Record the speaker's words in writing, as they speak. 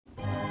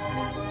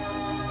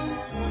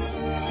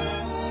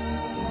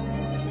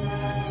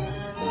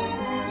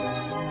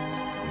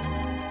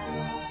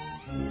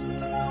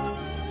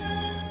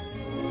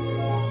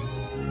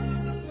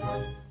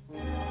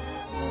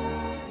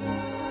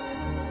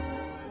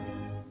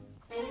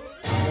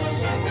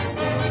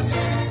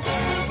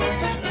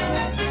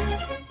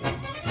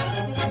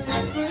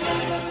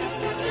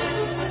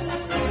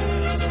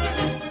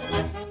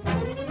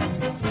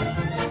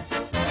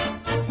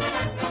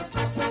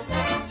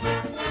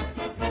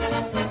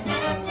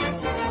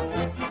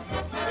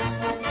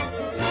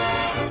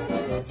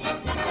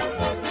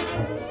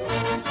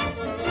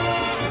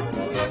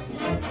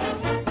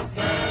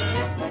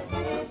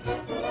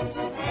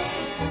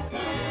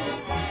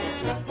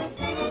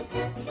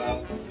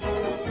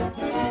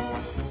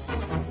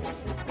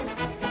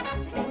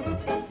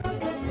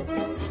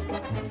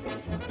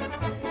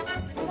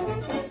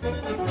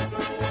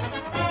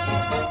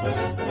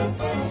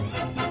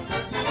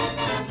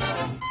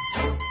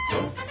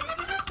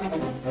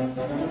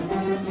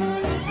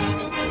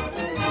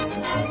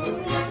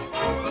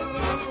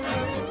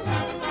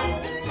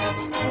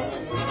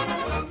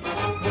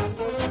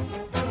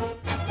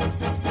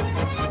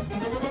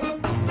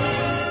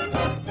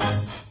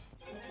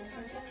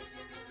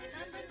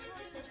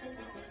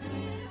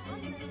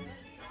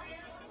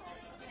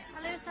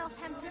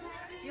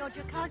Your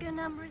Chicago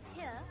number is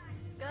here.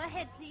 Go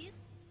ahead, please.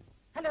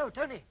 Hello,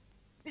 Tony.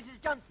 This is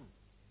Johnson.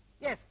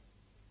 Yes,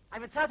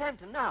 I'm at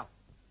Southampton now.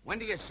 When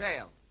do you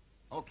sail?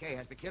 Okay,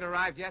 has the kid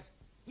arrived yet?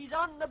 He's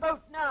on the boat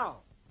now.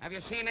 Have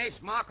you seen Ace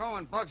Marco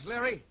and Bugs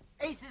Leary?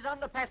 Ace is on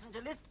the passenger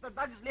list, but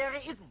Bugs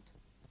Leary isn't.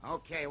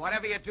 Okay,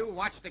 whatever you do,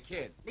 watch the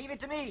kid. Leave it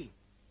to me.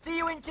 See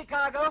you in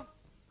Chicago.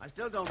 I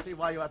still don't see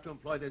why you have to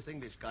employ this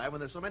English guy when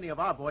there's so many of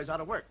our boys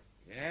out of work.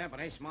 Yeah, but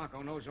Ace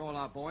Marco knows all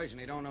our boys, and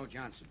he don't know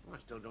Johnson. Well, I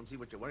still don't see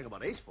what you're worrying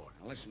about Ace for.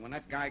 Now, listen, when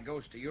that guy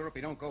goes to Europe,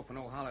 he don't go for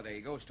no holiday.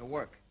 He goes to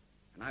work.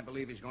 And I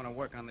believe he's going to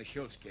work on the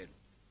Schultz kid.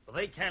 But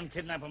they can't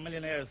kidnap a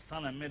millionaire's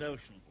son in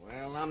mid-ocean.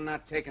 Well, I'm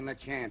not taking the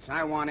chance.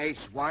 I want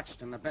Ace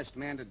watched, and the best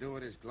man to do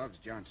it is Gloves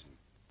Johnson.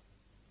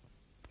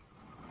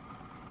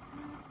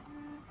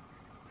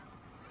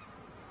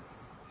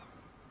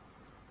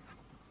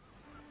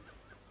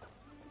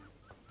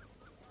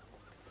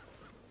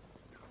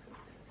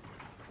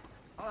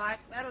 All right,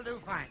 that'll do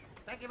fine.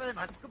 Thank you very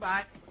much.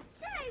 Goodbye.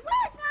 Say,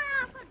 where's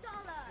my $1?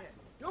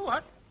 You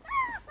what?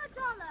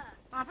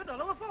 $1. $50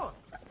 what for?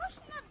 For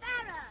pushing a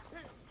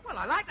barrow. Well,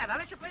 I like that. I'll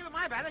let you play with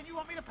my band, and you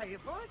want me to pay you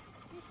for it?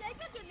 You said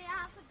you'd give me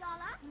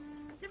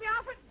 $1. Give me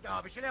half a... No,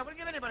 but I wouldn't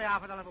give anybody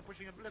 $50 for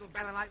pushing a little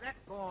banner like that.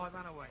 Go on,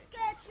 run away.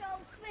 Get your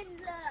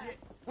swindler. Yeah.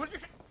 What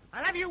did you say?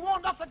 I'll have you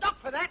warned off the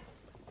dock for that.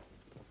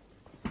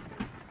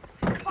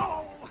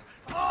 Oh!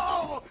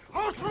 Oh!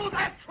 Go through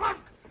that trunk!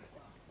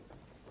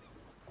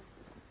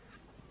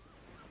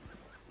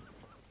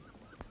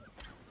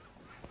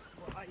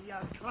 Why, you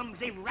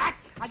clumsy rat!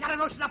 I got a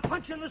notion to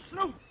punch you in the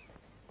snoot.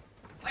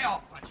 Lay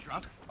off, punch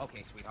drunk.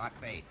 Okay, sweetheart,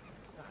 fade.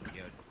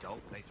 You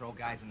dope. They throw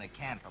guys in the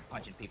can for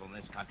punching people in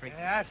this country.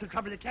 Yeah, that's the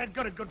trouble. You can't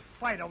get a good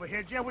fight over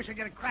here. Gee, I wish I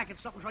get a crack at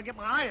something so I get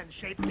my eye in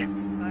shape. There's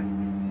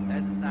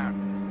the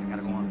siren. I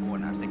gotta go on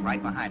board. Now stick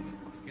right behind me.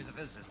 Here's a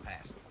visitor's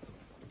pass.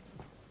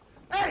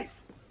 Hey!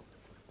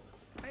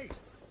 Hey,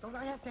 don't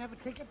I have to have a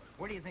ticket?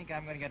 Where do you think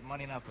I'm gonna get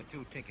money enough for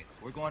 2 tickets?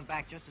 We're going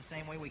back just the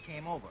same way we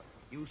came over.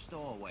 You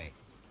stow away.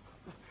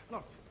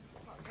 Look,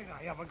 ain't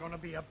I ever gonna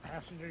be a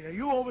passenger? Are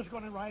you always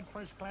gonna ride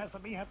first class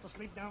and me have to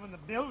sleep down in the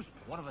bills?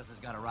 One of us has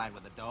got to ride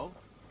with the dough.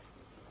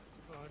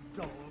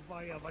 Dough, if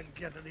I ever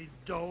get any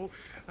dough,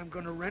 I'm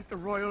gonna rent the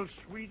Royal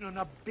Suite on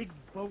a big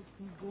boat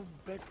and go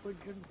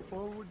backwards and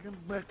forwards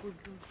and backwards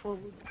and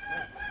forwards.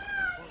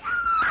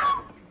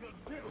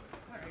 Hey,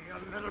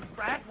 you little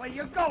brat, where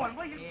you going?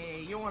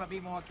 Hey, you want to be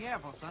more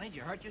careful, Sonny. Did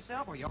you hurt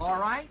yourself? Are you all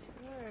right?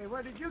 Hey,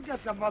 where did you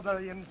get the mother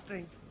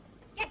instinct?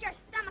 Get your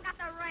stomach up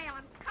the rail.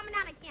 I'm coming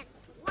down again.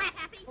 Sweat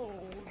happy. Oh,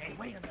 Hey,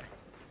 wait a minute.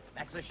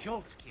 That's a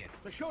Schultz kid.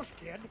 the Schultz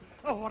kid?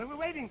 Oh, what are we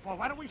waiting for?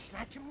 Why don't we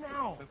snatch him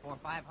now? Before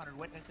 500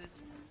 witnesses,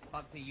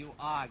 Bugsy, you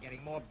are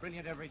getting more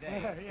brilliant every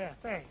day. Yeah,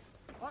 thanks.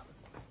 What?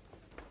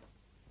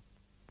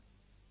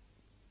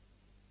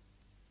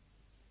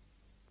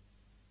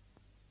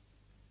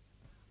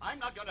 I'm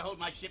not going to hold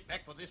my ship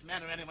back for this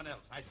man or anyone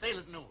else. I sail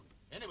at noon.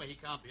 Anyway, he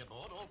can't be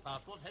aboard. All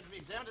passports had to be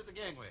examined at the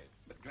gangway.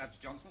 But Glabs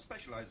Johnson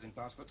specializes in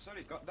passports, sir.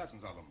 He's got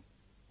dozens of them.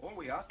 All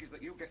we ask is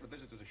that you get the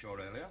visitors ashore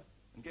earlier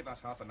and give us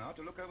half an hour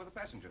to look over the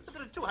passengers. But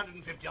there are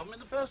 250 of them in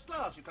the first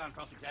class. You can't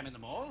cross-examine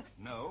them all.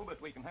 No,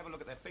 but we can have a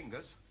look at their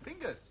fingers.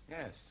 Fingers?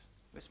 Yes.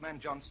 This man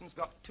Johnson's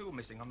got 2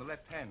 missing on the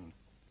left hand.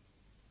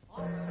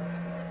 All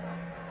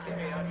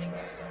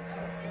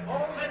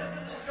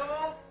visitors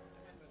ashore.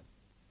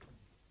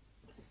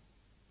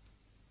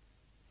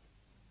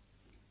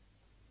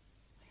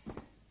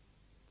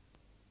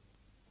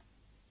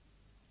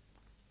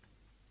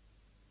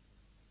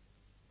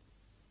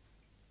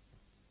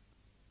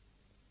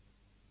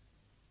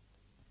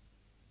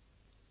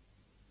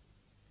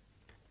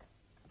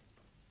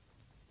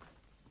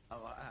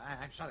 Oh,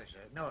 I'm sorry, sir.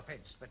 No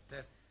offense, but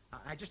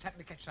I just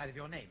happened to catch sight of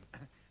your name.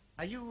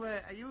 Are you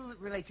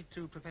related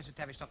to Professor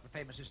Tavistock, the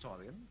famous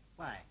historian?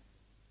 Why?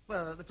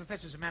 Well, the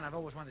professor's a man I've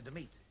always wanted to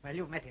meet. Well,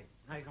 you've met him.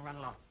 Now you can run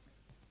along.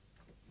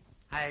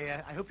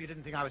 I hope you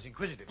didn't think I was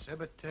inquisitive, sir,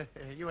 but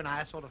you and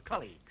I are sort of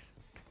colleagues.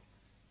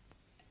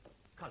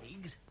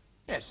 Colleagues?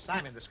 Yes,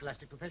 I'm in the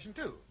scholastic profession,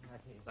 too.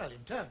 Well,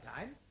 in term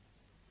time.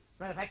 As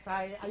a matter of fact,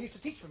 I used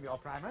to teach from your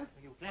primer.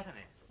 You flatter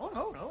me.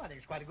 Oh, no, I think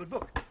it's quite a good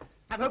book.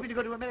 I'm hoping to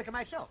go to America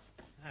myself.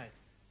 Right.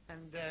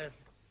 And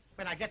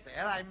when I get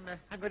there,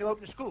 I'm going to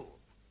open a school.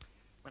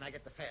 When I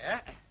get the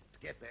fare to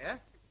get there,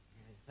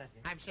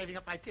 I'm saving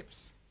up my tips.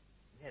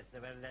 Yes,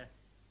 well,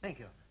 thank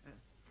you.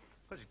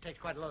 Of course, it takes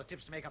quite a lot of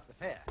tips to make up the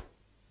fare.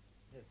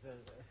 Yes,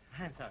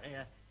 I'm sorry.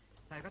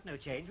 I've got no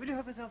change. Will you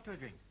help yourself to a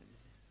drink?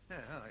 Oh,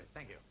 all right,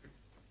 thank you.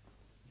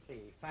 Let's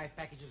see, 5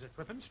 packages of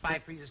 3pence,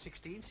 5 threes are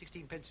 16,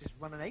 16 pence is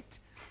 1 1/8.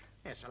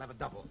 Yes, I'll have a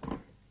double.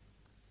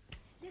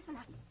 Listen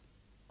up.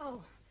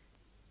 Oh,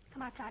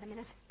 come outside a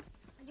minute.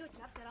 I knew it,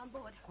 Club. They're on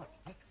board. What?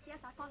 Yes,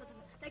 I followed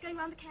them. They're going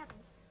round the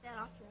cabins. They're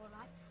after all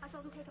right. I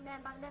saw them take a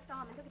man by the left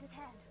arm and look at his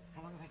hand.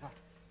 How long have I got?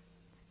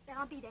 They're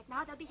on B deck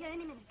now. They'll be here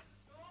any minute.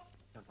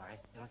 Don't worry.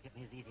 They won't get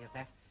me as easy as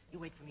that. You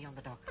wait for me on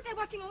the dock. But they're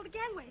watching all the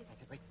gangways. I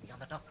said wait for me on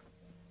the dock.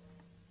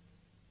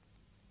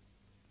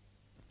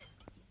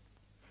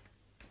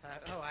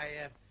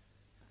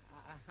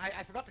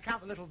 I forgot to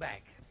count the little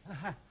bag.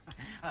 Oh,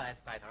 that's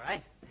quite all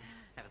right.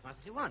 Have as much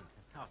as you want.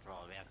 After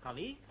all, we are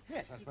colleagues.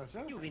 Yes, I suppose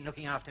so. You've been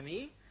looking after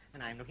me,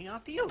 and I'm looking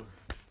after you.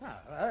 Oh,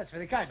 well, that's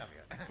very kind of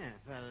you. Yes,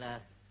 well,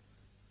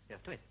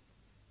 here's to it.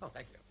 Oh,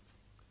 thank you.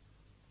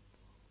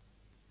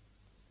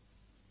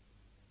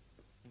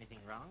 Anything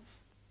wrong?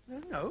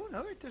 No,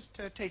 it just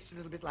tastes a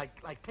little bit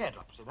like pear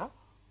drops, you know.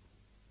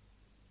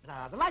 But I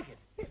rather like it.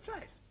 Here, try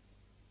it.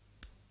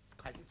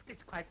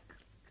 It's quite...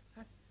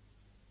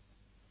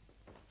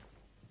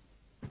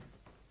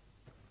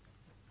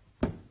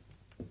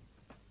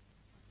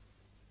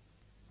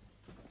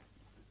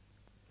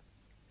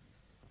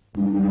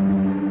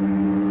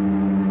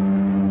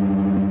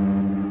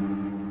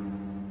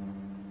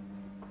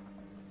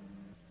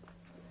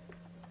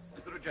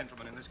 Is there a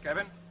gentleman in this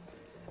cabin?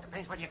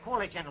 Depends what you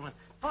call it, gentlemen.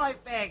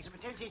 5 bags,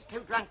 but he's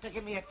too drunk to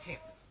give me a tip.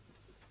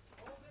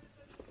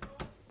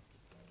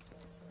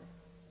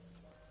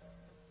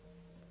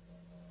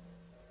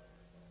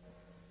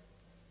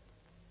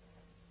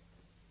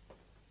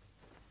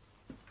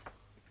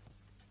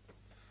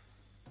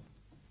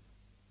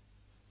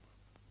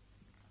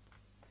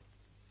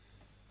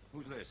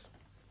 Who's this?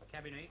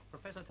 Cabinet,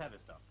 Professor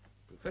Tavistock.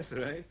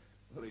 Professor, eh?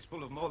 Well, he's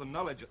full of more than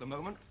knowledge at the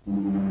moment.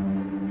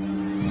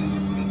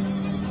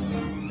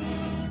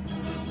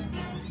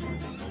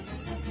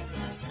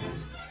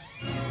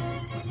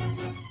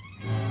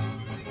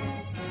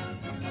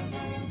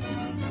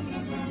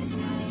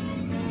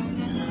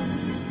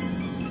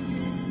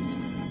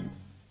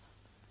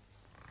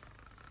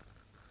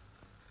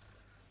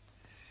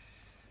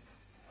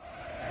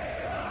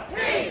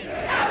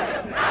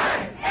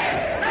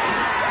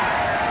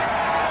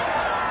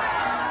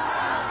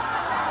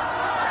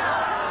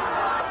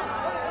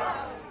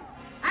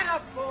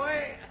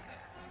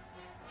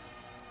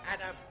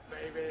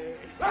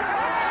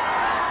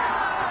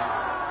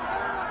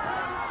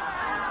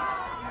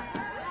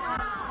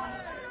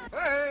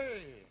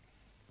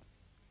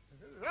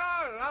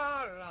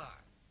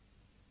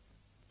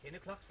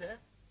 Sir?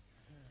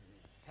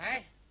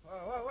 Hey?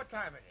 What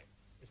time is it?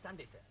 It's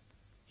Sunday, sir.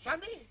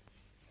 Sunday?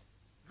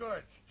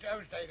 Good.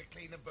 Joe's day to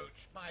clean the boots.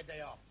 My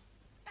day off.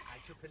 I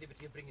took the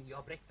liberty of bringing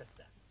your breakfast,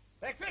 sir.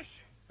 Breakfast?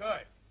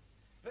 Good.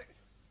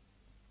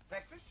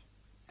 Breakfast?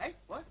 Hey,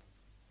 what?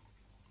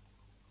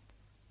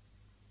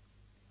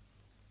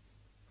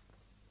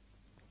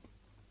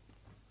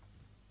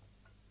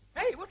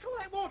 Hey, what's all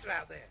that water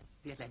out there?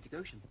 The Atlantic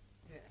Ocean.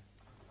 Yeah.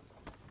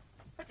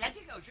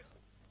 Atlantic Ocean?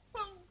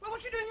 Well,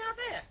 what's you doing out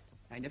there?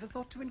 I never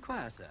thought to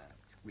inquire, sir.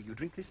 Will you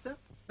drink this, sir?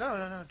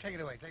 No. Take it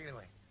away.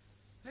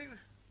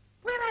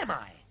 Where am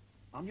I?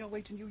 On your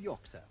way to New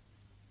York, sir.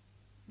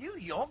 New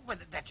York? But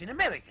that's in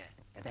America.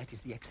 And that is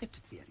the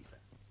accepted theory, sir.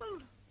 Well,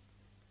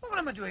 what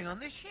am I doing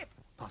on this ship?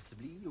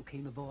 Possibly you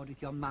came aboard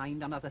with your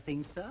mind on other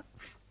things, sir.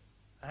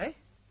 Eh?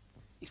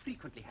 It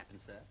frequently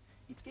happens, sir.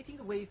 It's getting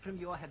away from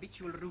your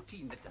habitual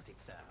routine that does it,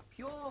 sir.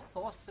 Pure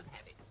force of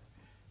habit.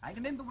 I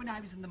remember when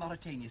I was in the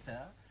Mauritania,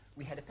 sir,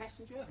 we had a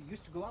passenger who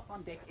used to go up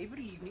on deck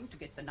every evening to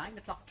get the 9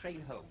 o'clock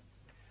train home.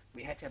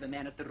 We had to have a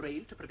man at the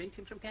rail to prevent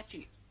him from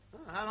catching it.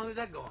 Oh, how long did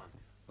that go on?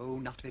 Oh,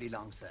 not very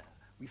long, sir.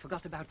 We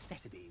forgot about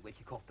Saturday when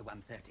he caught the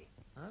 1:30.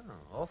 Oh,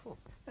 awful.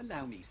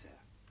 Allow me,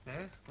 sir.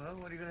 Eh? Well,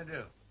 what are you going to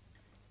do?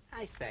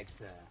 Ice bag,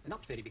 sir.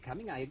 Not very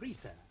becoming, I agree,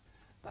 sir.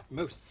 But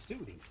most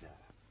soothing, sir.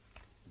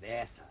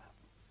 There, sir.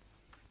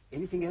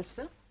 Anything else,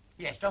 sir?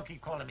 Yes, don't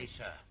keep calling me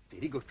sir.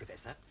 Very good,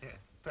 Professor.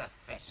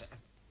 Professor.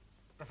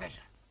 Professor.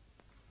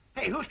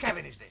 Hey, whose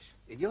cabin is this?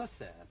 Yours,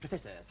 sir.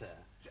 Professor, sir.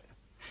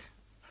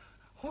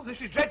 Oh,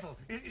 this is dreadful.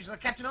 Is the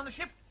captain on the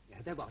ship? Yeah,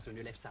 there was when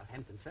you left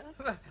Southampton, sir.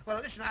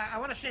 Well, listen, I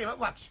want to see him at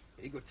once.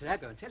 Very good, sir. I'll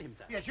go and tell him,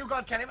 sir. Yes, you go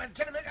and tell him. No,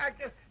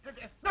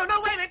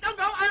 wait a minute. Don't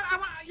go.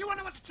 You want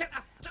to know what to tell...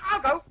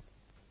 I'll go.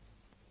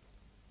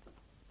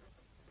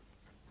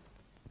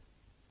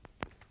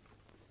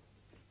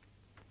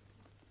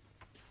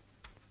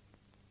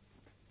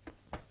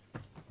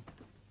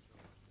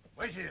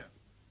 Wait here.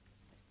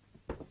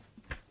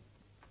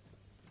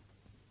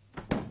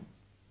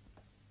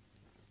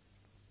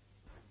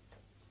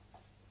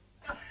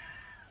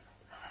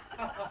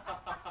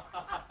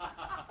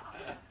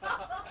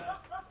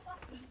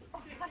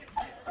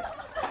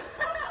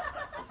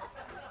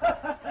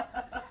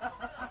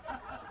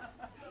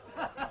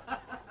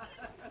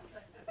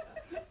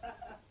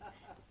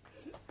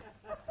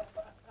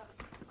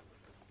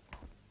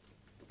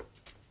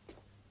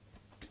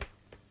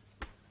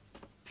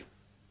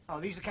 Oh,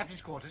 these are the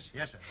captain's quarters?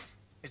 Yes, sir.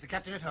 Is the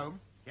captain at home?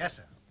 Yes,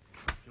 sir.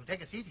 You'll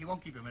take a seat. He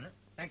won't keep you a minute.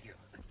 Thank you.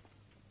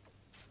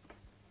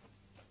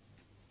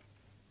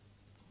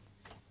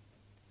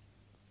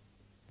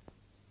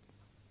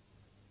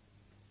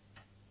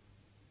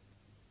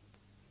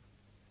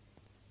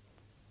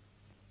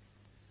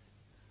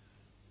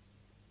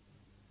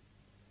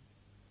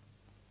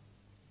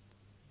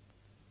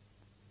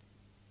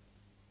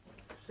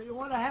 So you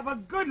want to have a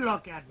good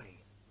look at me?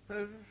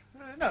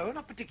 No,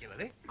 not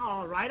particularly.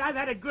 All right, I've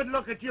had a good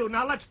look at you.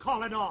 Now let's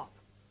call it off.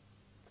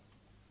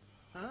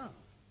 Oh.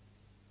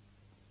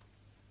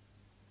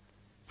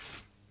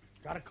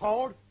 Got a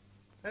cold?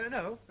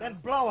 No. Then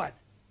blow it.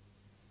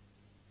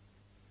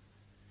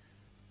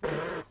 Do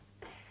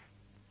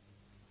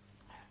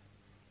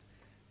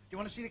you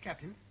want to see the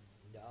captain?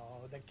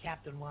 No, the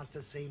captain wants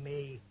to see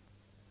me.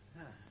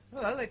 Ah.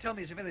 Well, they tell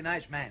me he's a very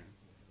nice man.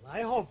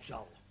 I hope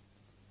so.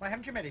 Why,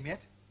 haven't you met him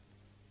yet?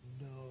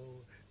 No,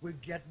 we're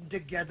getting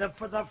together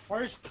for the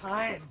first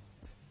time.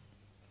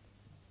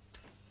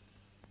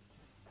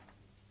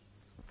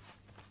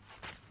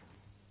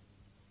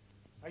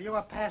 Are you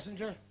a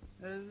passenger?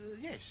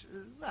 Yes.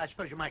 Well, I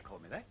suppose you might call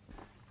me that.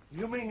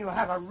 You mean you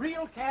have a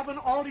real cabin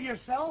all to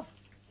yourself?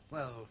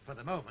 Well, for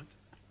the moment.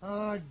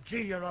 Oh,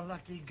 gee, you're a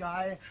lucky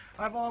guy.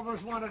 I've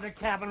always wanted a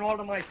cabin all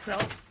to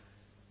myself.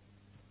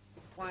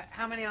 Why,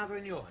 how many are there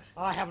in yours?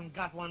 I haven't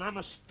got one. I'm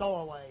a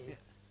stowaway.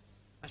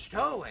 A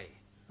stowaway?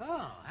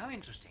 Oh, how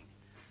interesting.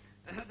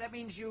 That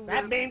means you...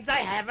 That means I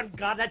haven't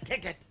got a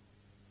ticket.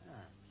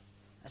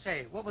 I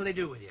say, what will they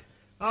do with you?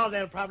 Oh,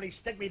 they'll probably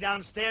stick me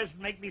downstairs and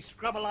make me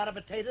scrub a lot of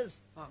potatoes.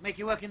 Oh, make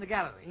you work in the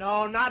gallery?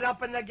 No, not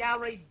up in the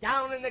gallery,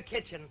 down in the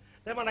kitchen.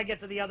 Then when I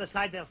get to the other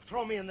side, they'll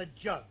throw me in the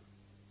jug.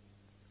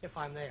 If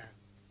I'm there.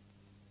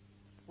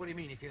 What do you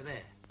mean, if you're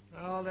there?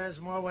 Oh, there's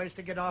more ways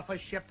to get off a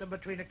ship than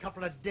between a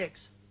couple of dicks.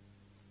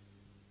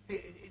 Do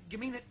you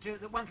mean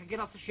that one could get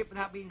off the ship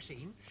without being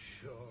seen?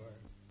 Sure.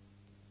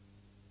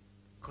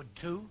 Could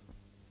two?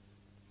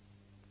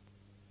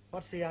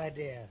 What's the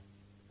idea?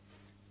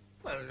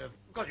 Well,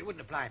 of course, it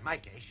wouldn't apply in my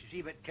case, you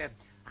see, but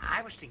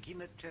I was thinking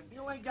that...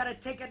 You ain't got a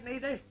ticket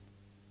neither?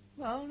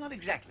 Well, not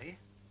exactly.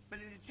 But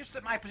it's just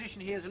that my position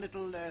here is a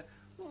little,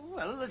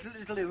 well, a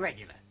little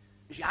irregular.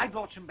 You see, I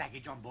brought some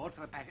baggage on board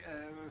for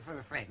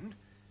a friend,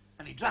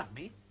 and he drugged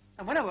me,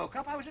 and when I woke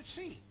up, I was at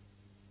sea.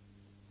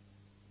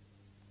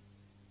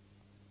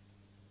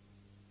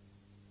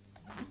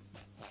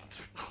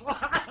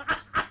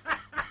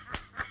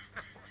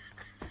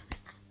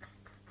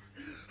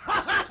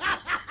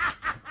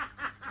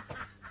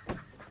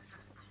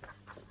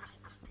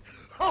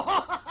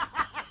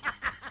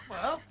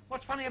 Well,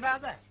 what's funny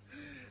about that?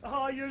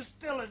 Oh, you're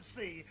still at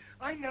sea.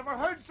 I never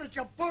heard such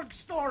a bunk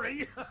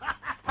story.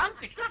 Punk?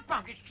 It's not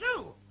punk, it's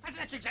true.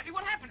 That's exactly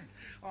what happened.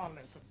 Oh,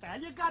 listen, pal,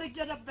 you gotta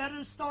get a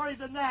better story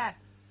than that.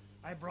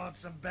 I brought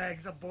some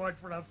bags aboard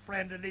for a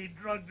friend and he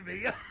drugged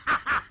me.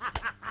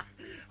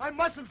 I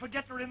mustn't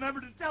forget to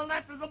remember to tell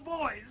that to the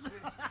boys.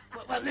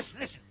 well,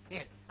 listen.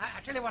 Here,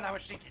 I tell you what I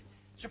was thinking.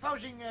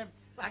 Supposing,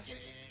 like,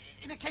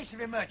 in a case of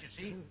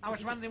emergency, I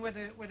was wondering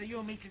whether you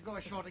and me could go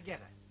ashore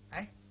together,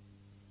 eh?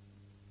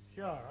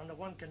 Sure, under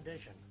one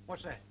condition.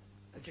 What's that?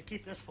 That you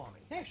keep this for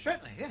me. Yes,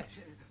 certainly, yes.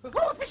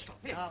 Oh, a pistol.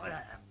 Here. Oh,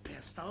 a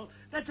pistol?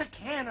 That's a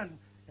cannon.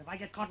 If I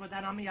get caught with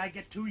that on me, I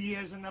get 2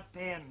 years in the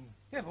pen.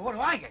 Yeah, but what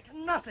do I get?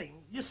 Nothing.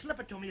 You slip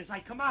it to me as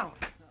I come out.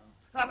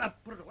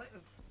 Put it away.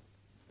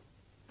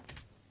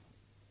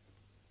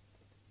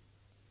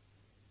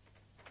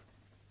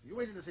 You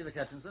waited to see the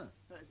captain, sir?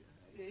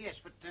 Yes,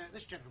 but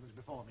this gentleman's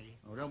before me.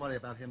 Oh, don't worry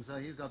about him, sir.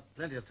 He's got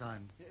plenty of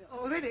time.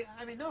 Oh, really?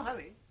 I mean, no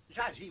hurry.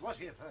 Besides, he was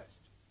here first.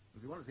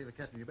 If you want to see the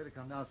captain, you better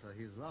come now, sir.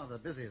 He's rather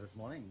busy this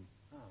morning.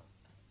 Oh.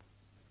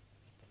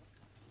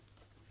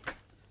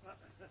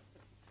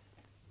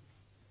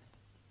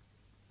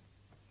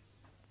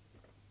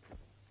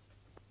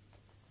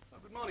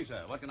 Good morning,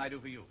 sir. What can I do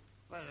for you?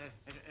 Well,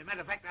 as a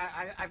matter of fact,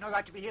 I've no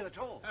right to be here at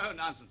all. Oh,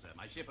 nonsense, sir.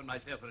 My ship and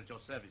myself are at your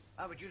service.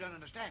 Oh, but you don't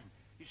understand.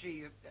 You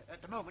see,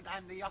 at the moment,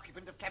 I'm the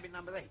occupant of cabin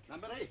number 8.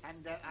 Number 8?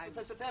 And I'm...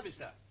 Professor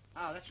Tavister.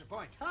 Oh, that's the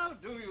point. How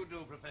do you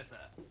do, Professor?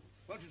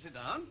 Won't you sit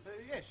down?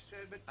 Yes,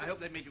 but... I hope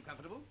they've made you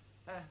comfortable.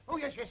 Oh,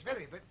 yes,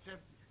 very. But,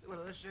 well,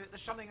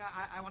 there's something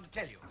I want to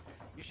tell you.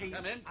 You see...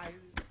 Come in.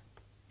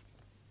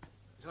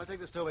 Shall I take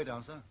the stowaway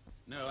down, sir?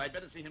 No, I'd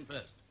better see him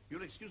first.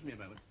 You'll excuse me a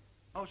moment.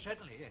 Oh,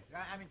 certainly, yes.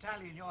 I'm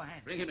entirely in your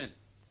hands. Bring him in.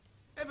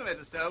 Ever met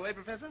a stowaway,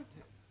 Professor?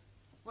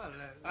 Well,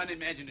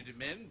 Unimaginative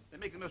men. They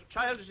make the most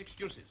childish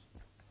excuses.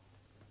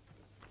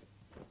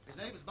 His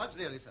name is Bugs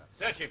Leary, sir.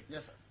 Search him.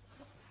 Yes,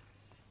 sir.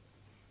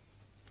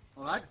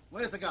 All right.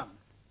 Where's the gun?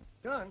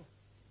 Gun?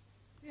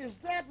 Is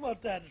that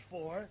what that's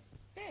for?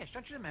 yes,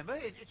 don't you remember?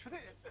 It's for the...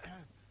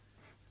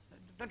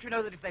 don't you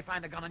know that if they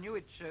find a gun on you,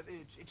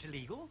 it's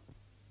illegal?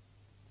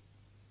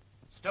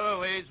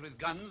 Stowaways with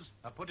guns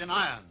are put in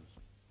irons.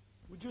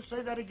 Would you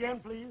say that again,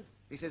 please?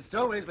 He said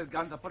stowaways with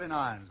guns are put in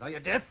irons. Are you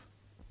deaf?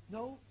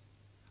 No.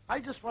 I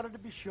just wanted to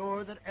be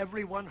sure that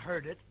everyone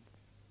heard it.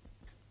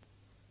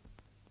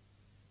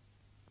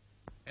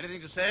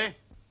 Anything to say?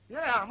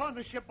 Yeah, I'm on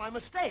the ship by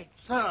mistake.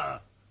 Sir!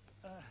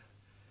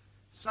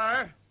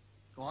 Sir?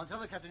 Go on, tell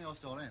the captain your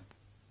story.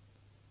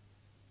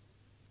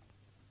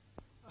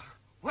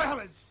 Well,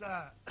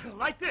 it's,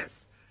 like this.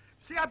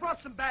 See, I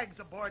brought some bags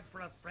aboard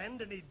for a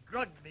friend, and he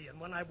drugged me, and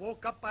when I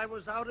woke up, I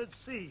was out at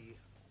sea.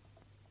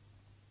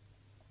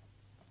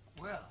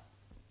 Well...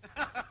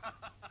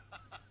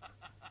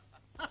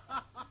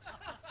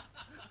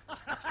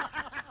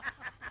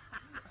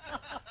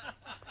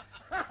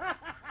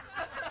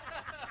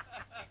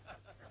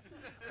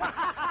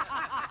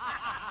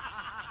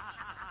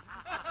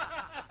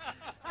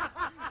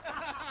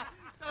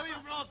 So you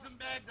brought some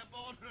bags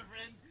aboard for a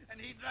friend, and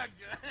he drugged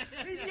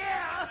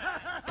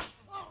Yeah!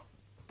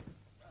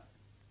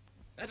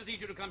 That'll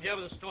teach you to come here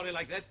with a story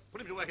like that.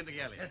 Put him to work in the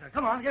galley. Yes, sir.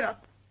 Come on, get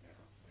up.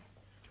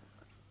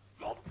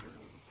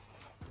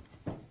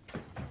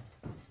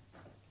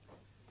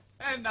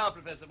 And now,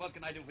 Professor, what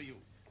can I do for you?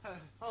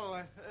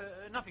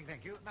 Nothing,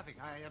 thank you. Nothing.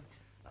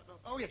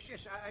 Oh, yes.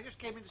 I just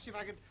came in to see if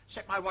I could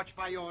set my watch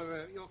by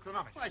your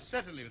chronometer. Why,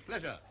 certainly, with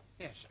pleasure.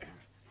 Yes.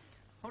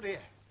 Oh, dear.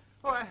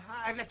 Oh,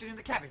 I've left it in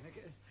the cabin.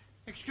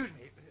 Excuse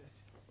me.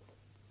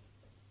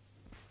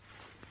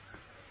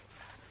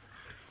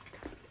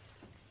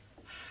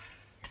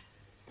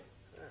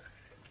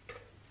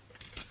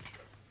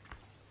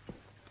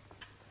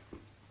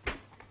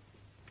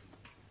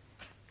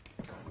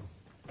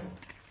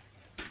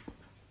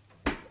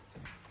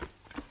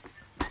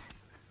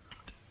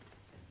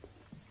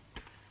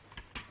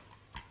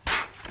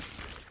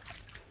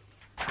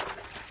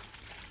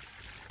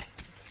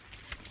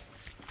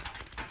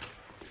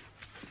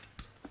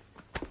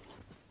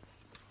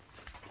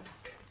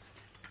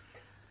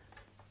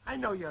 I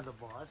know you're the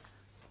boss,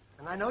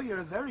 and I know you're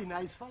a very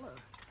nice fellow.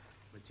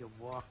 But you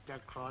walked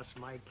across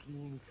my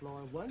clean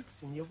floor once,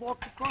 and you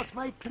walked across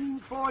my clean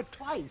floor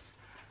twice.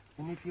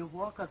 And if you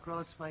walk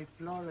across my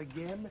floor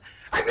again,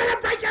 I'm gonna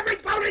break every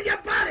bone in your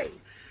body!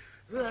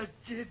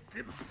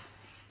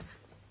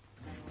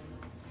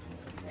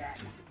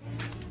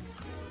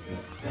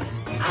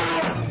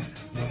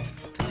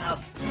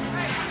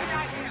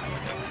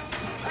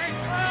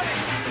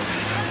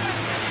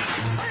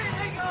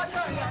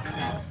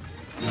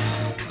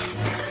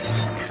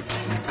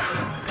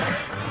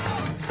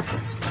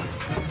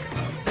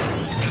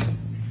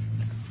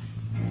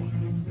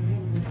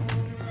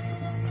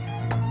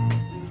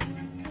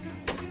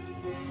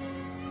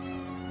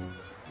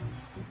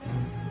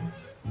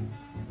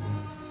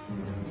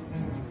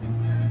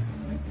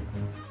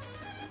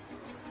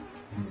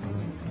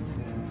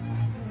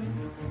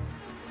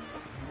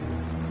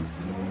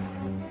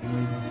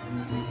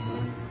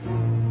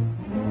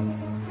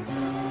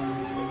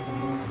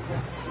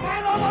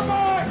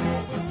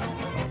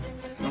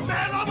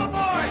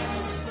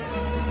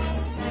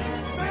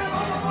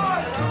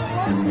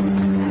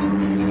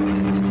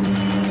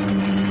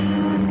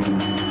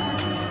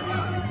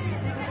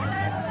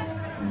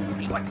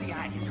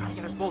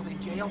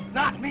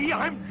 Not me,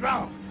 I'm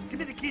drowned. Give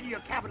me the key to your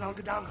cabin, I'll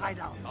go down and hide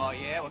out. Oh,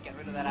 yeah? We'll get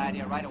rid of that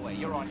idea right away.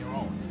 You're on your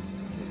own.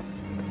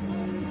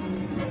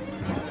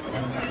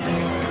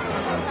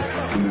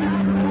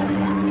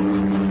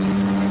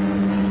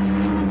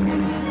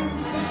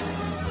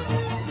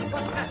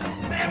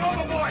 Man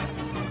overboard!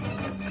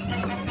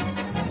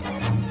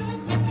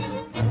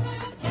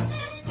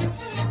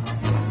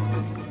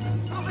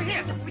 Over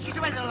here. We should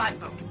go into the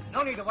lifeboat.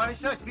 No need to worry,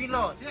 sir. It's been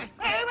lowered. Hey,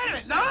 wait a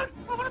minute. Lowered?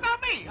 Well, what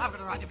about me? I've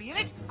got a right to be in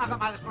it. I've got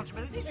my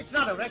responsibilities. It's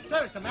not a wreck,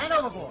 sir. It's a man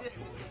overboard.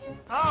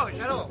 Oh, is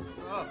that all?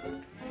 Oh.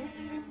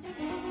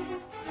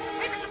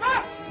 Hey, Mr.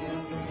 Bob!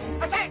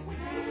 I say...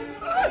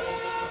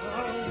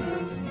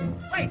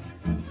 Wait!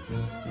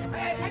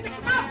 Hey,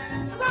 Mr. Bob!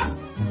 Mr. Bob!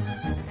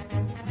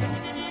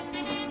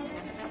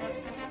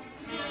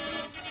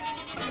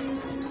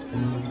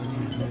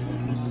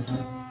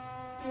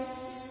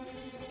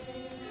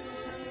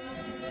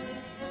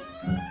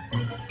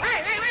 Hey,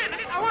 wait a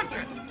minute! I want you!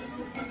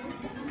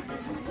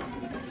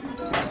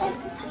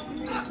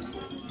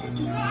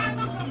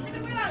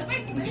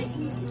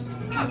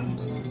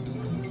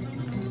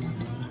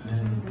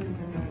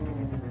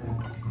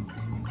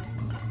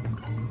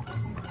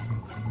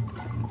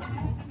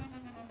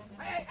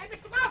 Hey,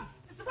 Mr. Bob!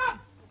 Mr. Bob!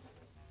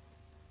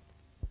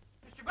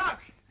 Mr. Bob!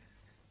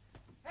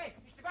 Hey,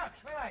 Mr. Bob,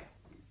 where are you?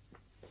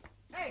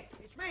 Hey,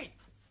 it's me.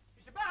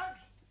 Mr. Bob!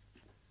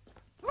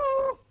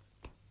 Woo!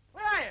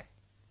 Where are you?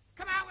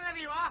 Come out wherever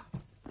you are.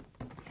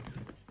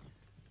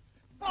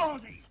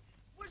 Baldy,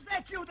 was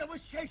that you that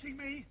was chasing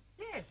me?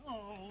 Yes.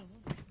 Oh.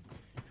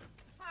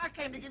 I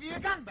came to give you your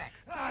gun back.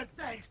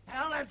 Thanks,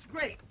 pal. That's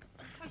great.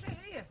 I say,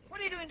 here. What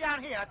are you doing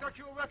down here? I thought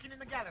you were working in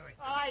the gallery.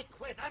 I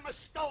quit. I'm a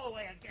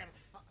stowaway again.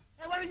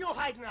 Hey, where are you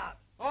hiding out?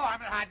 Oh, I'm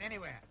not hiding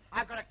anywhere.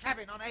 I've got a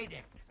cabin on A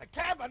deck. A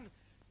cabin?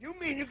 You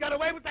mean you got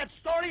away with that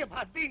story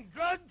about being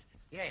drugged?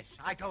 Yes,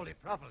 I told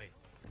it properly.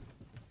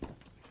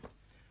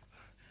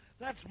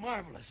 That's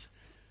marvelous.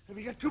 Have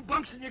you got 2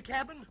 bunks in your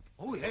cabin?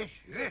 Oh, yes.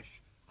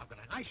 I've got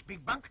a nice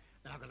big bunk,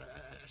 then I've got a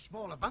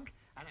smaller bunk,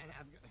 and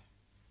I've got...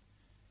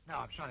 No,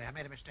 I'm sorry, I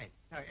made a mistake.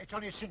 No, it's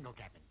only a single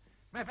cabin.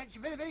 Matter of fact, it's a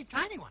very, very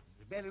tiny one.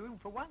 There's barely room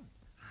for one.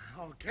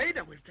 Okay,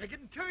 then we've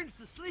taken turns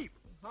to sleep.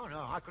 Oh, no,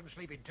 I couldn't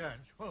sleep in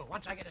turns. Oh,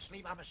 once I get to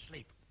sleep, I'm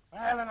asleep.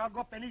 Well, then I'll go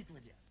up and eat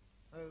with you.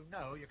 Oh,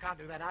 no, you can't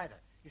do that either.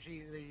 You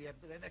see,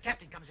 the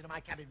captain comes into my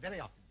cabin very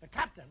often. The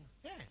captain?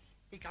 Yes,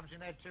 he comes in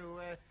there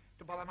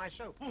to bother my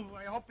soap. Oh,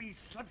 I hope he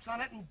slips on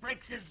it and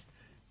breaks his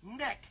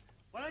neck.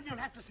 Well, then you'll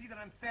have to see that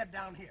I'm fed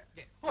down here.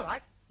 Yeah. All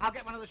right, I'll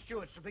get one of the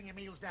stewards to bring your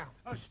meals down.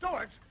 Oh,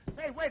 stewards?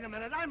 Hey, wait a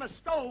minute. I'm a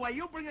stowaway.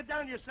 You bring it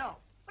down yourself.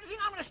 What, do you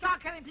think I'm going to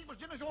start carrying people's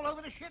dinners all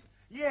over the ship?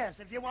 Yes,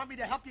 if you want me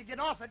to help you get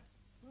off it.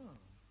 Oh.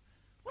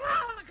 Well,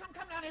 I want to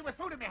come down here with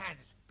food in my hands.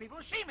 People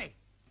will see me.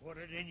 Put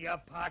it in your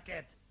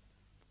pocket.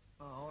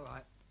 Oh, all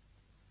right.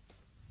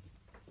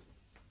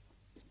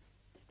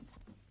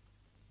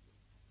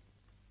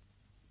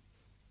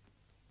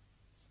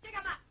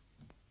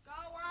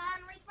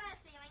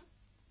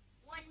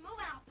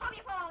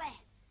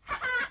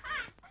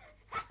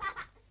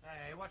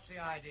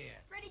 idea.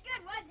 Pretty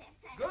good, wasn't it?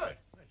 Good.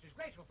 It's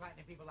disgraceful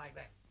frightening people like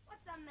that.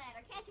 What's the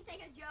matter? Can't you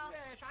take a joke?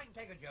 Yes, I can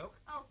take a joke.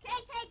 Okay,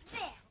 take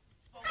this.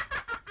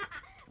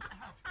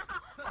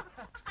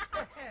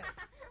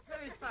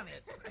 Very funny.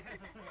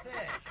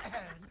 Yes.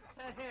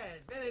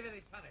 Very,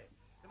 very funny.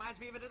 Reminds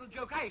me of a little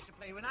joke I used to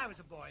play when I was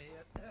a boy.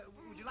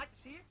 Would you like to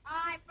see it?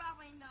 I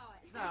probably know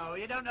it. No,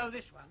 you don't know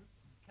this one.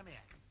 Come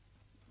here.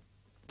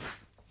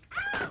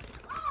 Ow!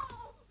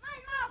 Oh, my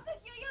mouth.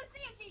 You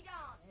see if she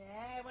don't.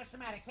 Yeah, what's the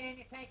matter? Can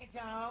you take a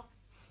joke?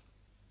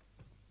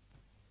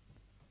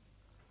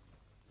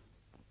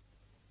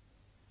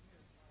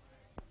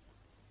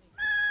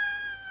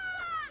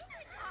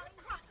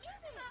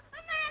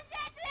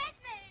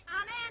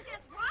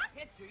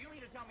 You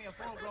mean to tell me a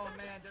full-grown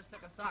man just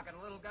took a sock at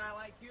a little guy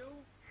like you?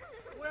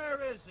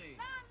 Where is he?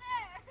 Down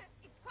there.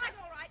 It's quite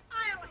all right.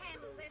 I'll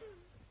handle this.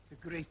 A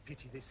great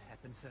pity this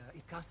happened, sir.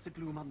 It casts a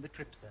gloom on the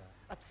trip, sir.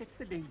 Upsets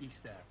the ladies,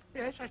 sir.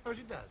 Yes, I suppose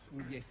it does.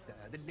 Yes, sir.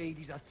 The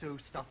ladies are so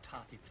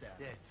soft-hearted, sir.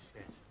 Yes.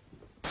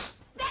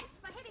 That's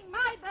for hitting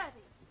my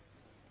birdie.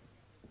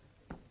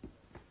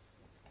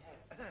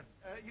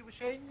 You were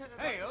saying...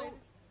 Hey, you.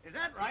 Is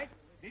that right?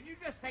 Did you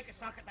just take a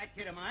sock at that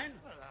kid of mine?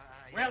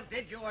 Well,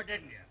 Did you or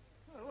didn't you?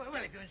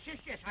 well, if you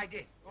insist, yes, I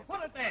did. Well,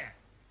 put it there.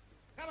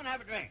 Come and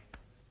have a drink.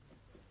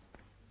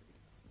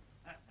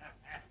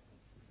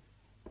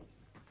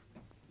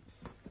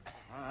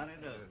 Honey,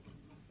 do.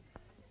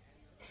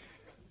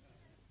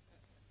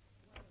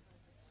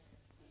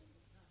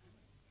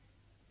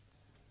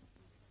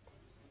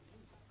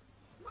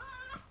 Ma,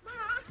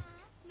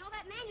 know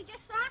that man you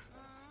just saw?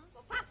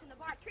 Well, Pop's in the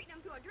bar treating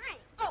him to a drink.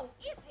 Oh,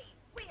 is he?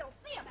 We'll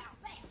see about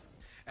that.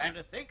 And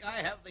to think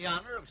I have the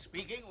honor of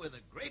speaking with the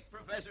great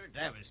Professor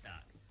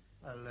Tavistock.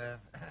 Well,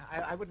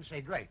 I wouldn't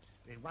say great.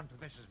 I mean, one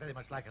professor's very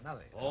much like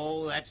another.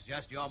 Oh, that's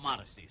just your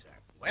modesty, sir.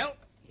 Well,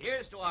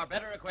 here's to our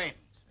better acquaintance.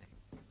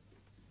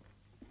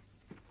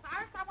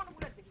 Cyrus, I want a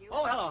word with you.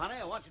 Oh, hello, honey.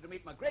 I want you to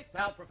meet my great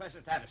pal,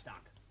 Professor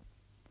Tavistock.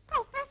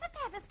 Professor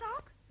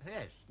Tavistock?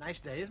 Yes, nice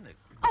day, isn't it?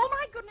 Oh,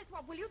 my goodness,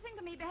 what will you think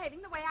of me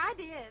behaving the way I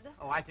did?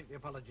 Oh, I think the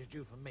apology is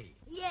due from me.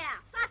 Yeah,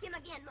 sock him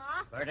again,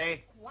 Ma.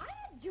 Bertie? Quiet,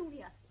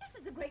 Julia. This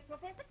is the great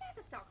Professor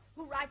Tavistock,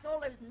 who writes all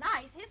those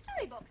nice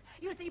history books.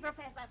 You see,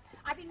 Professor,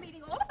 I've been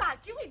reading all about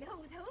you in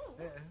Who's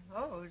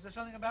Who. Is there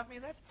something about me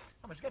in that?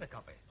 I must get a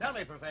copy. Tell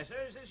me, Professor,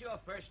 is this your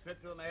first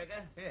trip to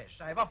America? Yes,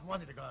 I've often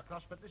wanted to go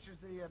across, but this is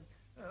the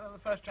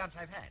first chance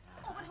I've had.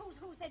 Oh, but Who's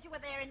Who said you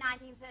were there in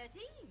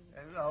 1913?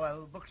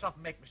 Well, books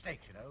often make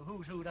mistakes, you know.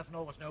 Who's Who doesn't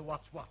always know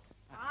what's what.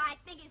 I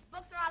think his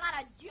books are a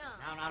lot of junk.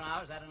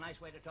 Now, is that a nice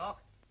way to talk?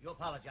 You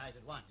apologize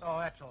at once. Oh,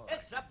 that's all right.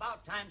 It's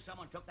about time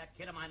someone took that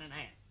kid of mine in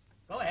hand.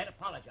 Go ahead,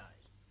 apologize.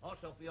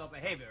 Also for your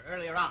behavior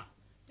earlier on.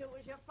 Do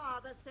as your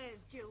father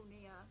says,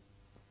 Junior.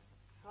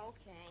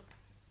 Okay.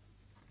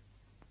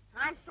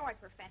 I'm sorry,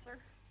 Professor.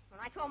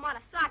 When I told Ma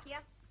to sock you,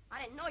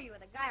 I didn't know you were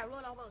the guy who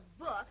wrote all those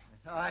books.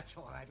 Oh, that's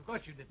all right. Of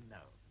course you didn't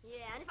know.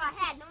 Yeah, and if I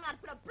had known,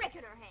 I'd put a brick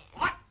in her hand.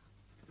 What?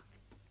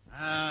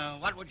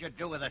 What would you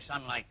do with a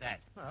son like that?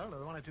 Well, there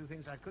are one or two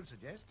things I could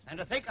suggest. And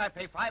to think I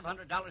pay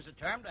 $500 a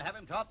term to have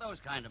him taught those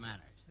kind of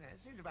manners. Yeah, it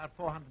seems about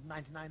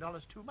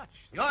 $499 too much.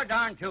 You're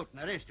darn tootin'.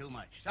 It is too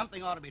much.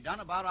 Something ought to be done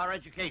about our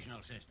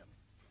educational system.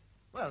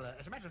 Well,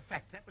 as a matter of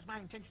fact, that was my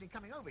intention in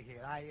coming over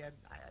here. I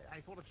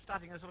thought of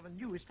starting a sort of a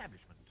new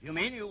establishment. You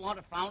mean you want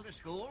to found a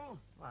school?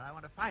 Well, I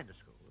want to find a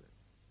school.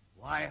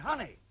 Why,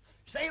 honey.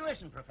 Say,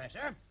 listen,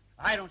 Professor.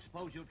 I don't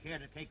suppose you'd care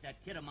to take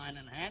that kid of mine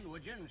in hand,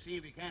 would you, and see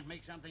if you can't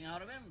make something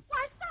out of him?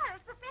 Why,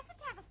 Cyrus, Professor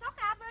Tavistock,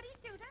 our Bertie's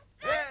tutor.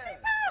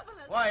 Yeah.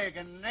 Marvelous. Why, you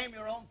can name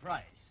your own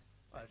price.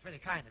 Well, it's very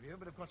kind of you,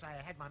 but of course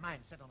I had my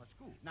mind set on a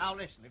school. Now,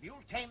 listen, if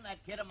you'll tame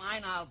that kid of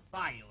mine, I'll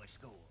buy you a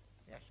school.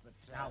 Yes, but...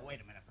 Now, wait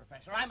a minute,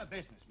 Professor. I'm a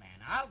businessman.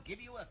 I'll give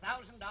you $1,000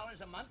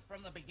 a month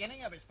from the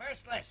beginning of his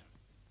first lesson.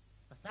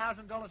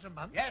 $1,000 a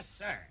month? Yes,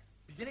 sir.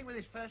 Beginning with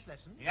his first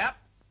lesson? Yep.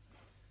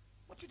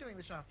 What's he doing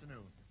this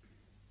afternoon?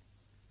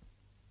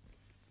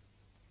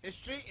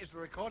 History is the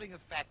recording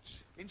of facts,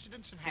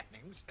 incidents, and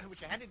happenings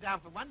which are handed down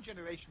from one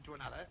generation to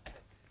another.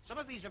 Some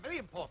of these are very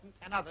important,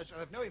 and others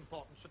are of no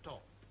importance at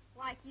all.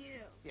 Like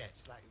you. Yes,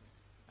 like...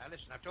 Now,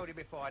 listen, I've told you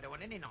before, I don't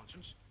want any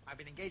nonsense. I've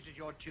been engaged as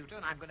your tutor,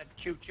 and I'm going to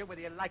tutor you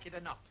whether you like it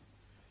or not.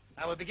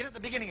 Now, we'll begin at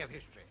the beginning of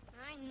history.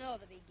 I know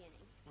the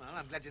beginning. Well,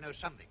 I'm glad you know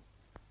something.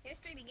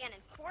 History began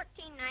in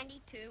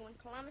 1492 when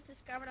Columbus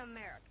discovered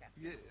America.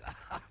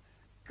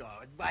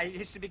 God, why,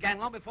 history began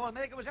long before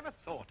America was ever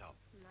thought of.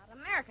 Not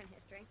American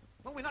history.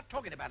 Well, we're not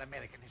talking about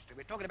American history.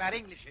 We're talking about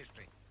English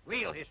history,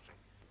 real history.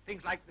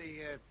 Things like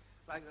the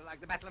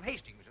Battle of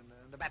Hastings and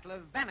the Battle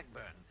of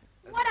Bannockburn.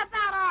 What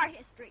about our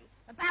history?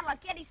 The Battle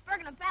of Gettysburg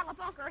and the Battle of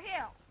Bunker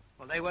Hill.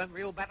 Well, they weren't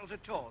real battles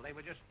at all. They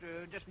were just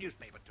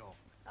newspaper talk.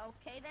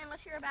 Okay, then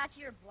let's hear about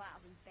your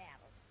blousy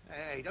battles.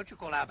 Hey, don't you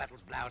call our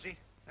battles blousy.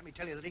 Let me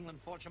tell you that England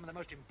fought some of the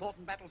most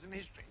important battles in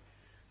history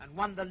and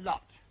won the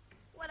lot.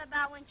 What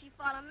about when she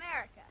fought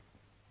America?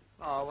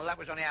 Oh, well, that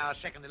was only our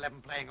second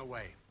 11 playing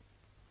away.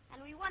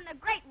 And we won the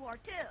Great War,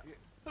 too.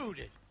 Who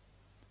did?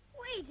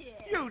 We did.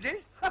 You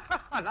did?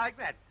 I like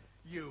that.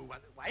 You won.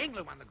 Why,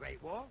 England won the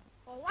Great War.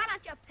 Well, why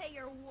don't you pay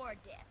your war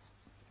debts?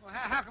 Well,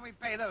 how can we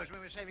pay those when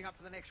we're saving up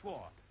for the next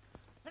war?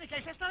 In any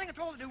case, that's nothing at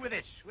all to do with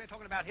this. We're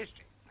talking about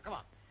history. Now, come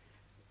on.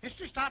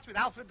 History starts with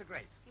Alfred the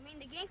Great. You mean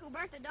the gink who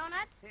burnt the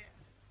donuts? Yeah.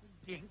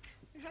 Gink?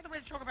 Is that the way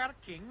to talk about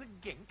a king, the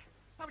gink?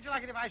 How would you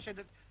like it if I said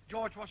that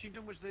George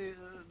Washington was the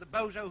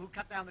bozo who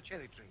cut down the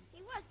cherry tree?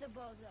 He was the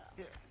bozo.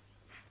 Yeah.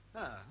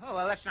 Oh,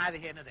 well, that's neither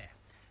here nor there.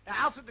 Now,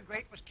 Alfred the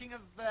Great was king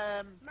of,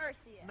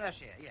 Mercia.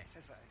 Mercia, yes,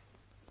 that's right.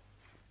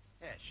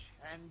 Yes,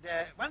 and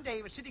one day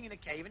he was sitting in a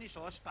cave and he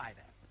saw a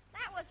spider.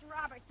 That was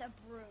Robert the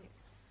Bruce.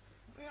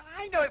 Well,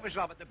 I know it was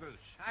Robert the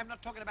Bruce. I'm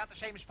not talking about the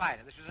same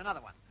spider. This was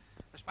another one.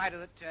 The spider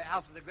that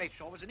Alfred the Great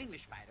saw was an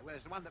English spider,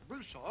 whereas the one that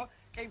Bruce saw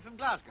came from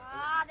Glasgow.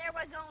 Ah, there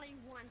was only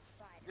one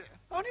spider.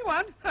 Only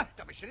one?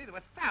 Don't be silly. There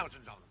were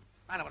thousands of them.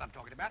 I know what I'm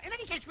talking about. In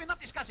any case, we're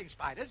not discussing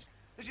spiders.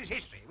 This is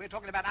history. We're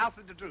talking about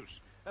Alfred the Bruce,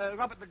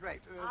 Robert the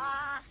Great.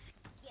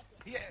 Skip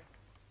it. Yeah.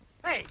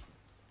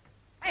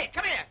 Hey,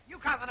 come here. You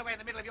can't run away in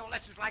the middle of your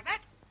lessons like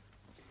that.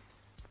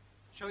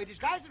 So he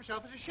disguised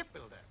himself as a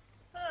shipbuilder.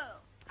 Who?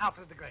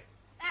 Alfred the Great.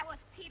 That was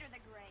Peter the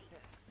Great.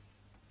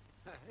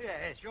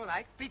 Yes, you're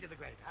right. Peter the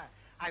Great.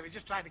 I was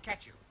just trying to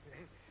catch you.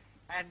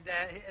 And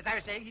as I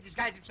was saying, he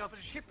disguised himself as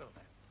a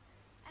shipbuilder.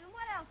 And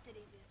what else did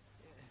he do?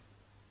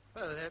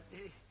 Well,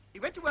 he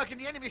went to work in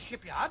the enemy's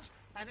shipyards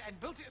and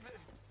built it.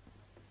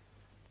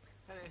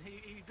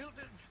 He built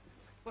it.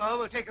 Well,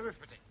 we'll take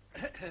arithmetic.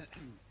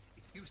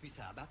 Excuse me,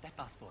 sir, about that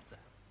passport, sir.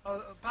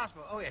 Oh,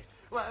 passport. Oh, yes.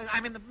 Well,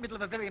 I'm in the middle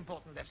of a very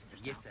important lesson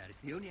just Yes, now. sir. It's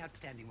the only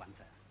outstanding one,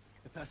 sir.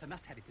 The purser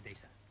must have it today,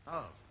 sir.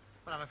 Oh.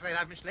 Well, I'm afraid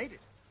I've mislaid it.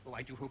 Oh,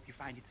 I do hope you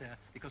find it, sir,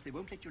 because they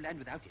won't let you land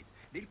without it.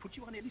 They'll put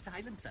you on Ellis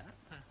Island, sir.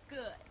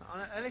 Good.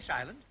 On Ellis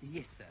Island?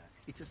 Yes, sir.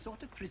 It's a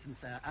sort of prison,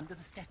 sir, under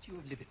the Statue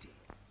of Liberty.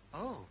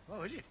 Oh,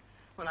 is it?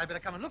 Well, I better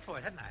come and look for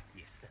it, hadn't I?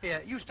 Yes, sir.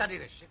 Here, you study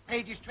this.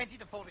 Pages 20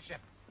 to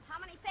 47. How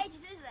many pages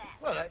is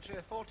that? Well, that's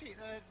 14,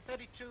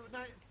 32,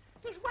 9...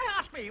 Why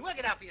ask me? Work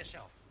it out for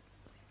yourself.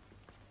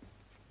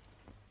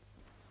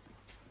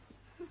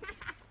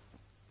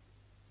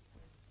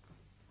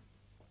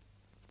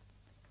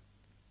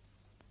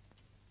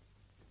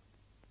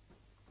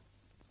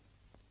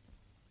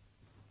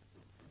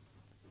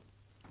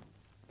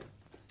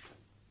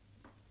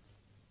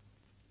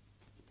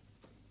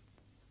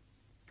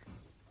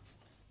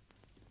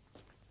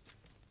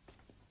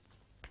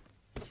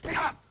 Stay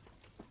up!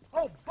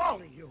 Oh,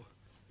 Baldy, you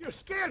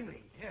scared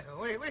me. Yeah,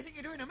 what do you think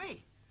you're doing to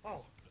me?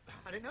 Oh,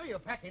 I didn't know you were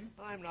packing.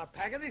 I'm not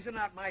packing. These are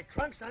not my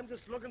trunks. I'm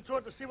just looking through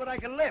it to see what I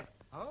can lift.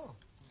 Oh.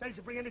 Say, did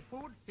you bring any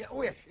food? Yeah,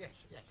 oh, yes.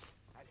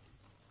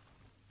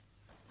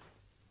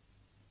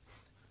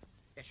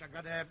 Yes, I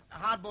got a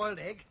hard-boiled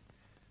egg,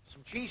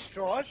 some cheese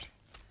straws,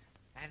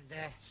 and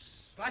a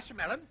slice of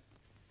melon,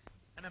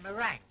 and a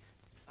meringue.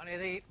 Only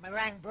the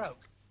meringue broke.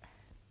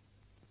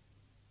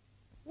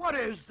 What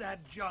is that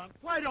junk?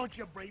 Why don't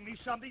you bring me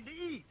something to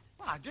eat?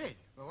 Well, I did.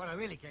 But what I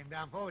really came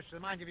down for was to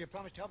remind you of your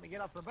promise to help me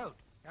get off the boat.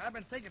 I've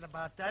been thinking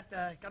about that.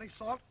 Got any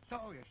salt?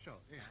 Oh, yes, sure.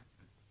 Yeah.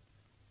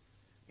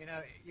 You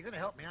know, you're going to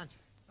help me, aren't you?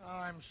 Oh,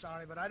 I'm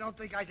sorry, but I don't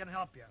think I can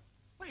help you.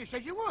 Well, you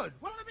said you would.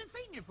 What have I been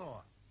feeding you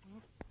for?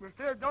 If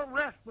there, don't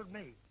rest with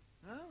me.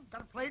 Huh?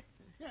 Got a plate?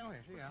 Yeah, oh,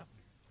 yes, yeah.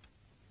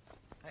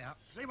 Yeah.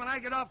 See, when I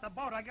get off the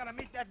boat, I got to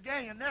meet that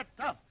gang, and they're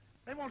tough.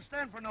 They won't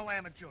stand for no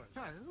amateurs.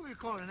 So, who are you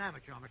calling an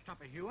amateur? I'm as tough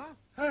as you are.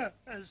 Huh,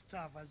 as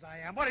tough as I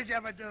am. What did you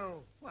ever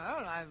do?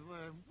 Well,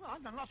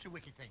 I've done lots of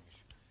wicked things.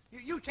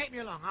 You take me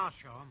along. I'll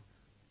show 'em.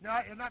 No,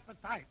 you're not the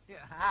type. Yeah,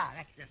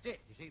 that's just it.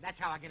 You see, that's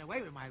how I get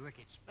away with my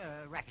rackets.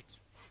 Rackets?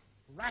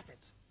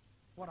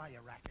 What are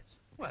your rackets?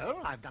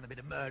 Well, I've done a bit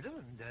of murder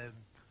and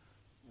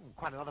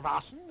quite a lot of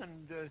arson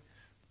and,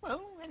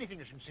 well, anything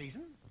that's in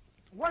season.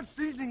 What's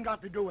seasoning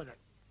got to do with it?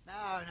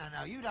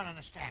 No, you don't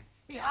understand.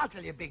 Here, I'll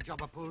tell you a big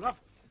job I pulled off.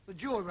 The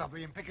jewel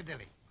robbery in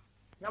Piccadilly.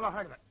 Never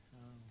heard of it.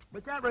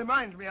 But that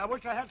reminds me, I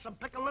wish I had some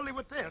piccalilli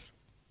with this.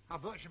 I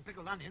bought some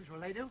pickled onions. Will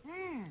they do?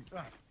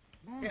 Right.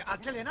 Here, I'll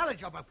tell you another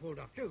job I pulled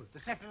off, too. The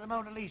theft of the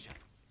Mona Lisa.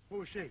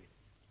 Who's she?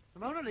 The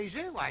Mona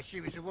Lisa? Why,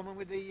 she was the woman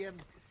with the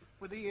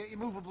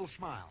immovable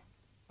smile.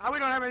 We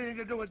don't have anything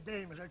to do with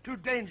dames. They're too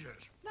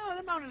dangerous. No,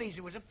 the Mona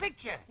Lisa was a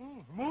picture.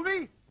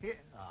 Movie? Here.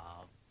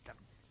 Oh,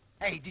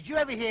 hey, did you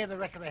ever hear the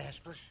wreck of the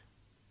Hesperus?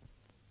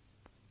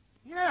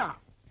 Yeah.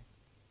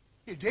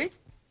 You did?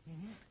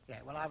 Mm-hmm. Yeah,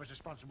 well, I was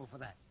responsible for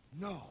that.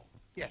 No.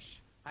 Yes,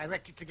 I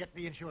wrecked it to get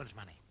the insurance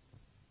money.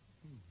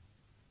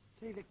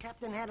 See, the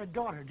captain had a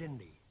daughter, didn't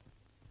he?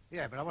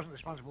 Yeah, but I wasn't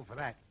responsible for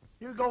that.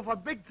 You go for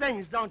big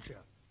things, don't you?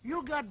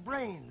 You got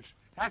brains.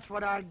 That's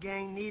what our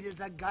gang need, is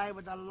a guy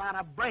with a lot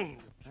of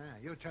brains.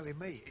 You're telling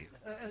me.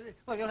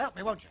 Well, you'll help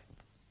me, won't you?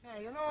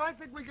 Hey, you know, I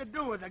think we could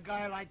do with a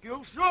guy like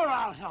you. Sure,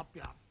 I'll help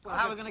you. Well,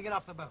 how are we going to get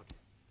off the boat?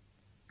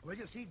 Well,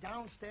 you see,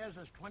 downstairs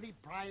there's 20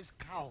 prize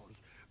cows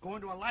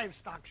going to a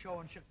livestock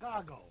show in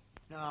Chicago.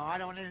 No, I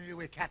don't want anything to do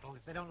with cattle.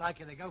 If they don't like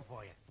you, they go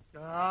for you.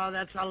 Oh,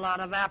 that's a lot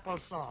of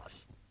applesauce.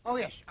 Oh,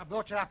 yes, I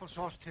brought your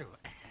applesauce, too.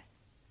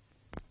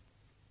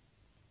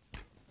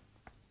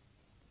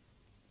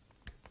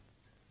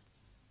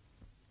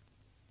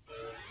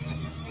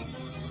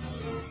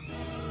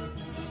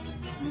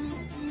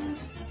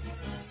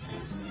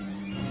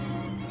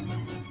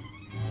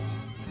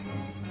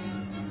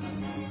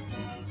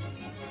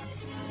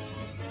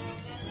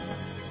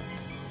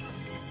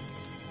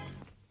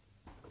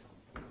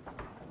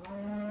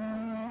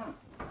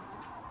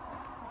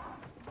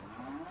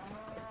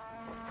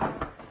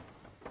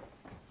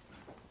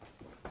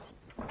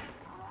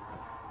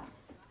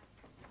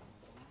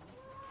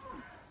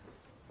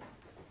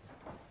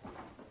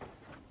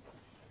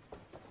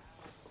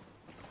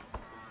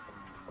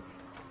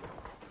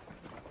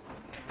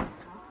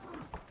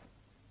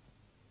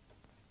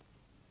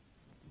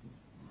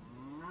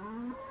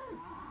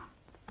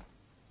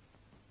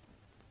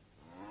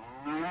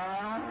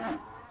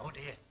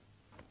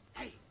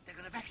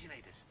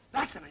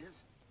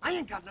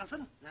 ain't got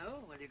nothing.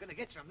 No? Well, you're going to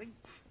get something.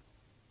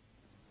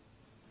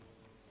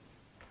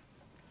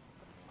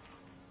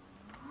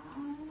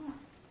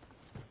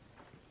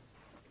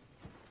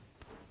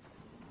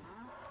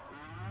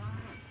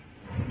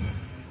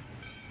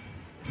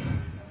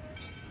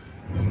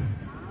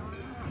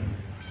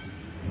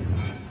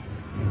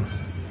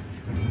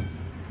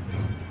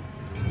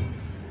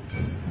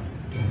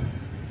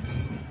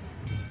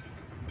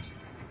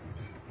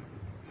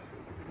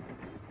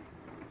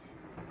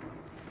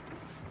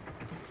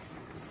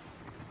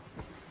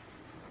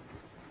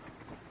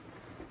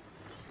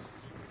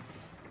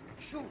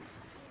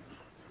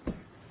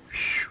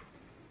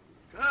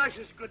 Gosh,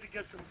 it's good to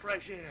get some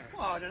fresh air.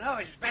 Oh, I don't know.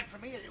 It's as bad for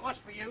me as it was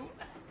for you.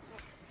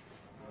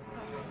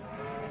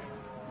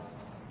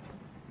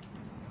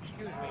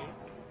 Excuse me.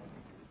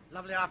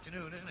 Lovely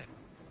afternoon, isn't it?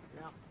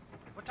 Yeah.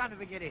 What time do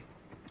we get in?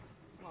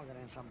 I'll get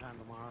in sometime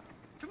tomorrow.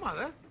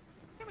 Tomorrow?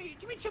 Do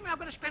you mean tell me I'm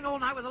going to spend all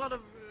night with a lot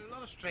of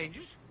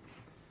strangers?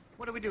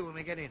 What do we do when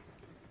we get in?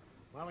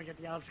 Well, we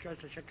get the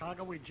outskirts of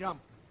Chicago, we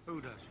jump. Who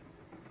does?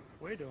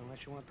 We do, unless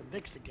you want the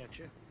dicks to get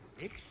you.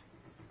 Dicks?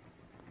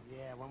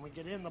 Yeah, when we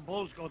get in, the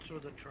bulls go through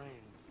the train.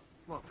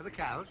 What, for the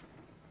cows?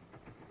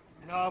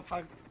 No,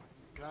 for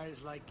guys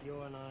like you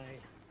and I.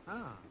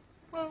 Ah.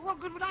 Well, what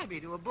good would I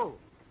be to a bull?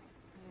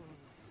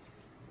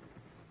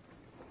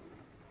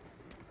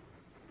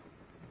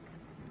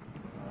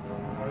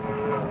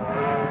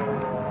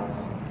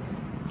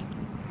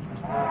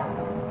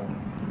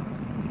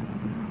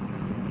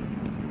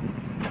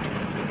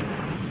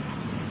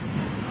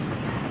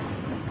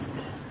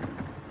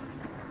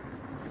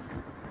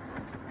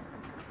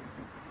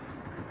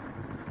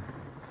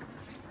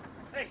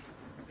 Hey,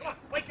 come on,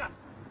 wake up.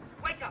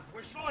 Wake up.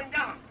 We're slowing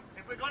down.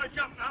 If we're going to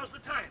jump, now's the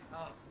time.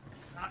 Oh.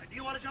 Do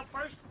you want to jump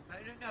first?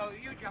 No,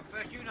 you jump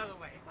first. You know the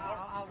way.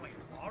 I'll wait.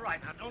 All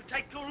right, now don't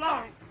take too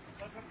long.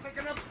 Because we're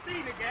picking up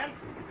speed again.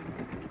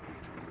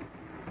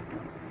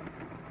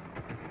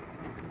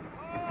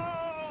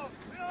 Oh,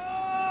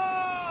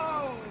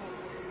 no!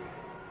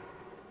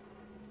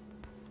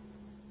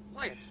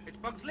 Why, it's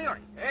Bugs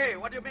Leary. Hey,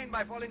 what do you mean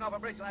by falling off a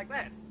bridge like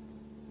that?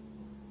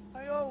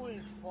 I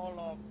always fall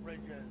off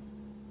bridges.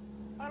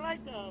 I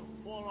like to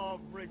fall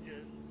off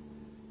bridges.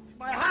 It's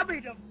my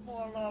hobby to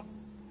fall off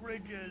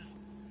bridges.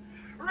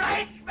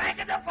 Right smack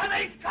in the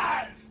police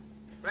cars!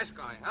 Fresh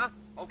guy, huh?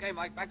 Okay,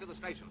 Mike, back to the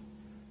station.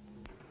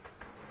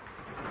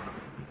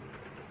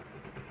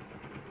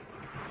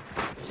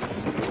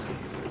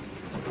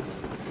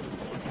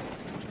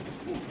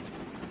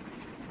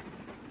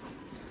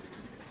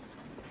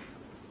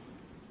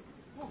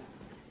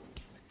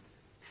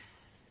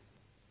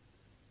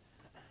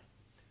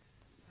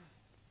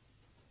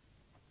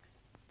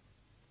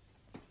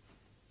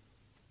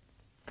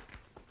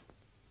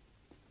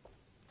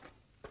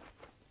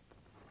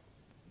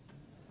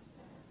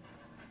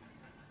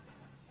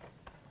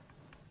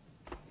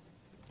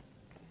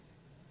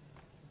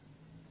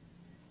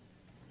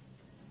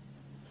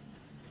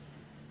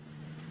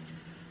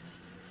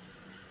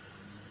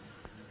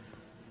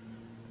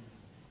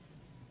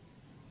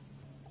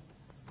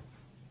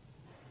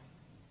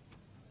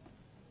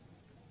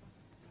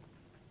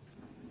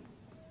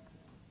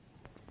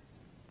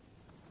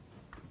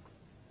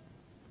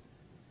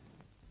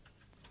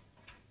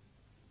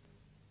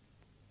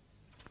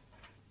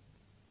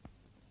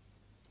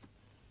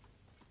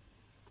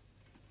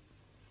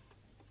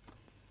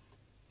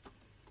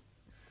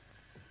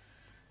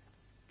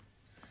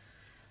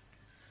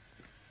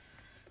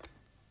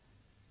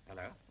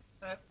 Hello?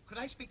 Could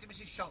I speak to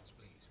Mrs. Schultz,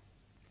 please?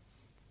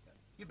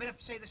 You'd better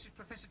say this is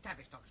Professor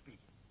Tavistock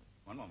speaking.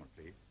 One moment,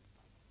 please.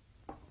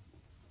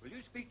 Will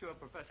you speak to a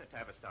Professor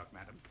Tavistock,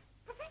 madam?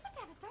 Professor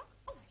Tavistock?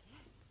 Oh,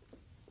 yes.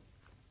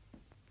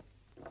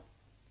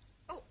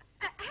 Oh,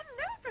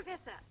 hello,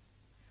 Professor.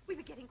 We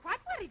were getting quite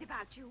worried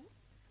about you.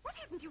 What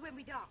happened to you when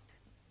we docked?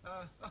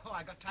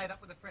 I got tied up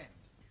with a friend.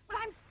 Well,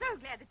 I'm so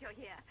glad that you're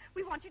here.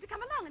 We want you to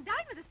come along and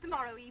dine with us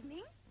tomorrow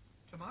evening.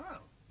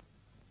 Tomorrow?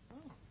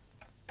 Oh.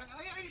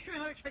 Are you sure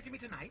you're not expecting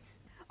me tonight?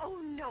 Oh,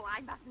 no,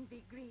 I mustn't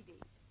be greedy.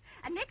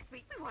 And next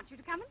week we want you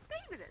to come and stay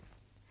with us.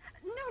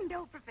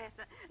 No,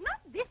 Professor. Not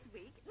this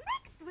week.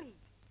 Next week.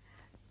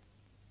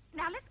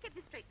 Now, let's get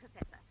this straight,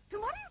 Professor.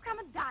 Tomorrow you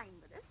come and dine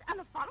with us, and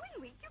the following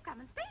week you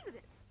come and stay with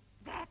us.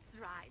 That's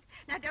right.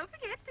 Now, don't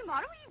forget,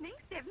 tomorrow evening,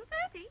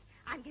 7:30.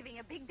 I'm giving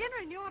a big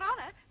dinner in your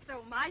honor,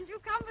 so mind you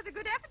come with a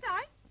good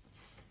appetite.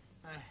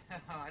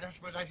 I don't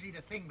suppose I should eat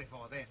a thing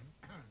before then.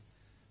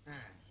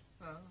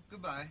 Well,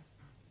 goodbye.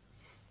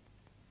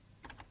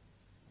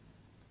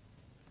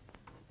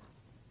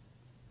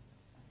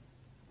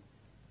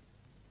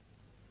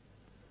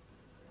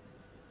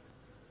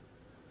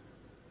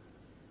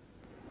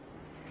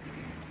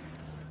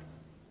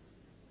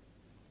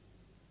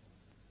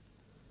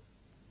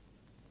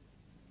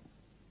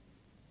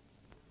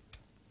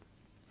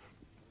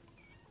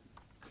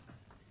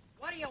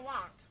 What do you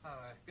want?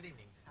 Good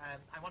evening.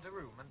 I want a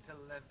room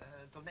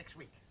until next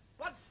week.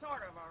 What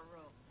sort of a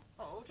room?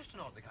 Oh, just an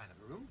ordinary kind of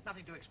a room.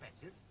 Nothing too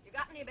expensive. You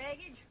got any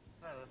baggage?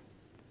 Well,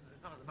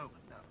 not at the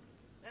moment, no.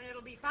 Then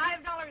it'll be $5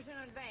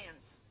 in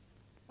advance.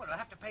 Well, do I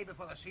have to pay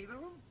before I see the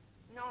room?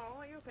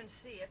 No, you can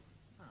see it.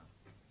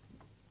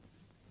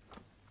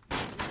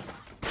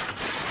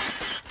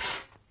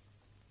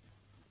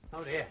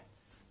 Oh, dear.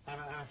 I'm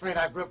afraid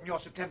I've broken your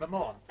September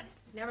morn.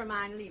 Never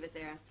mind, leave it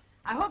there.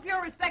 I hope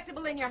you're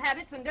respectable in your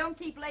habits and don't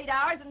keep late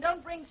hours and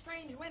don't bring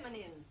strange women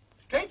in.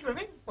 Strange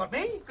women? What,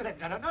 me? Good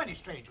heavens, I don't know any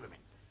strange women.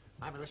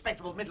 I'm a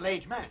respectable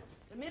middle-aged man.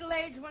 The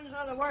middle-aged ones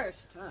are the worst.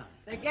 Ah.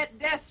 They get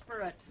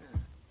desperate.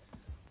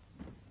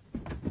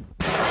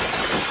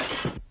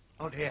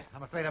 Oh, dear.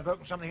 I'm afraid I've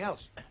broken something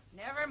else.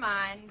 Never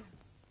mind.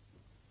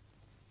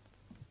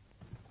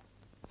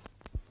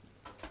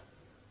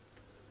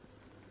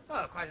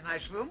 Oh, quite a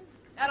nice room.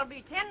 That'll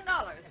be $10.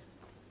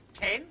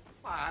 10?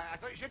 Why, I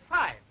thought you said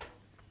 5.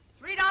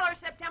 $3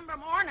 September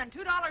morn and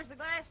 $2 the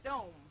glass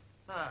dome.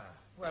 Ah,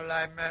 well,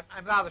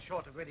 I'm rather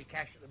short of ready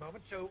cash at the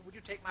moment, so would you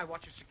take my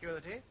watch as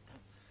security?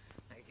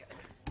 Thank you.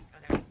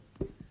 And,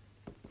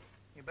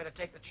 you better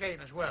take the chain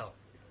as well.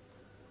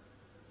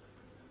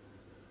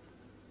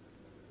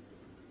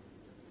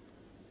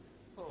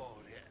 Oh,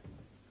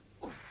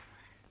 dear. Oof.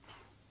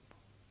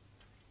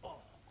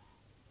 Oh.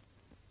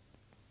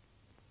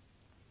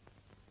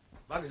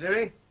 Bugs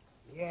Leary,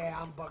 Yeah,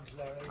 I'm Bugs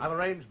Larry. I've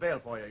arranged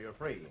bail for you. You're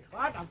free.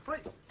 What? I'm free.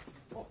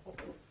 Oh, oh,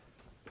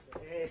 oh.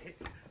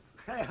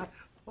 Hey,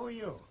 who are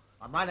you?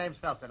 My name's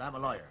Felstead. I'm a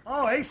lawyer.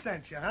 Oh, he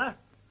sent you, huh?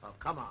 Oh,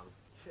 come on.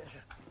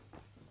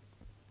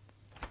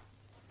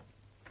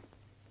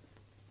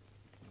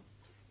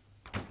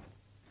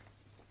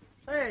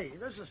 Hey,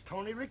 this is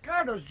Tony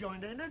Ricardo's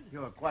joint, ain't it?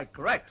 You're quite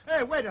correct.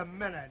 Hey, wait a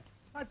minute.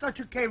 I thought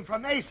you came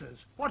from Aces.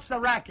 What's the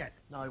racket?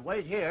 Now,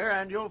 wait here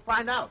and you'll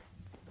find out.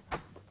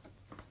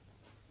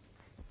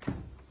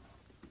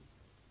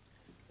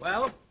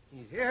 Well,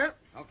 he's here.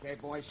 Okay,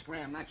 boys,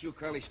 scram. Not you,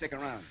 Curly. Stick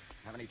around.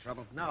 Have any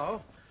trouble?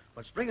 No,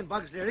 but Spring and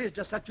Bugs Leary has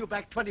just set you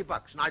back $20,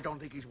 and I don't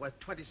think he's worth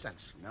 20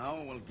 cents.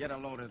 No, we'll get a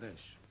load of this.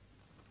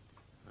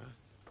 Huh?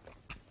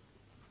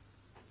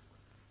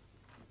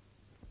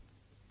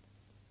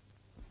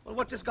 Well,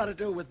 what's this got to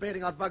do with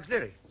bailing out Bugs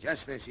Leary?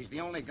 Just this. He's the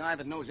only guy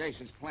that knows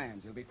Ace's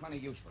plans. He'll be plenty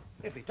useful.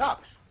 If he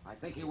talks. I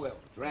think he will.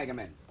 Drag him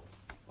in.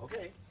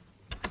 Okay.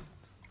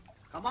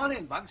 Come on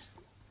in, Bugs.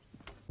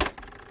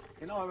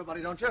 You know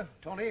everybody, don't you?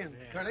 Tony and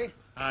Curly?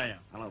 I am.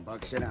 Hello,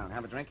 Bugs. Sit down.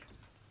 Have a drink.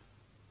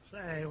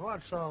 Say,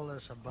 what's all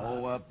this about?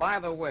 Oh, by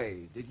the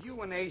way, did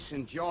you and Ace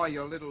enjoy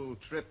your little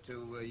trip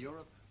to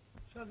Europe?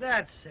 So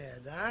that's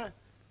it, huh?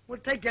 Well,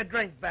 take your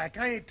drink back.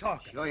 I ain't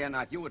talking. Sure you're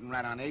not. You wouldn't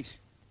rat on Ace,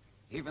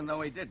 even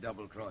though he did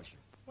double-cross you.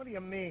 What do you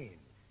mean?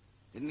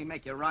 Didn't he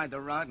make you ride the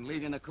rod and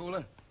leave you in the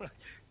cooler?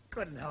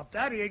 Couldn't help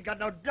that. He ain't got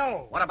no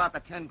dough. What about the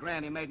 10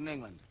 grand he made in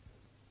England?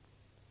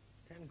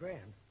 10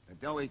 grand? The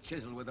dough he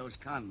chiseled with those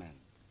con men.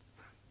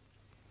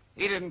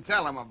 He didn't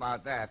tell him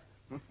about that.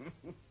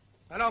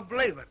 I don't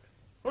believe it.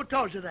 Who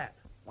told you that?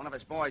 One of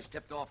his boys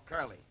tipped off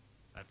Curly.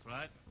 That's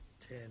right.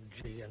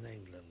 10G in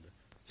England.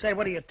 Say,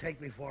 what do you take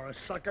me for, a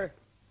sucker?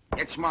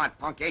 Get smart,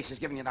 punk. Ace is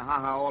giving you the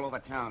ha-ha all over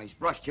town. He's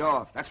brushed you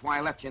off. That's why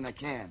I left you in the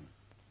can.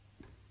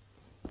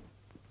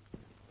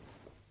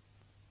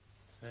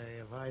 Hey,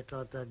 if I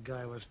thought that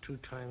guy was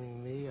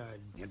two-timing me, I'd...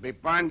 You'd be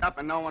burned up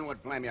and no one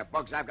would blame you.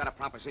 Bugs, I've got a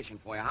proposition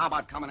for you. How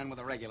about coming in with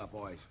the regular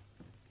boys?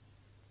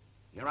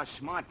 You're a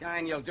smart guy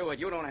and you'll do it.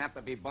 You don't have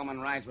to be bumming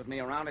rides with me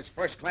around. It's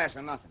first class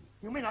or nothing.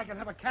 You mean I can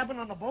have a cabin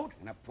on the boat?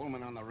 And a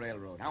Pullman on the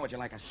railroad. How would you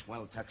like a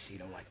swell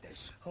tuxedo like this?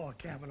 Oh, a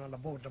cabin on the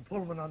boat, a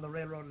Pullman on the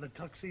railroad, and a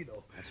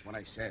tuxedo. That's what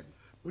I said.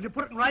 Will you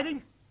put it in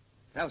writing?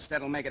 Felstead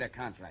will make it a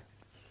contract.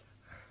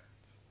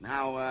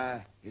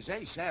 Now, is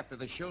Ace after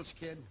the Schultz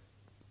kid?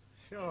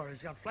 Sure,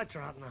 he's got Fletcher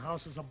out in the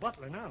house as a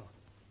butler now.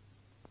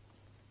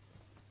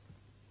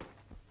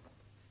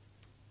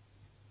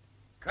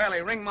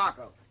 Curly, ring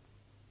Marco.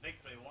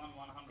 Victory,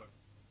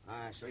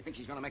 1-100. So he thinks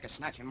he's going to make a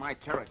snatch in my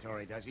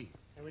territory, does he?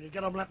 And when you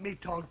get him, let me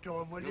talk to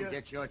him, will you? You'll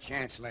get your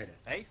chance later.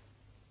 Ace?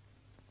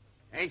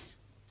 Ace,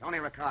 Tony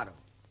Ricardo.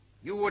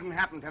 You wouldn't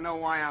happen to know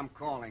why I'm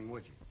calling,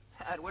 would you?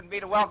 That wouldn't be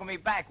to welcome me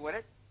back, would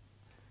it?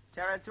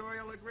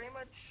 Territorial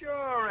agreement?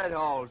 Sure, it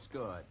holds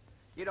good.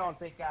 You don't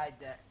think I'd,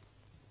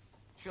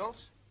 Schultz?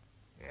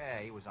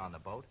 Yeah, he was on the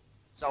boat.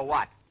 So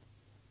what?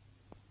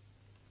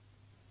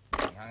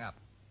 He hung up.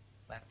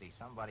 Lefty,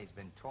 somebody's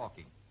been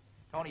talking.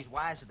 Tony's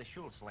wise to the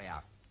Schultz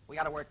layout. We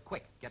gotta work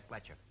quick. Get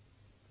Fletcher.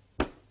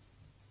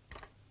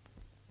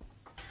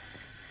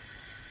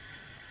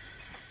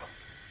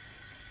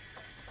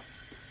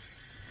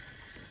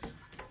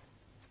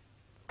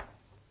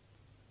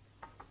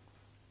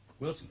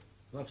 Wilson,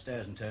 go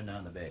upstairs and turn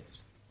down the beds.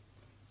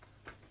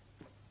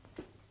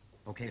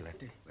 Okay,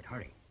 Lefty, but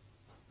hurry.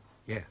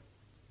 Yeah.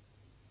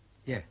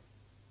 Yeah.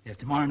 Yeah,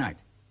 tomorrow night.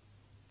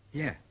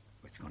 Yeah,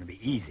 it's going to be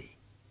easy.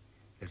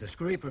 There's a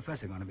screwy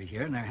professor going to be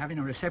here, and they're having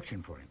a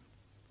reception for him.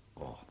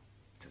 Oh,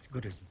 it's as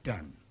good as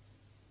done.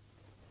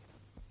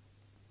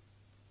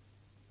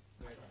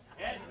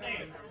 Yes,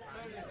 indeed.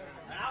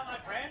 Now, my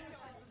friends,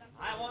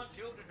 I want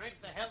you to drink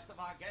the health of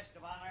our guest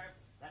of honor,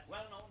 that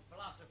well-known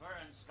philosopher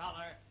and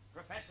scholar,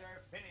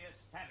 Professor Phineas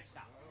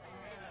Tavistock.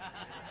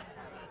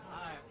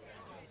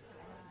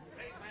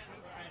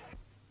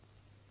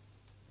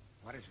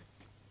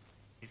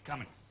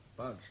 coming.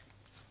 Bugs.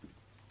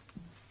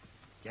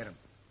 Get him.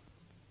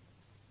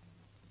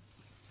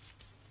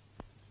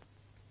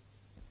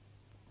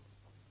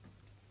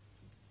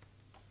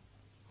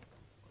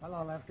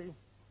 Hello, Lefty.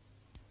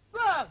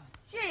 Bugs!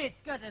 Gee, it's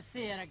good to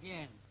see you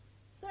again.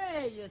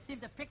 Say, you seem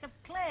to pick up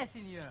class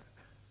in Europe.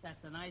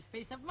 That's a nice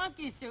piece of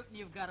monkey suiting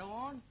you've got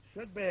on.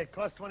 Should be. It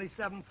costs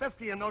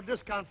 $27.50 and no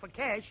discount for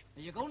cash.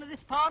 Are you going to this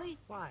party?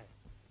 Why?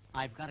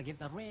 I've got to give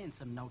the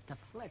ransom note to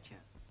Fletcher.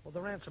 Well,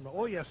 the ransom note.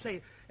 Oh, yeah.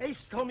 Say, Ace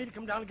told me to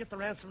come down and get the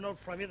ransom note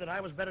from you that I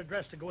was better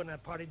dressed to go in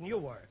that party than you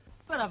were.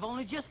 But I've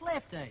only just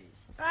left, Ace.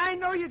 I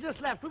know you just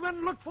left. We went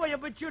and looked for you,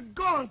 but you're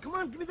gone. Come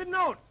on, give me the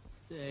note.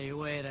 Say,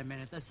 wait a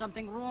minute. There's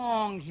something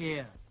wrong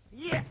here.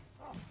 Yeah.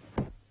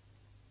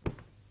 Oh.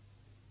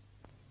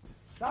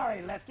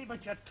 Sorry, Lefty,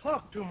 but you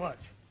talk too much.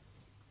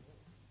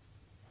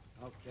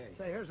 Okay.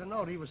 Say, here's a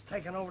note he was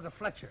taking over to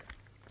Fletcher.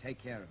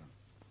 Take care of him.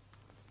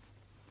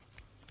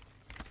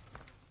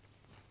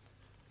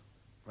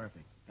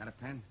 Perfect. Got a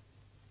pen?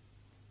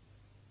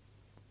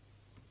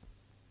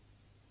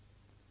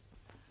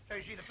 So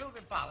you see, the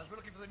Pilgrim Fathers were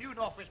looking for the new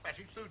Northwest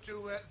Passage through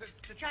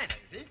to China,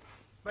 you see.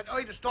 But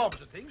owing to storms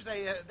and things,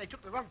 they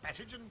took the wrong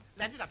passage and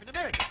landed up in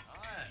America.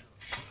 Oh,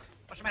 yeah.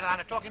 What's the matter, I'm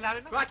not talking loud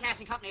enough?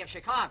 Broadcasting Company of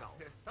Chicago.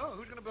 Oh,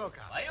 who's going to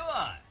broadcast? Why, you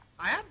are.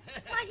 I am?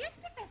 Why, yes,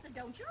 Professor,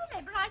 don't you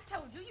remember I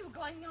told you you were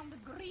going on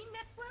the Green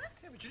Network?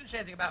 Yeah, but you didn't say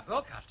anything about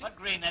broadcasting. What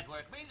Green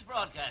Network means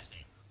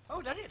broadcasting.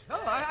 Oh, does it? Oh,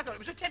 I thought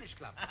it was a tennis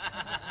club.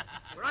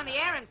 We're on the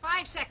air in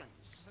 5 seconds.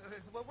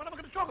 Well, what am I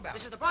going to talk about?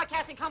 This is the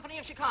Broadcasting Company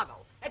of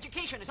Chicago.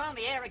 Education is on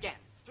the air again.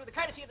 Through the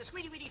courtesy of the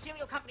Sweetie Weedy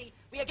Cereal Company,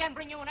 we again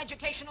bring you an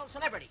educational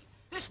celebrity.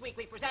 This week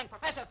we present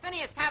Professor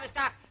Phineas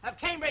Tavistock of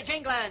Cambridge,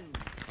 England.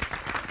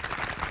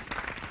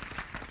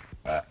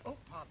 Oh,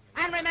 pardon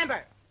me. And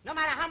remember, no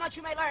matter how much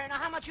you may learn or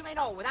how much you may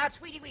know, without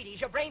Sweetie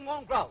Weedies, your brain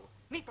won't grow.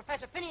 Meet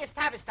Professor Phineas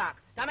Tavistock,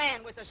 the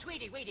man with the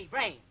Sweetie Weedy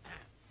brain.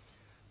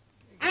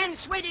 And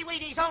Sweetie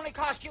Weedies only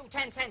cost you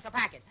 10 cents a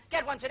packet.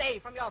 Get one today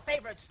from your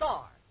favorite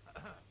store.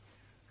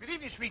 Good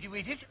evening, Sweetie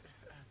Weedies.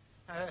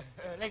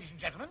 Ladies and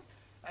gentlemen,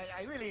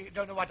 I really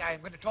don't know what I'm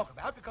going to talk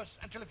about because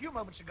until a few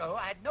moments ago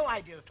I had no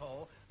idea at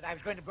all that I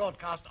was going to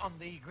broadcast on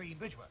the Green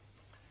Bridgework.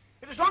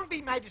 It has long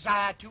been my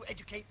desire to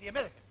educate the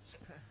Americans.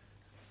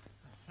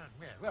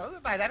 Well,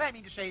 by that I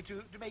mean to say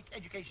to make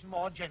education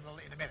more general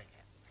in America.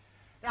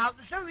 Now,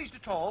 there's no reason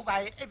at all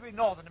why every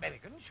Northern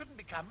American shouldn't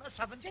become a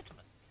Southern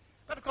gentleman.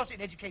 But, of course,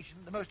 in education,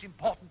 the most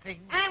important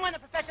thing... And when the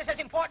professor says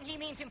important, he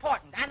means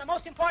important. And the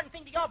most important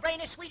thing to your brain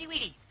is Sweetie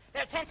Weedies.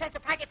 They're 10 cents a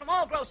packet from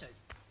all grocers.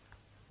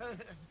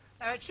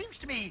 Now, it seems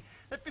to me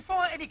that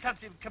before any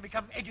country can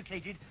become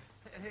educated,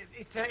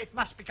 it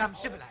must become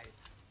civilized.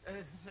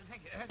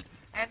 Thank you.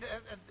 And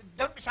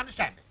don't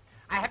misunderstand me.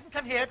 I haven't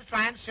come here to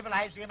try and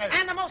civilize the Americans.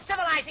 And the most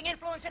civilizing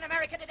influence in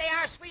America today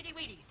are Sweetie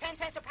Weedies. 10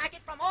 cents a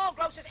packet from all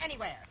grocers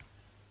anywhere.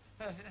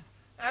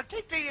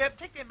 Take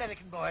the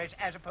American boys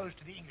as opposed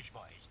to the English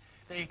boys.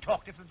 They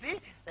talk differently,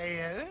 they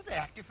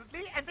act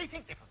differently, and they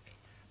think differently.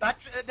 But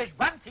there's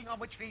one thing on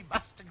which we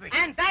must agree.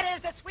 And that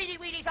is that Sweetie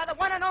Weedies are the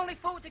one and only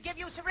food to give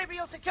you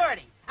cerebral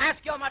security.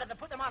 Ask your mother to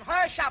put them on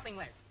her shopping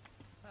list.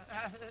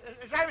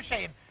 As I was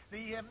saying,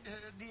 the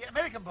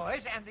American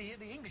boys and the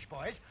English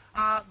boys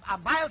are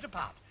miles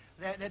apart.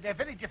 They're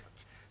very different.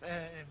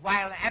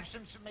 While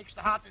absence makes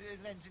the heart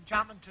lends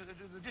enchantment to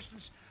the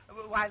distance,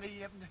 while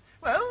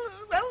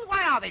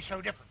why are they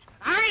so different?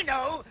 I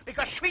know,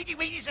 because Sweetie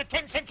Weedies are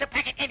 10 cents a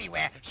packet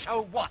anywhere.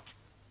 So what?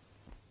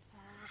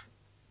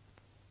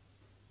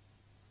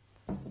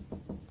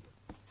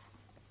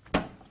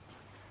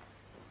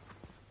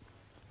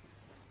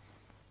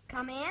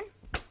 Come in.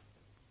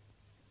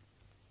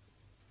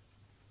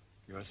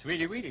 Your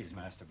Sweetie Weedies,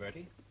 Master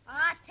Bertie.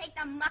 Ah, take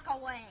the muck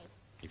away.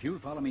 If you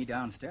follow me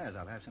downstairs,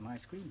 I'll have some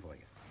ice cream for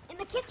you. In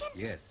the kitchen?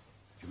 Yes.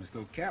 But you must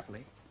go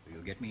carefully, or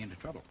you'll get me into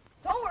trouble.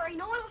 Don't worry,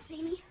 no one will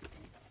see me.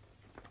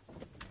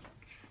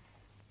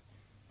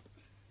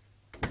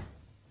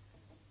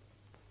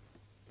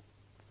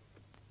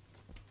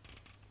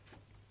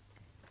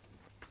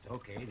 It's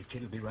okay. The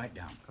kid will be right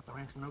down. Got the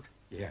ransom note?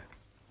 Yeah.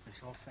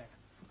 It's all set.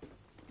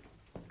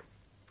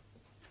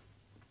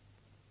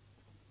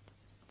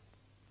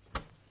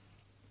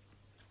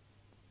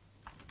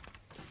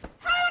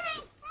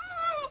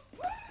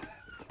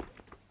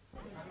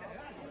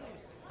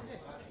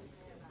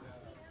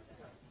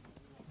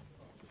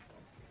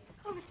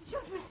 Oh, Mr.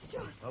 Schultz, Mr.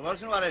 Schultz. Well,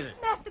 Wilson, what is it?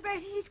 Master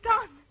Bertie, he's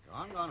gone.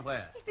 Gone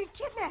where? He's been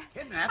kidnapped.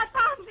 Kidnapped? I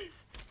found this.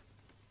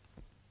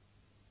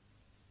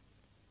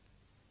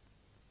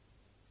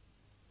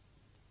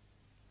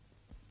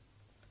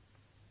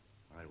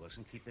 All right,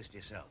 Wilson, keep this to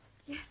yourself.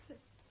 Yes, sir.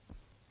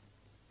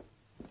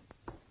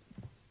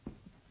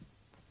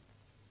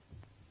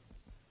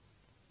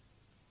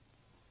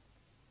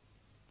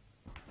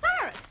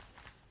 Cyrus,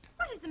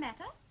 what is the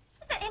matter?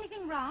 Is there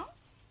anything wrong?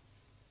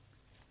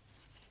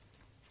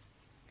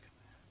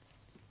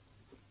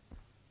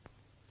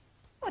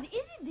 What is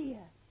it, dear?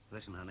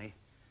 Listen, honey.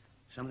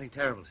 Something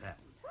terrible's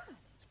happened. What?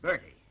 It's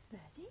Bertie.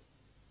 Bertie?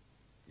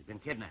 He's been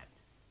kidnapped.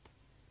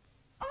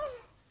 Oh.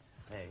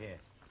 Here,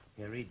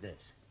 read this.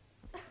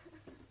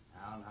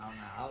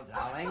 Now,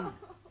 darling.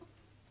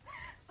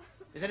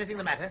 Is anything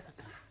the matter?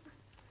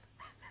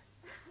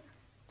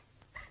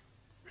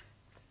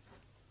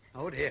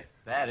 Oh, dear.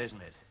 Bad,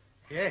 isn't it?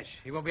 Yes,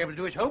 he won't be able to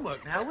do his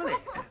homework now, will he?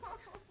 Well,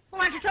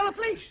 why don't you tell the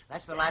police?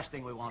 That's the last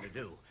thing we want to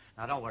do.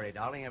 Now, don't worry,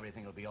 darling.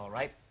 Everything will be all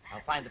right.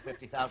 I'll find the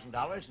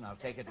 $50,000, and I'll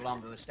take it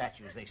along to the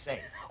statue, as they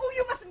say. Oh,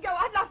 you mustn't go.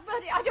 I've lost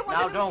Bertie. I don't want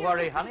Now, to don't lose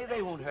worry, you. honey.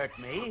 They won't hurt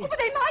me. Oh, but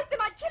they might. They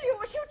might kill you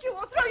or shoot you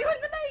or throw you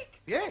in the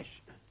lake. Yes.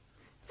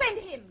 Send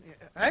him.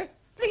 Eh?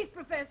 Please,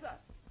 Professor.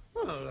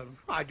 Well,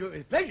 I'd do it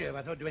with pleasure if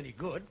I thought it'd do any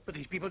good, but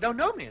these people don't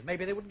know me, and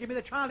maybe they wouldn't give me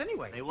the child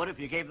anyway. They would if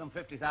you gave them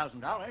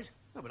 $50,000.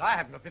 No, but I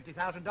haven't got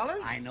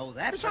 $50,000. I know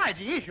that. Besides,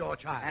 he is your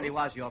child. And he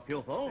was your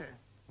pupil.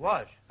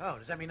 Was? Oh,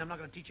 does that mean I'm not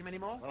going to teach him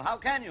anymore? Well, how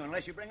can you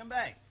unless you bring him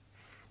back?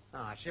 Oh,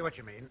 I see what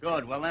you mean.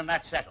 Good. Well, then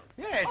that's settled.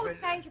 Yes, Oh, but...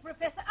 thank you,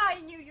 Professor. I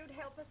knew you'd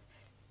help us.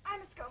 I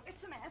must go get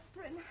some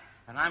aspirin.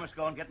 And I must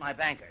go and get my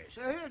bankers.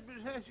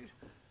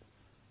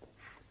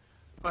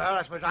 Well,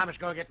 I suppose I must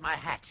go get my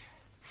hat.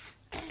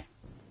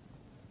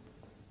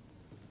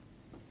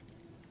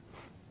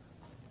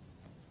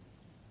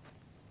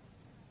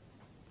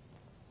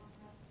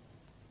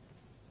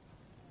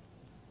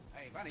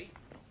 Hey, buddy.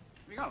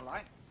 We got a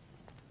light.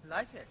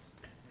 Light it?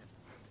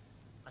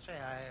 I say,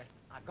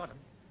 I've got him.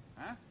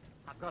 Huh?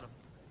 I've got him.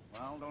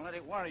 Well, don't let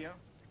it worry you.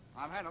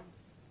 I've had 'em.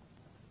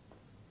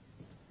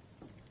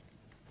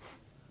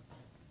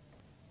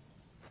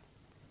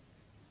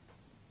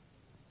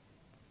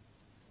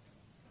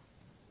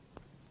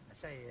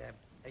 I say,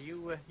 are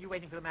you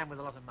waiting for the man with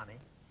a lot of money?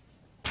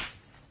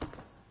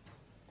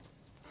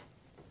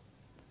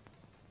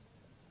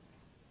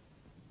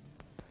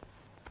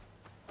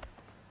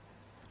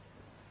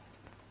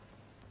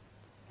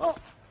 Oh!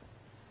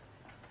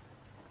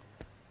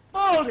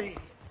 Baldy!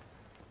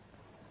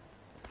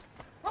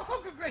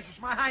 Oh, good gracious,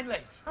 my hind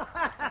legs.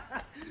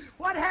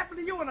 What happened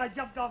to you when I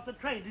jumped off the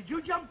train? Did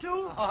you jump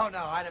too? Oh, no,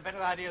 I had a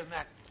better idea than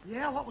that.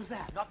 Yeah, what was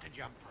that? Not to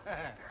jump.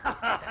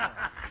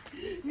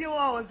 You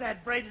always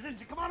had brains, didn't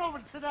you? Come on over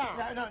and sit down.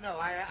 No,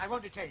 I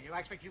won't detain you. I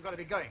expect you've got to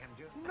be going, haven't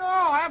you? No,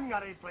 I haven't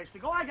got any place to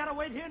go. I gotta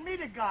wait here and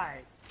meet a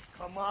guy.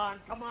 Come on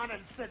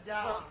and sit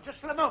down. Well, just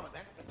for a moment,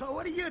 then. So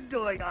what are you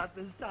doing out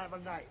this time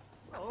of night?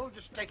 Oh,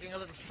 just taking a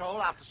little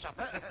stroll after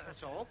supper,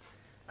 that's all.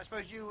 I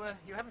suppose you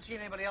haven't seen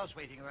anybody else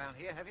waiting around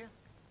here, have you?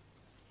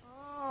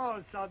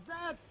 Oh, so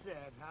that's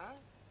it, huh?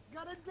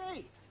 Got a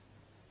date.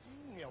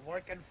 You're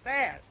working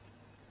fast.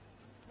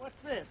 What's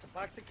this, a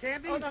box of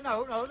candy? Oh,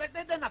 no,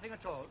 they're nothing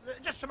at all.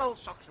 Just some old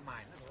socks of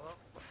mine, that's all.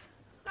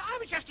 No, I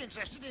was just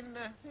interested in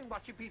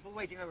watching people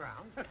waiting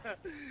around.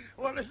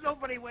 Well, there's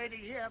nobody waiting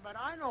here, but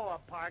I know a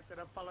park that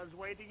a fella's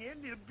waiting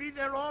in. You'd be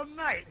there all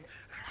night.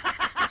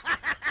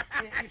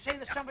 You say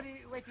there's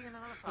somebody waiting in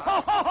another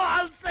park? Oh,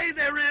 I'll say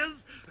there is.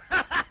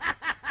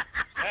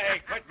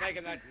 Hey, quit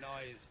making that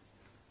noise.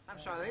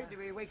 I'm sorry, did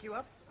we wake you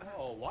up?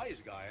 Oh, wise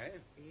guy, eh?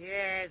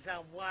 Yes,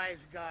 a wise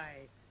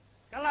guy.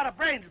 Got a lot of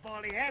brains,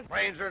 Baldy has.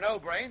 Brains or no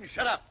brains,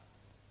 shut up.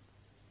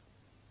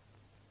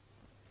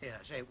 Yeah,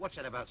 say, what's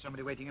that about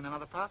somebody waiting in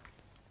another park?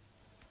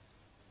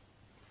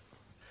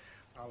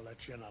 I'll let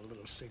you in on a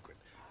little secret.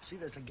 See,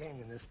 there's a gang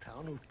in this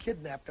town who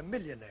kidnapped a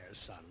millionaire's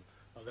son.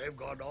 Well, they've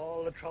gone to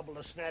all the trouble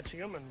of snatching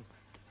him, and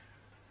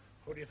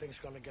who do you think's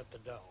going to get the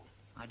dough?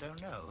 I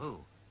don't know. Who?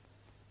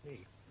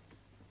 Me.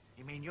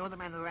 You mean you're the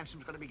man the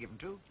ransom's going to be given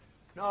to?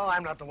 No,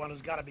 I'm not the one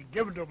who's got to be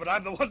given to, but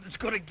I'm the one that's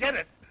going to get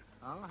it.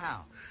 Oh,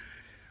 how?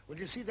 Well,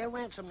 you see, their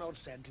ransom note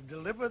said to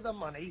deliver the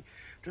money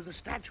to the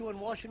statue in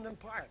Washington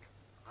Park.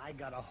 I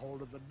got a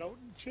hold of the note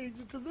and changed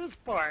it to this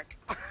park.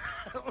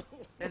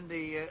 Then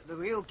the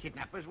real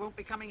kidnappers won't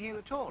be coming here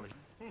at all.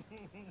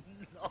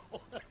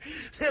 No.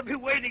 They'll be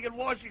waiting in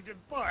Washington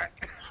Park.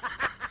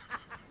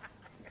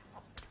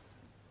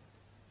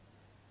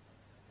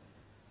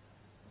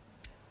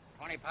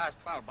 20 past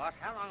 12, boss.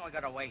 How long we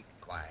got to wait?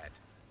 Quiet.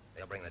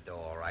 They'll bring the dough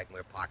all right, and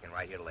we're parking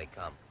right here till they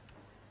come.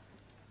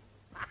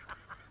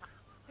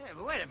 Yeah,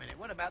 but wait a minute.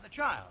 What about the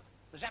child?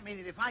 Does that mean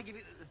that if I give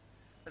you...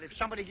 that if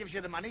somebody gives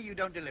you the money, you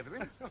don't deliver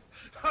it?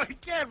 Oh, you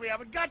can. We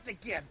haven't got the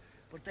kid,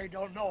 but they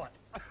don't know it.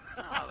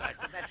 Oh,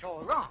 that's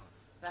all wrong.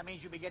 That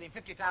means you'll be getting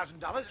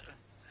 $50,000,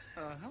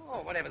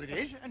 or whatever it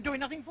is, and doing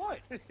nothing for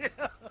it.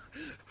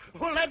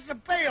 Well, that's the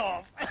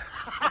payoff.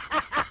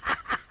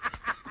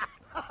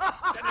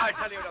 Didn't I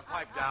tell you to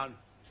pipe down?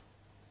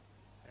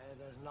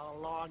 There's no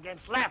law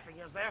against laughing,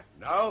 is there?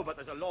 No, but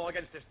there's a law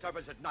against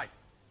disturbance at night.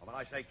 And when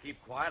I say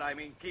keep quiet, I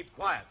mean keep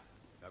quiet.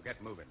 Now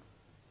get moving.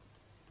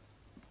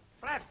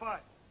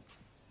 Flatfoot.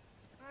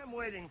 I'm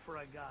waiting for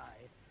a guy.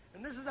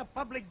 And this is a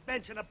public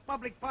bench in a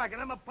public park,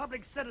 and I'm a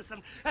public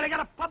citizen, and I got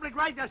a public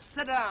right to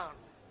sit down.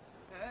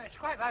 It's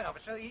quite right,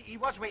 officer. He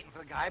was waiting for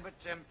the guy, but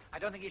I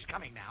don't think he's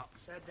coming now.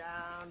 Sit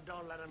down.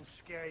 Don't let him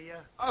scare you.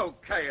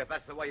 Okay, if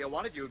that's the way you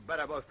want it, you'd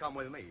better both come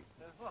with me.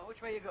 Well,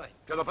 which way are you going?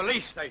 To the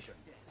police station.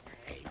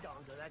 Hey,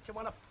 don't do that. You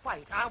want to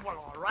fight? I want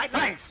all right.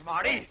 Thanks,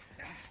 Marty.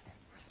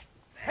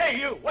 Hey,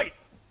 you, wait.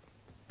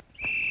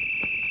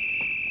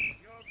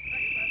 Your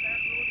favor, that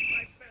ruined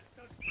my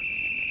business.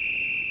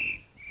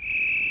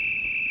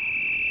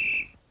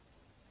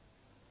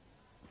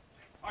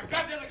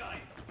 Grab the other guy.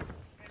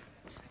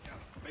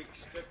 Big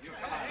stiff, you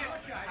come on.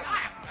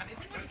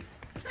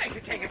 Hey,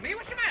 you're taking me.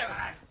 What's the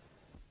matter?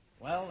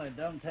 Well, it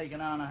don't take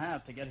an hour and a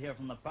half to get here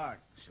from the park.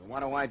 So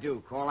what do I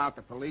do? Call out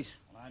the police?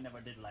 Well, I never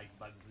did like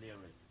Bugs Leary.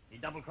 He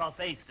double-crossed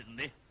Ace, didn't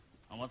he?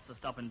 And what's to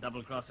stop him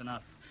double-crossing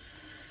us?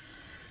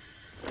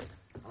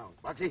 Hello,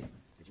 Bugsy.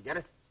 Did you get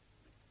it?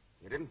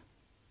 You didn't?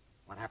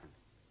 What happened?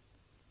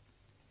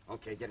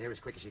 Okay, get here as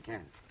quick as you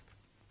can.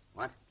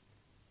 What?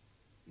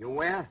 You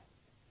where?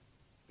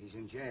 He's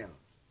in jail.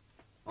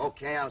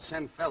 Okay, I'll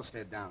send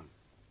Felstead down.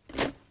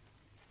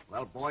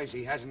 Well, boys,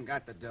 he hasn't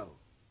got the dough.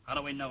 How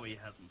do we know he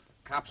hasn't?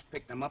 Cops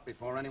picked him up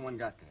before anyone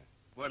got there.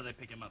 Where do they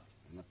pick him up?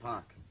 In the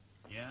park.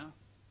 Yeah?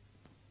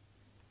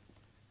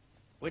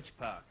 Which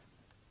park?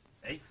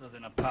 Ace was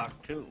in a park,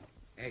 too.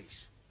 Ace.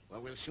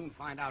 Well, we'll soon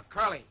find out.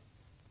 Curly,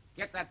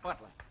 get that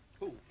butler.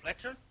 Who,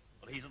 Fletcher?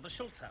 Well, he's at the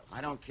Schultz house.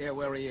 I don't care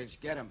where he is.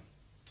 Get him.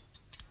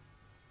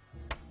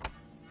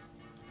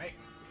 Hey,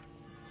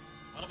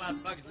 what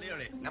about Bugs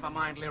Leary? Never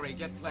mind Leary.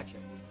 Get Fletcher.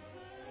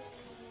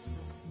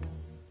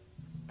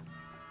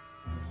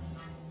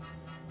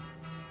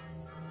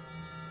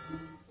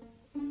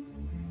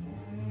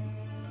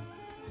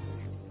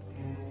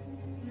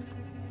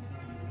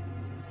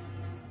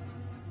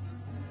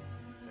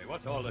 Say,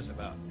 what's all this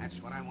about? That's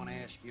what I want to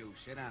ask you.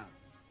 Sit down.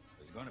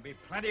 There's going to be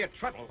plenty of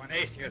trouble when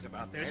Ace hears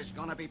about this. There's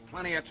going to be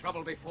plenty of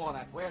trouble before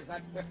that. Where's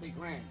that 50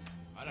 grand?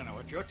 I don't know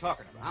what you're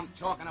talking about. I'm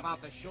talking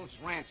about the Schultz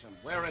ransom.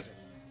 Where is it?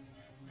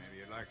 Maybe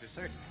you'd like to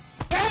search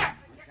me. Ah!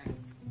 Does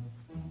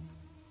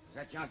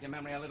that jog your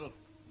memory a little?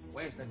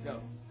 Where's the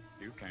dough?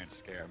 You can't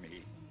scare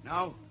me.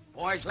 No?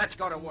 Boys, let's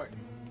go to work.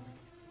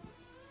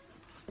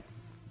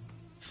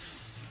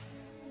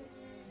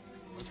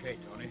 Okay,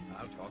 Tony,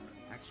 I'll talk.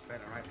 That's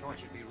better. I thought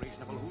you'd be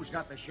reasonable. Who's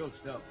got the Schultz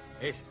dough?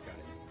 Ace has got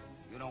it.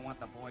 You don't want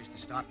the boys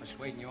to start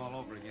persuading you all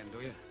over again, do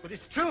you? But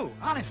it's true.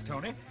 Honest,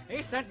 Tony.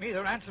 Ace sent me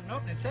the ransom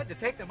note and it said to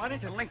take the money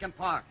to Lincoln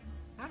Park.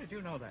 How did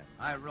you know that?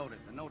 I wrote it.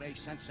 The note Ace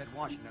sent said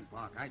Washington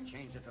Park. I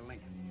changed it to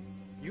Lincoln.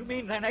 You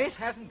mean then Ace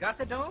hasn't got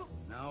the dough?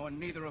 No, and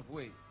neither have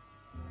we.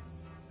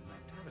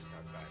 That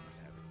Tavistock guy must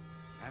have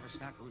it.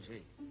 Tavistock? Who's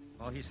he?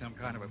 Oh, he's some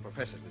kind of a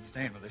professor that's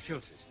staying with the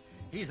Schultzes.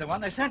 He's the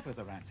one they sent with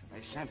the ransom.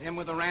 They sent him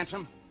with the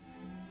ransom?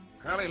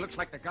 Curly, looks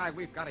like the guy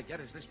we've got to get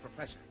is this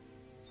professor.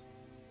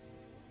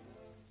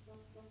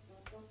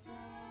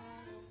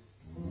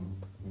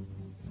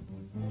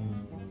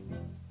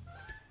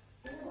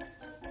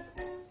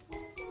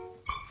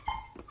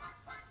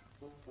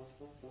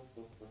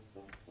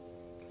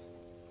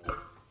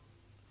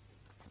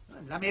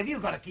 Lummy, have you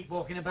got to keep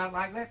walking about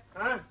like that?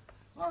 Huh?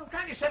 Well,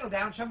 can't you settle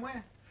down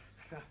somewhere?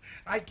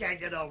 I can't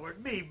get over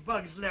it. Me,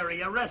 Bugs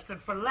Leary, arrested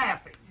for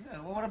laughing.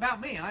 Yeah, well, what about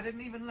me? I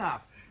didn't even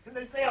laugh. And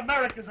they say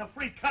America's a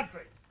free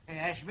country.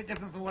 Yeah, that's a bit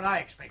different from what I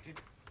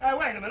expected.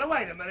 Wait a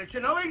minute. You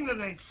know,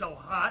 England ain't so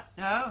hot.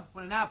 No?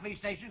 Well, in our police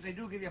stations, they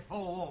do give you 4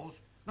 walls,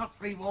 not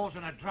 3 walls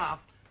and a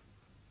draft.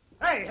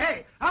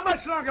 Hey, how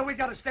much longer we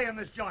got to stay in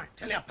this joint?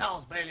 Till your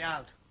pals bail you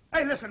out.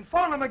 Hey, listen,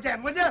 phone them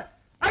again, will you?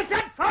 I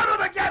said phone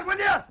them again, will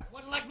you?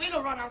 Wouldn't like me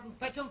to run out and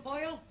fetch them for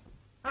you?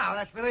 Oh,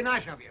 that's really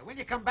nice of you. When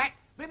you come back,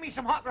 bring me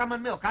some hot rum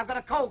and milk. I've got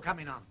a cold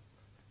coming on.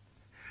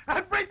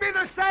 And bring me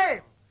the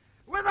same,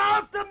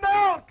 without the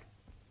milk.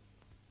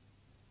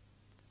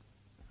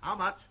 How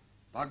much?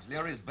 Bugs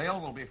Leary's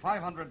bail will be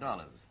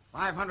 $500.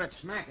 500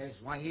 smackers?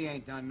 Why, he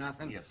ain't done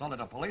nothing. He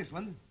assaulted a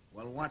policeman.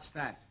 Well, what's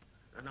that?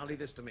 Now leave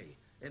this to me.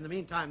 In the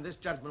meantime, this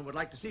gentleman would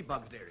like to see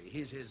Bugs Leary.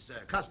 He's his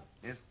cousin.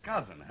 His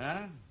cousin,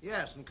 huh?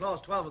 Yes, and Clause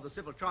 12 of the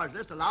civil charge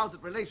list allows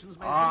that relations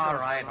may... All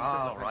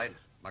right.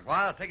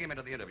 McGuire, take him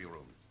into the interview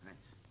room. Thanks.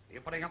 Are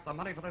you putting up the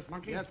money for this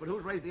monkey? Yes, but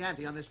who's raised the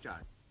ante on this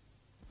charge?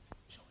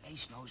 So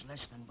Ace knows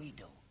less than we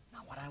do. Now,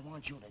 what I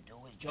want you to do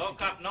is just... No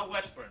cop, no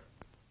whispering.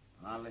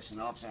 Now, listen,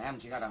 officer,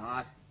 haven't you got a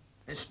heart?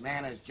 This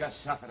man has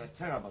just suffered a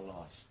terrible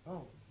loss.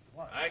 Oh,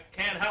 what? I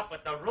can't help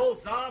it. The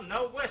rule's on,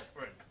 no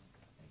whispering.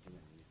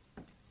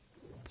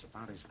 It's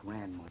about his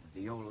grandmother.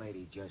 The old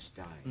lady just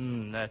died.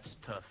 That's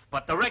tough.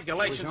 But the He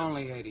regulations... was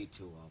only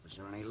 82,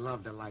 officer, and he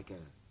loved her like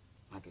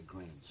a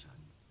grandson.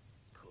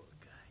 Poor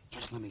guy.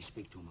 Just let me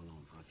speak to him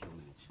alone for a few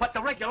minutes. But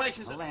the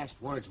regulations... The last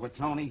words were,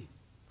 Tony,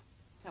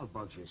 tell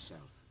Bugs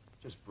yourself.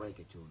 Just break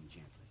it to him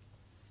gently.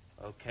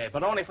 Okay,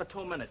 but only for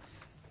 2 minutes.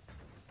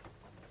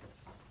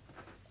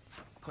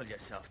 Pull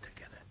yourself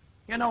together.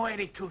 You know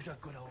 82's a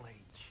good old age.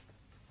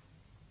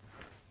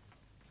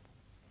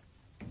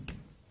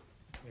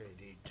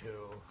 82.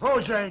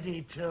 Who's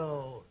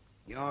 82?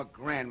 Your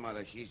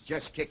grandmother. She's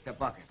just kicked the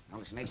bucket. Now,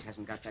 listen, Ace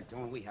hasn't got that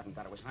doing. We haven't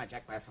got it. It was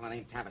hijacked by a fellow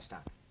named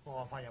Tavistock.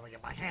 Oh, if I ever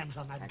get my hands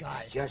on that That's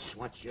guy. just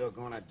what you're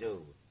going to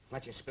do.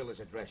 Fletcher spilled his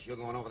address. You're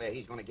going over there.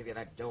 He's going to give you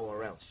that dough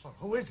or else. Well,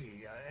 who is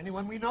he?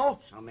 Anyone we know?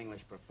 Some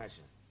English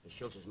professor. The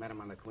Schultzes met him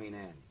on the Queen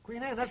Anne.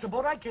 Queen Anne, that's the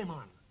boat I came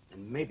on.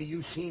 And maybe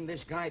you've seen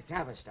this guy,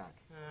 Tavistock.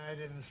 I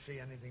didn't see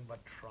anything but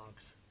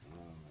trunks. Oh,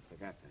 I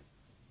forgot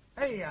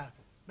that. Hey,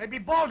 maybe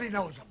Baldy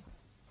knows him.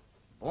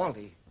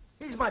 Baldy?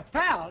 He's my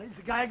pal. He's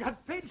the guy I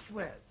got pinched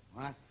with.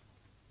 What?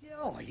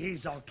 Oh,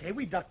 he's okay.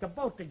 We ducked the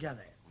boat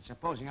together.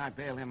 Supposing I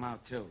bail him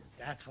out, too.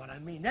 That's what I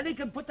mean. Then he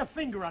can put the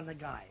finger on the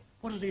guy.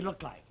 What does he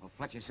look like? Well,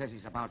 Fletcher says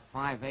he's about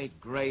 5'8",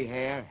 gray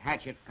hair,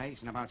 hatchet face,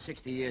 and about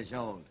 60 years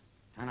old.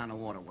 Turn on the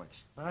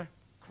waterworks. Huh?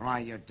 Cry,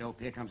 you dope.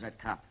 Here comes that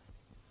cop.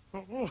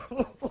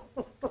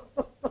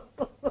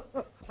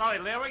 Sorry,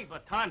 Larry,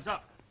 but time's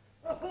up.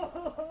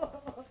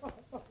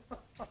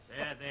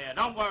 There.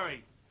 Don't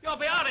worry. You'll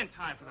be out in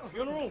time for the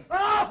funeral.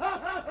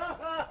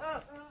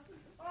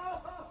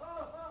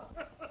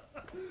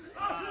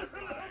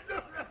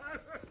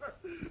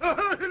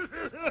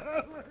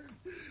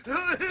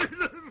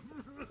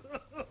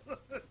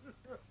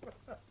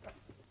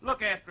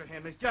 Look after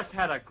him. He's just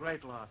had a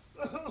great loss.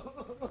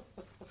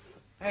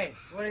 Hey,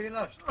 what have you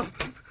lost?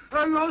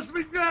 I lost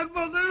my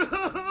grandmother.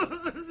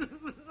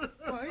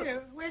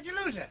 Oh, where'd you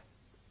lose her?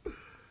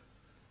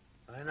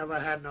 I never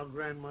had no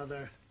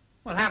grandmother.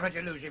 Well, how could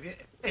you lose if you...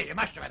 Hey, you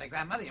must have had a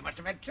grandmother. You must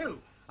have had two.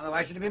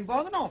 Otherwise, you'd have been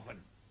born an orphan.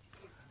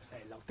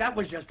 Hey, look, that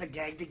was just a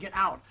gag to get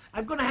out.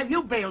 I'm going to have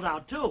you bailed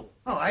out, too.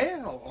 Oh, are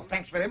you? Oh,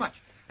 thanks very much.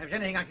 If there's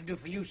anything I can do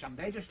for you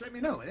someday, just let me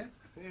know, will you?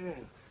 Yeah.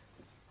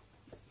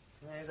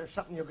 Hey, there's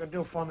something you can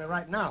do for me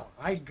right now.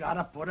 I got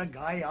to put a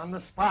guy on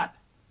the spot.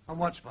 On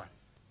what spot?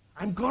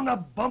 I'm going to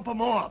bump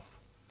him off.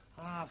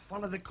 A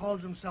fellow that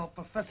calls himself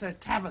Professor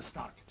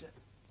Tavistock.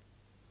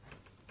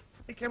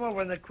 He came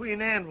over in the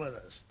Queen Anne with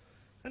us.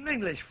 An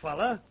English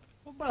fella,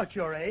 about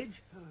your age.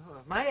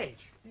 My age?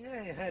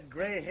 Yeah, he had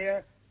gray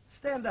hair.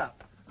 Stand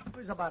up.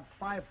 He's about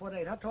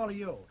 5'8". How tall are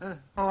you?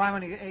 Oh, I'm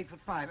only 8'5".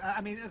 I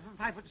mean,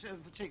 5'6"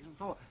 and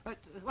 4. Well,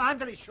 I'm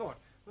very short.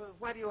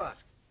 Why do you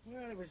ask?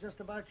 Well, it was just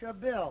about your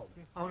build.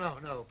 Oh,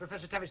 no.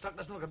 Professor Tavistock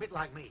doesn't look a bit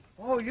like me.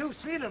 Oh, you've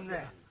seen him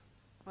then?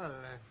 Well,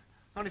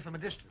 only from a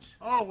distance.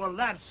 Oh, well,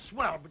 that's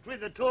swell. Between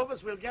the two of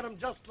us, we'll get him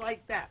just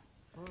like that.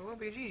 Well, it won't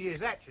be as easy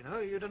as that, you know.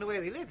 You don't know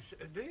where he lives,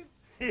 do you?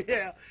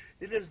 Yeah,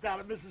 he lives down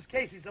at Mrs.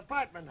 Casey's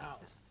apartment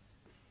house.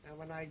 And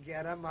when I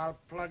get him, I'll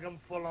plug him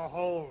full of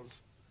holes.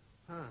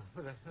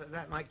 Well,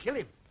 that might kill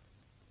him.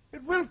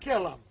 It will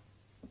kill him.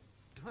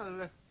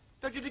 Well,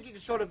 don't you think you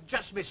could sort of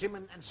just miss him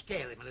and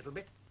scare him a little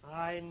bit?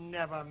 I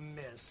never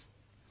miss.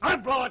 I'll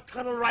blow a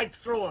tunnel right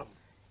through him.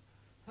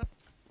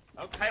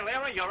 Okay,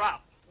 Larry, you're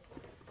out.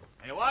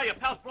 There you are. Your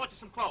pals brought you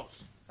some clothes.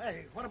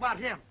 Hey, what about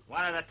him?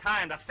 One at a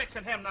time. They're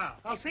fixing him now.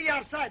 I'll see you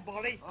outside,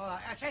 Baldy. Oh,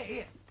 I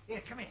say,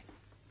 here, come here.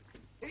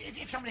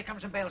 If somebody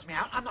comes and bails me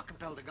out, I'm not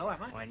compelled to go,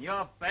 am I? When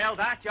you're bailed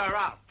out, you're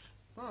out.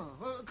 Oh,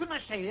 well, couldn't I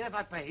stay here if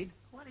I paid?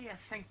 What do you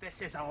think this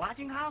is, a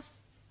lodging house?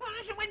 Well,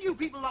 listen, when you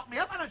people lock me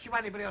up, I don't see why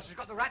anybody else has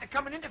got the right to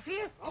come and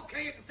interfere.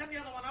 Okay, you can send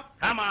the other one up.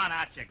 Come on,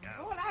 out you go.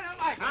 Oh, well, I don't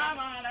like it. Come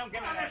on, don't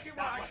give me that you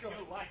stuff. want, What sure.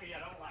 you like or you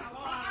don't like. I'm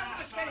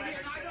going to stay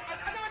here. I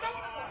don't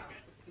want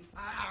to.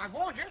 I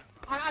warned you.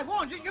 I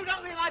warned you. You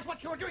don't realize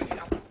what you're doing, you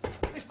know.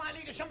 This might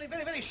lead to something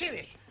very, very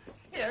serious.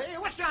 Here,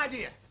 what's the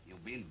idea?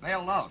 You've been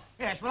bailed out.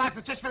 Yes, well, I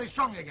protest very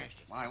strongly against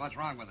it. Why, what's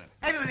wrong with it?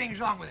 Everything's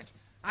wrong with it.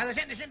 There's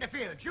this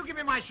interference. You give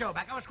me my show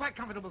back. I was quite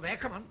comfortable there.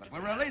 Come on. But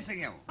we're releasing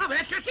you. Oh, but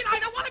that's just it. I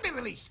don't want to be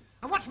released.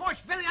 And what's more,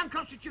 it's very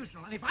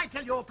unconstitutional. And if I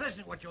tell your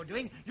president what you're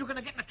doing, you're going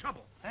to get into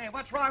trouble. Hey,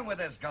 what's wrong with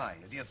this guy?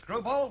 Is he a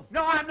screwball?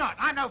 No, I'm not.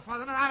 I'm no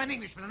foreigner. I'm an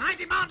Englishman, and I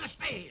demand to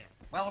stay here.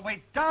 Well,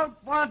 we don't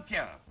want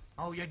you.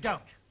 Oh, you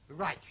don't?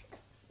 Right.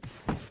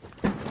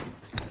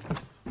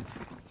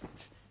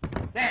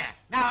 There.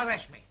 Now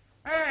arrest me.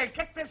 Hey,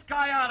 kick this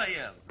guy out of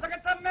here. Look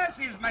at the mess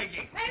he's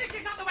making. Hey, this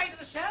is not the way to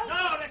the cell.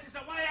 No, this is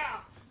the way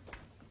out.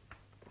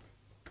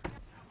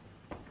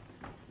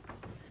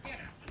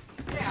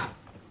 Yeah.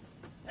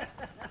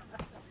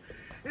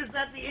 Is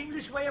that the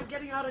English way of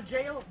getting out of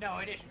jail? No,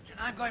 it isn't. And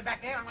I'm going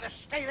back there. I'm going to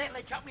stay there till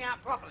they chop me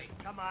out properly.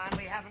 Come on,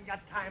 we haven't got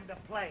time to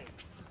play.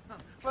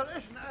 Well,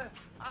 listen,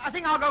 I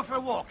think I'll go for a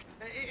walk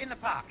in the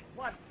park.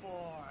 What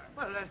for?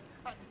 Well,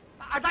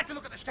 I'd like to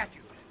look at the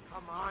statues.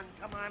 Come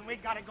on, we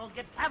gotta go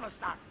get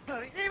Tavistock.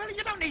 Well,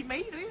 you don't need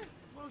me, do you?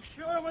 Well,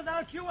 sure,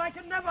 without you, I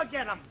can never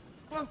get him.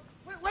 Well,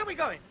 where are we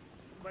going?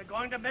 We're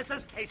going to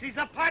Mrs. Casey's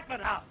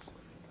apartment house.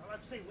 Now,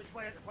 let's see, which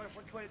way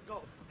it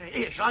goes?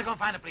 Here, shall I go and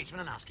find a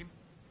policeman and ask him?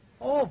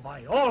 Oh,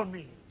 by all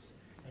means.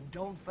 And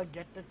don't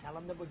forget to tell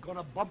him that we're going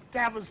to bump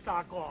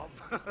Tavistock off.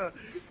 Call the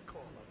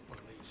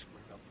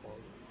policeman up,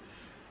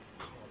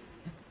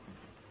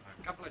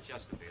 A couple of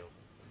Chesterfield.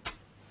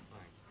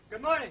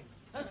 Good morning.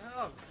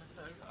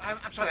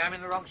 I'm sorry, I'm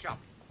in the wrong shop.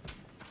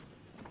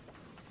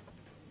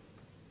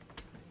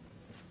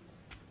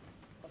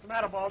 What's the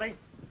matter, Baldy?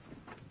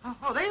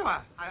 Oh, there you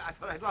are. I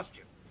thought I'd lost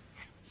you.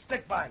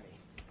 Stick by me.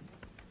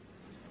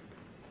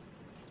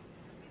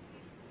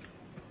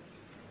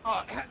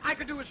 Oh, I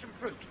could do with some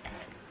fruit.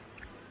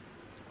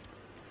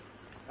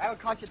 That would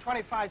cost you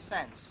 25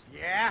 cents.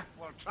 Yeah?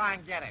 Well, try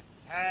and get it.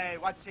 Hey,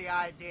 what's the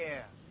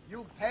idea?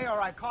 You pay or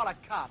I call a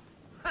cop.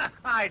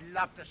 I'd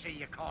love to see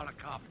you call a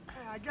cop.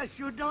 I guess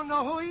you don't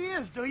know who he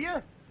is, do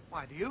you?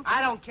 Why, do you?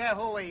 I don't care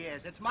who he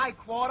is. It's my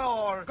quarter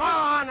or... Go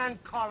on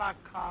and call a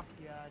cop,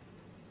 you...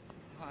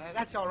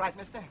 that's all right,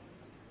 mister.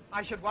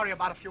 I should worry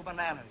about a few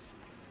bananas.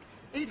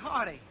 Eat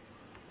hearty.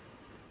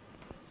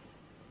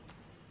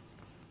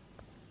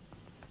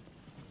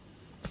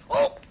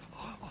 Oh!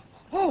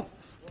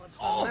 What's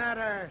the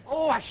matter?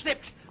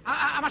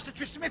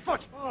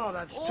 Oh,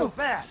 that's too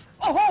bad.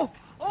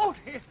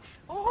 Dear.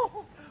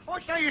 Oh,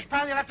 it's no use,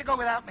 pal. You'll have to go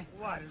without me.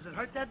 Why, does it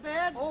hurt that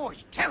bad? Oh,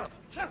 it's terrible.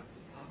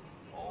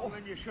 Oh,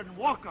 then you shouldn't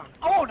walk on it.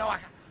 Oh, no, I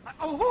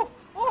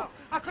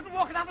couldn't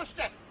walk down the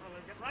step. Well,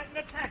 then get right in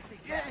the taxi.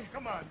 Yeah.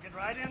 Come on, get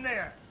right in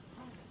there.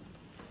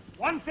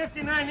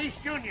 159 East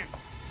Union.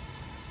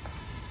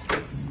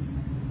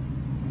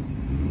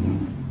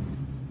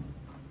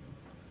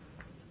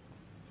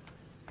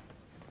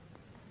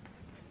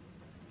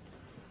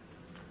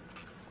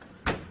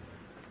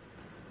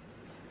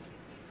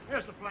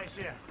 Here's the place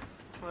here.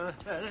 Well,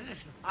 listen,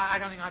 I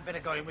don't think I'd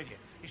better go in with you.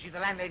 You see, the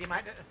landlady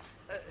might...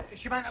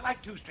 she might not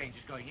like two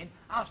strangers going in.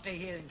 I'll stay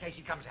here in case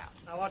he comes out.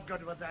 Now, what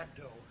good would that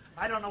do?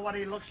 I don't know what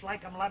he looks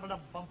like. I'm liable to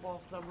bump off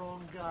the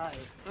wrong guy.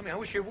 I mean, I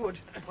wish you would.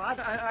 But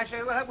I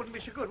say, well, that wouldn't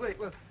be so good, would it?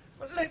 Well,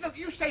 look,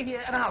 you stay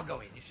here and I'll go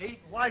in, you see?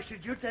 Why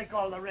should you take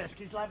all the risk?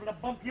 He's liable to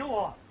bump you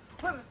off.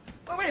 Well,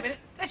 wait a minute.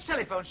 Let's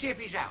telephone, see if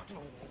he's out.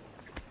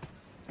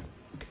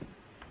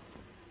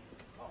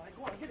 All right,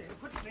 go on, get in.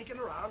 Quit sneaking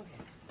around.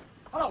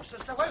 Hello,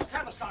 sister. Where's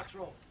Tavistock's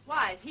room?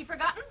 Why, is he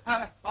forgotten?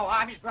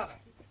 I'm his brother.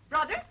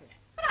 Brother?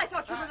 But I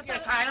thought you were the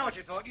Yes, brother... I know what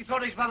you thought. You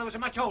thought his brother was a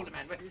much older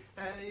man, but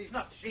he's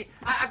not, you see.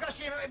 I've got to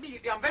see him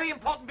immediately on very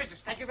important business.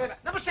 Thank you very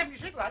much. Number 7, you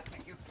see? Right,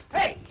 thank you.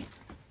 Hey,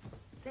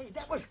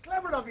 that was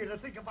clever of you to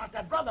think about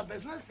that brother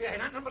business. Yeah,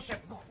 number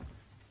 7.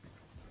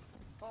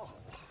 Oh.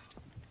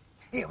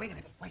 Here, wait a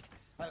minute. Wait.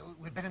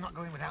 We'd better not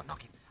go in without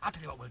knocking. I'll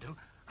tell you what we'll do.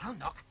 I'll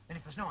knock, and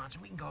if there's no answer,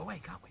 we can go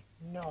away, can't we?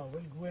 No,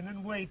 we'll go in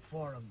and wait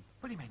for him.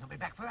 But he may not be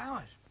back for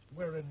hours.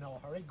 We're in no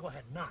hurry. Go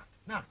ahead, knock.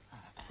 Knock.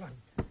 Go on.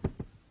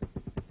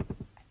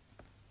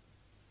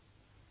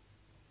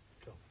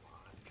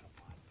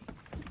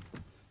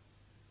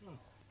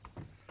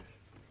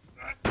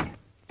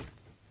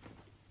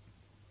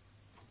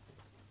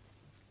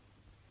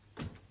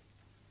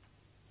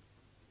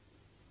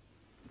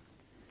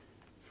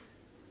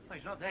 Oh,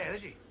 he's not there,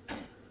 is he?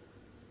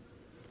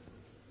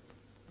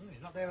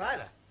 He's not there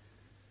either.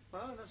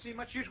 Well, it doesn't seem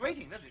much use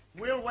waiting, does it?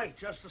 We'll wait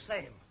just the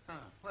same.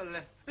 Well,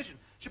 listen,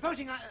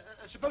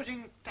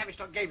 supposing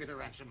Tavistock gave you the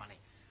ransom money,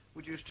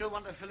 would you still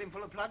want to fill him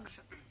full of plugs?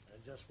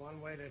 Just one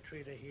way to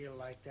treat a heel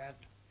like that.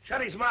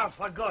 Shut his mouth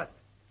for good.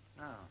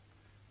 Oh.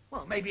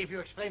 Well, maybe if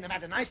you explain the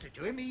matter nicely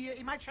to him,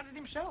 he might shut it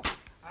himself.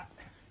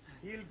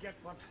 He'll get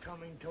what's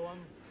coming to him.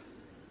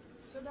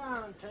 Sit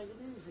down, take it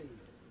easy.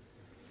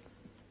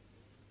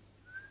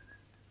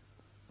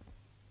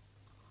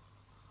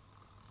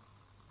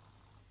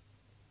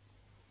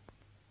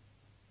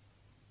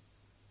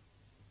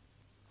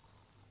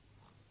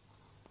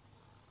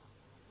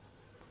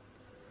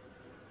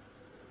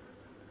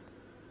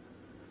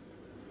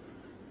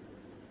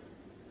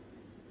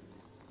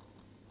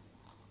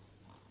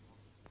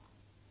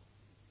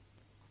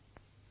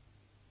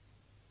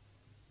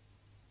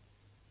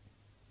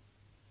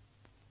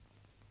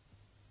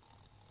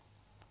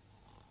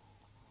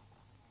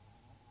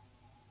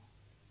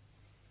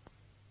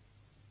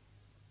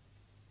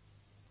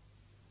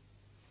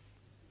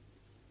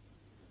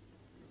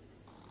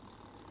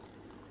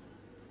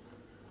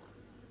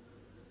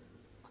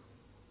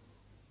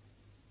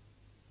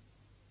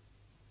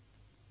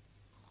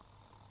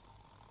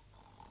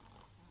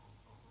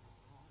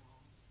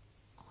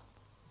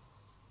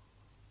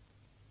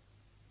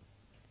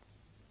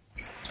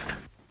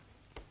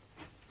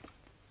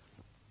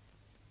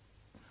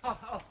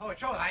 Oh,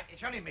 it's all right.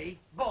 It's only me,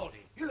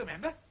 Baldy. You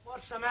remember?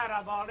 What's the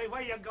matter, Baldy?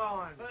 Where you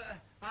going?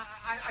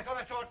 I thought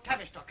I saw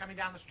Tavistock coming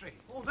down the street.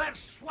 Oh, that's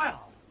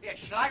swell. Yes,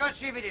 shall I go and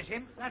see if it is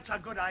him? That's a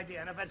good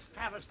idea. And if it's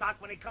Tavistock,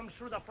 when he comes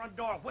through the front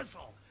door,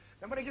 whistle.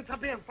 Then when he gets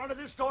up here in front of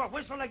this door,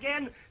 whistle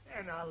again,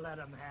 and I'll let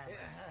him have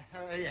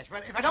it. Yes,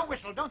 well, if I don't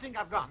whistle, don't think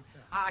I've gone.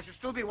 I shall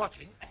still be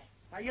watching.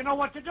 Now, you know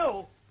what to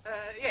do.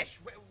 Yes,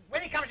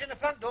 when he comes in the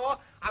front door,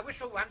 I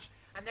whistle once,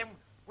 and then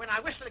when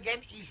I whistle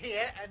again, he's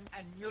here,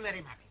 and you let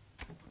him have it.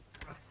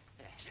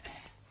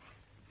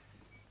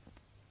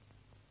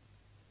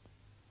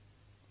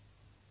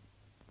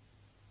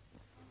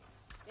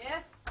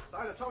 Yes?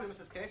 Sorry to trouble you,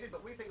 Mrs. Casey,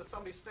 but we think there's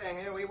somebody staying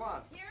here we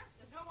want. Here?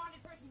 There's no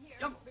wanted person here.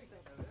 Jumbo.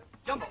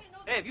 Jumbo.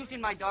 Hey, have you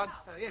seen my dog?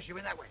 Yes, you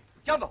went that way.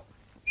 Jumbo.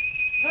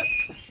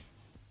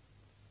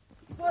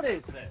 What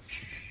is this?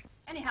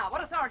 Anyhow,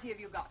 what authority have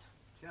you got?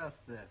 Just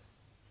this.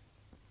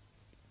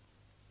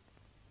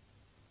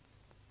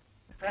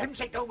 For heaven's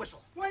sake, don't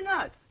whistle. Why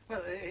not?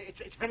 Well,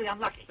 it's very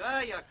unlucky.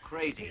 Oh, you're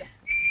crazy.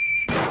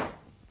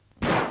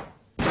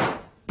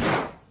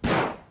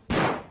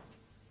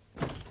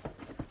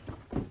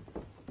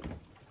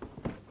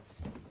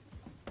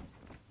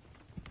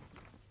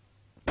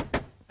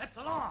 That's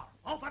the law.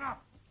 Open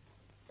up.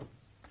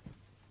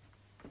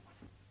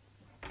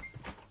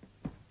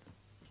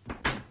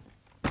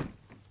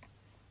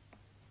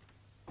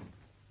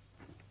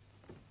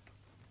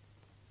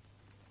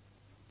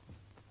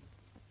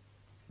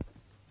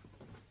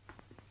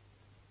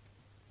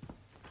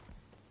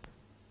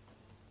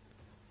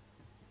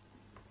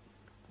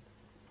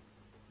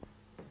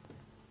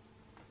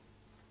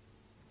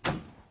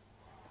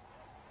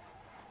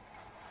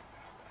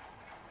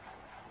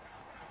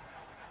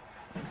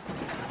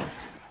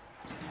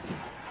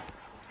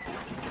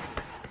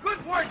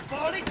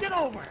 Baldy, get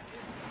over.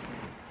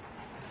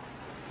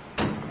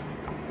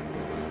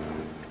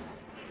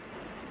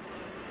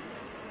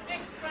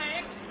 Extra,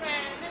 extra,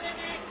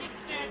 millionaire kid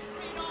snatch,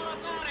 read all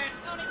about it.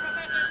 Tony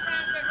Professor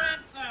Francis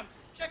Ransom,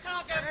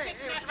 Chicago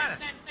kidnapping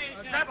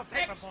sensation. Grab a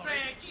paper, extra,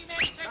 Baldy. G-Men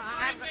check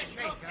I'm for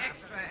English book.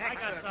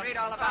 Extra. Read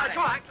all about it.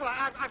 Go on.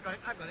 I've got it.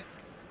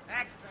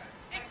 Extra.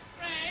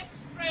 Extra,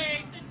 extra,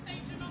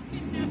 sensational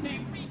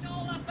kidnapping, read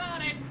all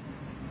about it.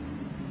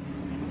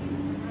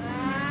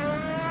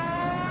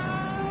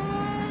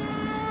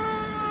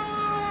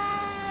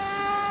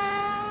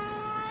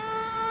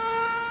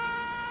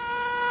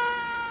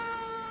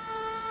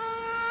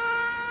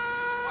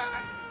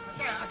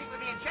 I think we're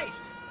being chased.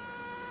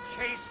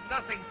 Chase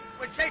nothing.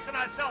 We're chasing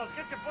ourselves.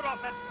 Get your foot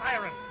off that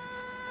siren.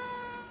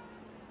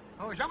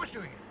 Oh, is that what's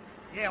doing it?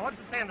 Yeah, what's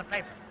it say in the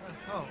paper?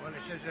 Well,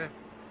 it says,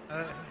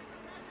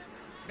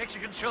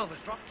 Mexican silvers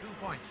dropped 2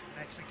 points.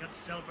 Mexican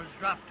silvers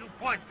dropped 2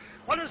 points.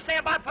 What does it say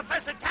about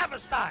Professor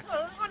Tavistock?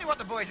 Only what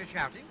the boys are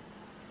shouting.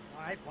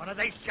 All right, what are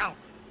they shouting?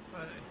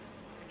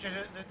 It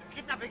says, the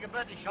kidnapping of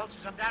Bertie Schultz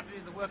is undoubtedly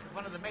the work of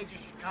one of the major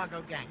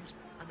Chicago gangs,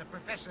 and the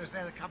professor is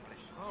their accomplice.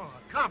 Oh,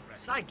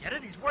 accomplice. I get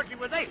it. He's working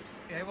with Ace.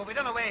 Yeah, well, we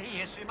don't know where he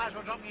is, so you might as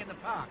well drop me in the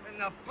park. In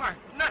the park?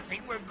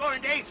 Nothing. We're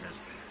going to Ace's.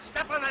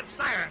 Step on that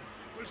siren.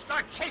 We'll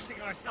start chasing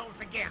ourselves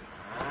again.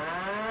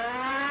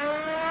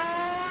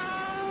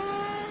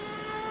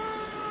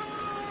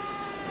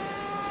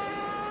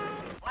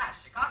 Flash,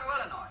 Chicago,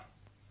 Illinois.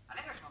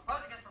 An Englishman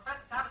posing as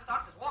Professor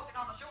Tavistock has walked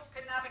in on the Schultz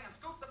kidnapping and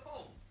scooped the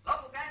pool.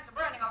 Local gangs are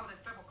burning over this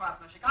triple cross,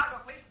 and the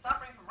Chicago police are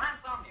suffering from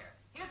ransomnia.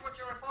 Here's what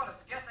your reporter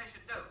suggests they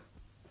should do.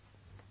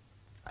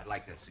 I'd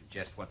like to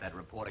suggest what that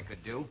reporter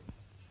could do.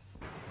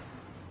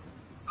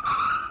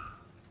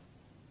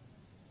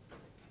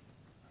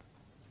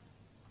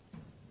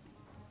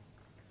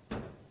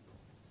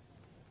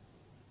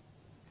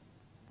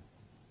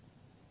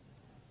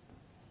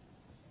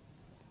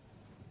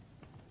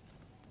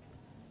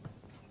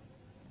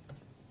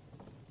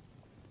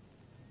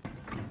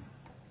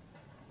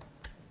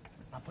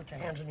 Now put your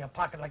hands in your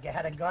pocket like you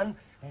had a gun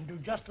and do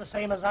just the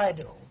same as I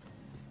do.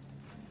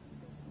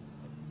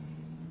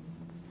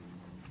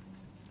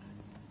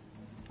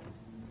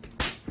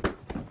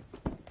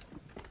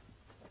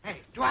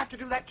 Hey, do I have to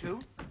do that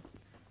too?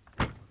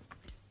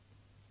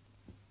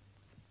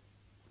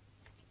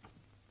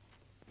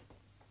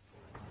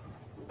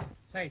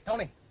 Say,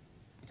 Tony,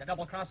 it's a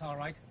double cross, all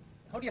right.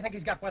 Who do you think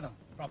he's got with him?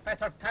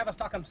 Professor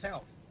Tavistock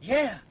himself.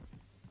 Yeah.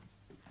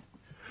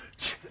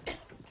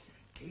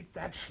 Keep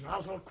that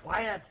schnozzle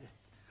quiet.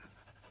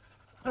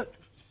 This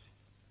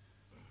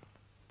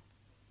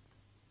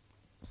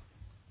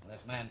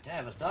man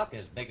Tavistock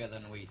is bigger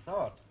than we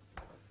thought.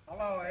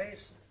 Hello, Ace.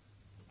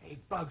 Hey,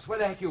 Bugs, where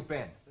the heck you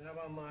been?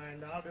 Never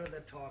mind. I'll do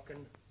the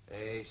talking.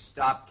 Hey,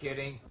 stop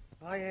kidding.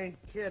 I ain't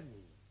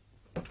kidding.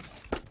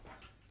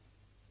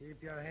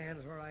 Keep your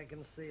hands where I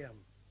can see 'em.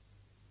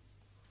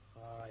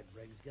 All right,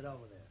 Briggs, get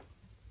over there.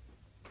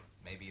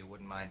 Maybe you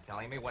wouldn't mind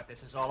telling me what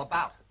this is all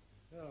about.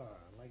 Sure,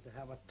 I'd like to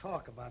have a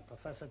talk about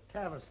Professor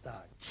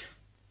Tavistock.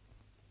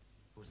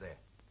 Who's there?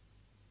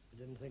 You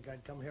didn't think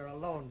I'd come here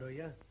alone, do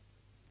you?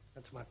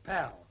 That's my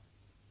pal.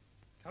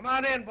 Come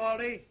on in,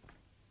 Baldy.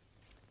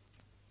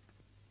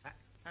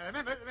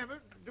 Remember,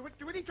 do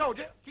what he told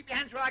you. Keep your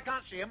hands where I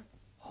can't see him.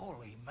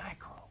 Holy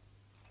mackerel.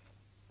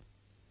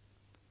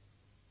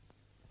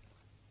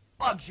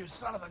 Bugs, you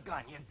son of a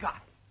gun, you got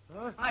it.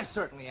 Huh? I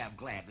certainly am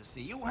glad to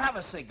see you. Have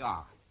a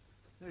cigar.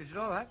 You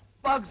know that?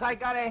 Bugs, I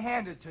gotta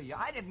hand it to you.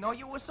 I didn't know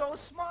you were so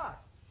smart.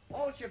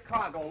 All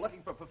Chicago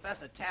looking for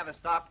Professor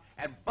Tavistock,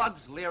 and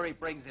Bugs Leary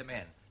brings him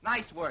in.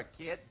 Nice work,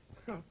 kid.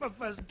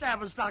 Professor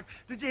Tavistock,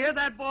 did you hear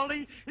that,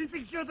 Baldy? He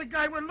thinks you're the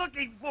guy we're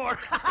looking for.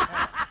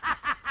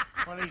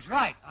 Well, he's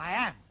right. I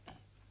am.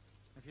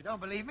 If you don't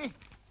believe me,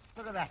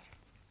 look at that.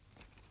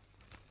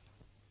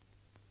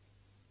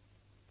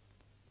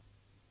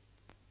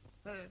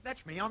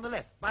 That's me on the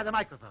left, by the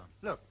microphone.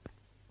 Look.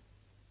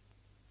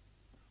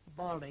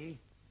 Baldy,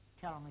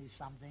 tell me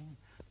something.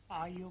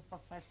 Are you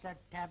Professor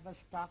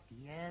Tavistock,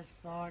 yes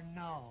or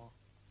no?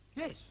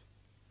 Yes.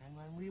 And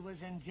when we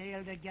was in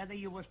jail together,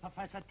 you was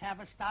Professor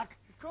Tavistock?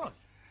 Of course.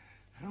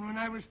 And when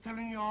I was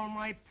telling you all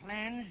my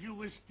plans, you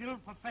was still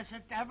Professor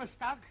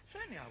Tavistock?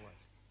 Certainly I was.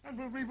 And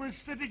when we was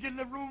sitting in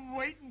the room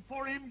waiting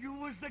for him, you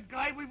was the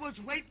guy we was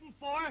waiting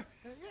for?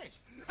 Yes.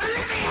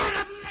 Let me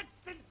out of that!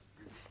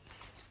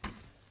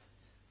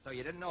 So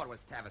you didn't know it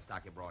was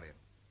Tavistock you brought in.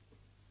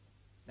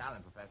 Now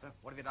then, Professor,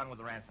 what have you done with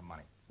the ransom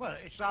money? Well,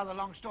 it's a rather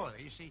long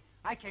story. You see,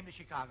 I came to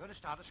Chicago to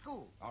start a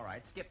school. All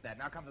right, skip that.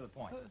 Now come to the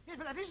point. Yes,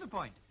 but that is the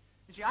point.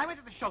 You see, I went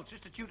to the Schultzes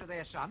to tutor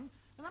their son,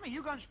 and I mean,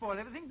 you go and spoil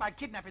everything by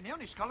kidnapping the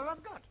only scholar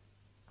I've got.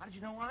 How did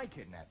you know I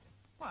kidnapped him?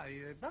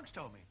 Why, Bugs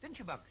told me. Didn't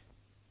you, Bugs?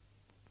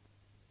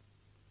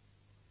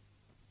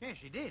 Yes,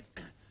 he did.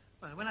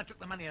 Well, when I took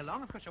the money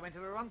along, of course, I went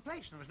to the wrong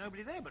place, and there was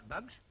nobody there but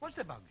Bugs. Was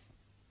there, Bugs?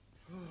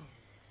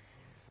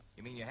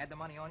 You mean you had the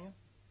money on you?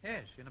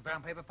 Yes, in a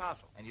brown paper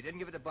parcel. And you didn't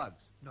give it to Bugs?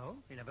 No,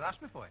 he never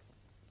asked me for it.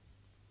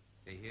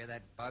 Do you hear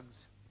that, Bugs?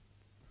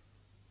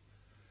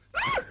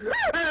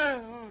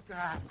 Oh,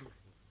 God.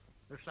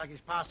 Looks like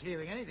he's past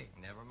healing anything.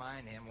 Never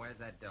mind him. Where's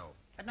that dough?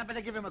 Hadn't I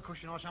better give him a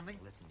cushion or something?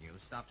 Listen, you.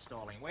 Stop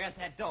stalling. Where's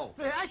that dough?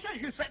 I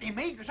said you threatening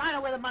me because I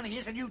know where the money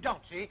is and you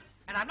don't, see?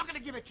 And I'm not going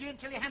to give it to you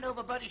until you hand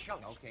over Bertie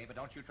Schultz. Okay, but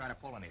don't you try to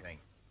pull anything.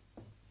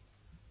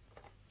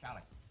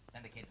 Charlie,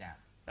 send the kid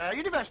down.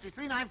 University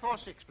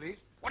 3946, please.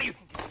 What do you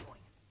think you're doing?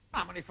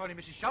 I'm only phoning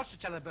Mrs. Schultz to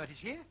tell her Bertie's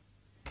here.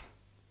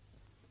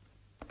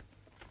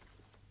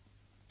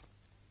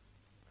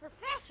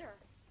 Professor!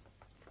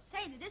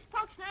 Say, did this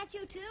punk snatch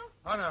you, too?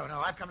 Oh,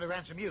 no, I've come to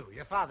ransom you.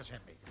 Your father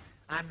sent me.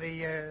 I'm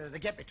the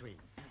get-between.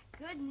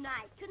 Good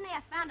night. Couldn't they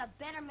have found a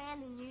better man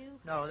than you?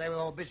 No, they were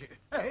all busy.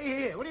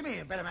 Hey, what do you mean,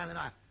 a better man than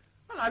I?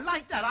 Well, I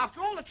like that.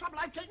 After all the trouble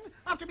I've taken,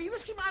 after me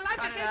risking my life...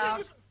 Cut it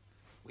out.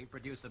 We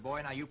produce the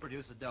boy, now you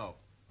produce the dough.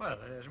 Well,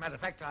 as a matter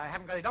of fact, I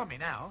haven't got it on me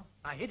now.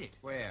 I hid it.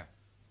 Where?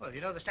 Well,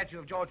 you know the statue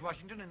of George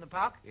Washington in the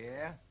park?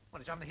 Yeah?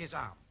 Well, it's under his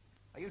arm.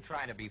 Are you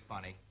trying to be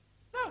funny?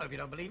 No, if you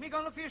don't believe me, go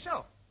and look for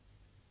yourself.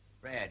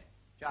 Red,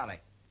 Charlie,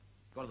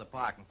 go to the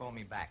park and phone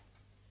me back.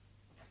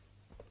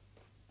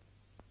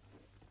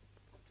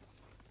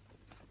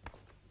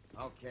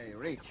 Okay,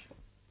 reach.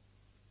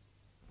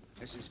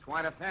 This is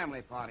quite a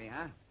family party,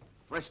 huh?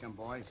 Frisk 'em,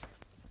 boys.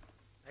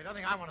 They don't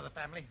think I'm one of the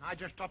family. I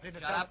just stopped in to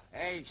Shut tell up.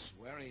 Hey,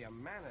 swear of your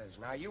manners.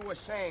 Now, you were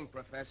saying,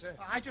 Professor...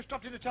 I just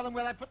stopped in to tell them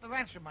where I put the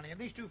ransom money, and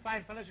these two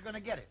fine fellas are going to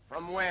get it.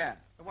 From where?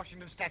 The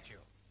Washington statue.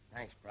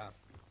 Thanks, Prof.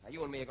 Now,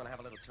 you and me are going to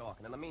have a little talk,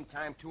 and in the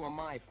meantime, two of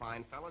my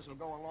fine fellas will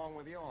go along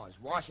with yours.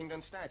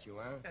 Washington statue,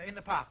 huh? In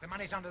the park. The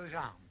money's under his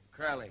arm.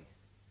 Curly.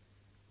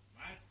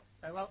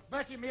 Well,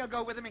 Bertie and me will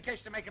go with him in case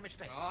they make a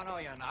mistake. Oh, no,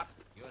 you're not.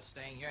 You're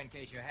staying here in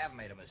case you have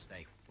made a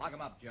mistake. Lock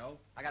him up, Joe.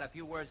 I got a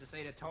few words to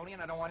say to Tony,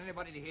 and I don't want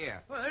anybody to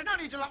hear. Well, there's no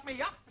need to lock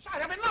me up.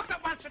 Besides, I've been locked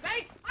up once a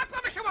day. I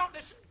promise you won't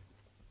listen.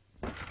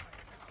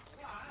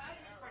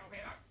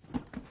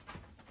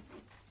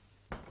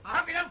 I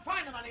hope you don't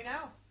find the money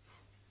now.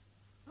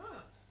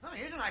 Oh,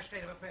 here's a nice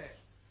state of affairs.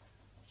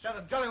 Sell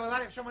them jolly well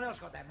that if someone else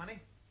got that money.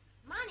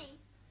 Money?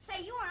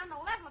 Say, you weren't on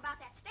the level about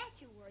that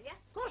statue, were you?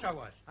 Of course I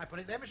was. I put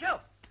it there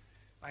myself.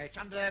 Why, it's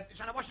under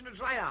Washington's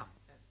right arm.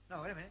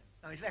 No, wait a minute.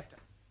 No, his left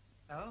arm.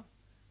 No?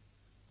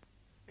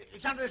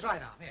 It's under his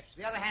right arm, yes.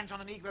 The other hand's on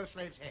a Negro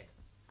slave's head.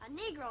 A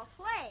Negro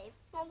slave?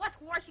 Well, what's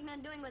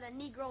Washington doing with a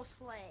Negro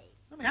slave?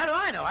 I mean, how do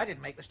I know? I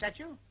didn't make the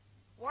statue.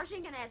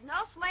 Washington has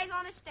no slaves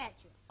on his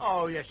statue.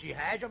 Oh, yes, he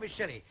has. Don't be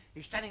silly.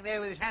 He's standing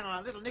there with his hand on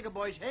a little nigger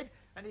boy's head,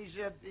 and he's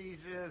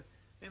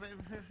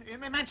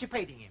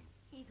emancipating him.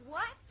 He's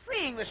what?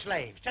 Freeing the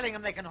slaves, telling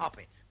them they can hop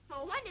it.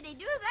 Well, when did he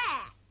do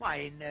that?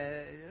 Why,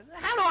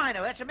 how do I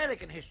know? That's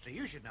American history.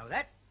 You should know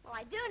that. Well,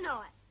 I do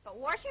know it. But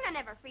Washington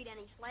never freed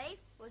any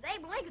slaves. It was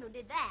Abe Lincoln who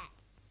did that.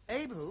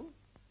 Abe who?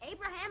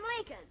 Abraham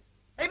Lincoln.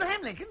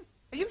 Abraham Lincoln?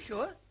 Are you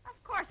sure?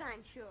 Of course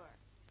I'm sure.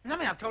 I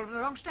mean, I've told him the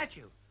wrong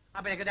statue.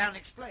 I better go down and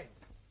explain.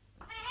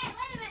 Hey,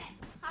 wait a minute.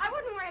 I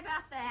wouldn't worry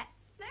about that.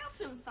 They'll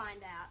soon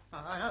find out. Oh,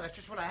 I know. That's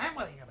just what I am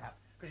worrying about.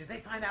 Because if they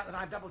find out that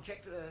I've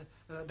double-checked,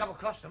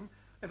 double-crossed them,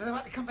 if they'll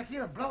like to come back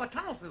here and blow a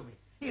tunnel through me.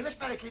 Here, let's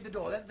barricade the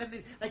door.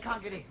 Then they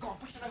can't get in. Go on,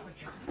 push it over,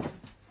 John.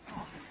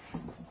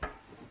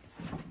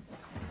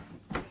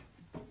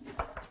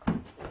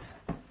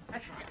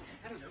 That's right.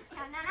 That'll do.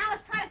 Now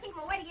let's try to think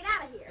of a way to get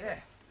out of here. Yeah.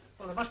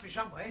 Well, there must be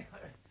some way.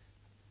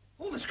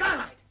 Oh, the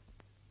skylight.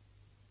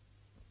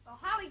 Well,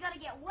 how are we going to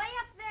get way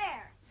up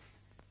there?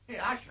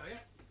 Here, I'll show you.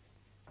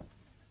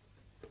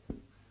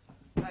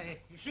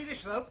 You see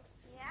this rope?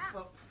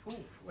 Yeah.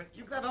 Well,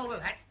 you grab hold of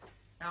that.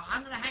 Now,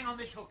 I'm going to hang on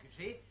this hook, you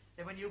see.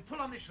 Then when you pull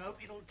on this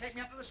rope, it'll take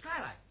me up to the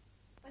skylight.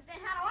 But then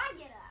how do I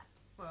get up?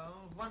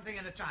 Well, one thing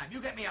at a time.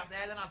 You get me up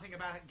there, then I'll think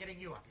about getting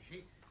you up, you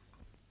see.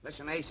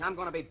 Listen, Ace, I'm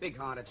going to be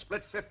big-hearted.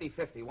 Split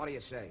 50-50. What do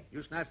you say?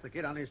 You snatched the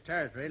kid on his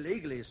territory.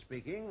 Legally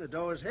speaking, the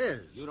door is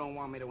his. You don't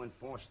want me to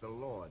enforce the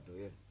law, do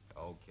you?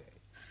 Okay.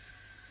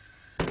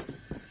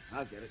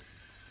 I'll get it.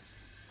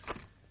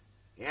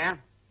 Yeah?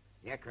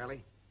 Yeah,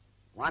 Curly.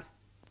 What?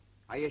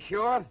 Are you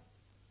sure?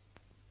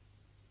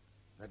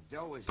 The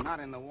dough is not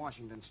in the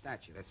Washington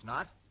statue. It's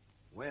not?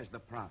 Where's the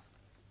prof?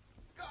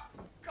 Go,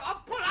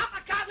 pull up.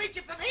 I can't reach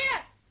it from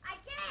here. I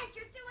can't.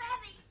 You're too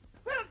heavy.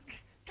 Well,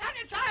 can't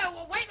you tie a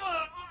weight or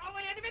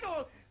the end of it,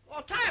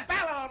 or tie a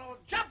bell or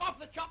jump off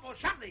the chop or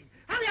something?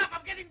 Hurry up.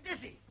 I'm getting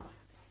dizzy.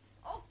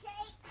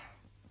 Okay.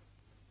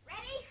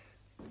 Ready?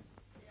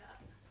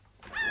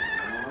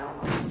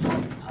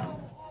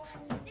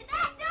 Did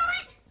that do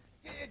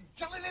it?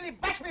 Jolly Lily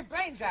bashed my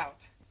brains out.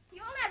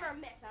 You'll never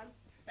miss them.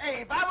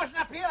 Hey, if I wasn't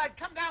up here, I'd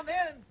come down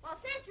there and... Well,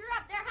 since you're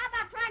up there, how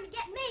about trying to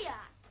get me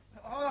up?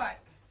 All right.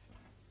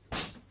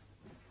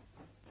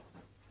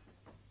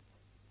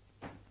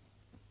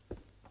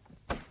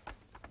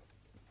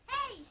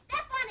 Hey,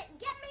 step on it and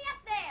get me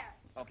up there.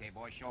 Okay,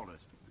 boy, shoulders.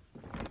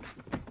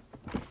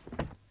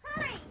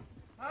 Hurry.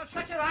 Well,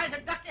 shut your eyes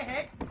and duck your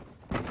head.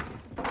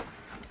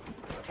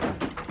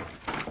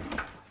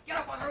 Get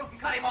up on the roof and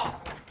cut him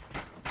off.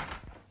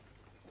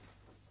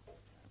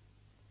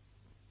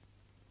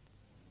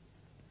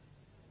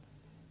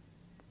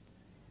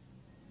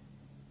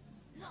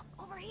 Look,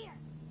 over here.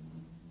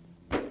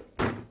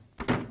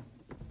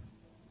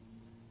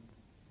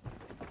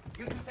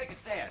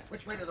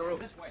 Which way to the roof?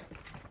 This way.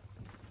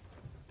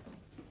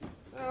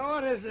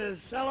 What is this,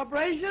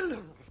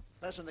 celebration?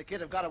 Professor and the kid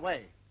have got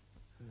away.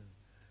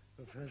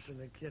 Professor and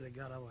the kid have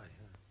got away.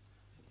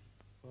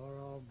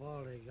 Poor old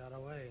Baldy got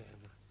away,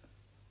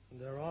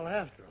 and they're all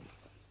after him.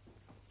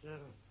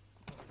 And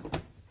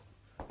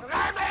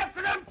I'm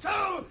after him,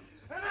 too!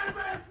 And I'm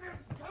after him,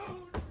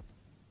 too!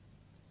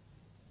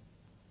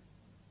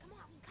 Come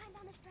on, we can climb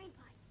down this drain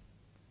pipe.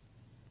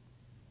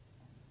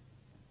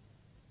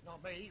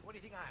 Not me. What do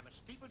you think I am, a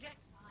steeplejack?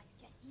 Oh, it's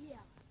just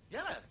yellow.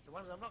 Yellow. It's the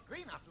one that I'm not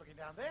green after looking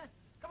down there.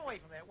 Come away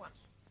from there at once.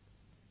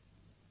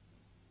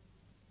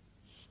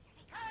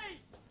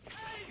 Hey!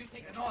 Hey! You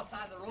take the north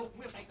side of the rope,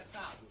 and we'll take the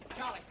south.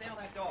 Charlie, stay on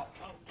that door.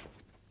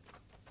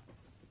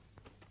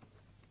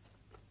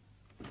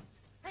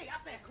 Hey,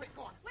 up there, quick,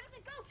 go on. Where does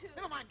it go to?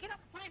 Never mind, get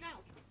up and find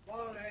out.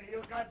 Baldy,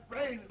 you got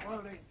brains,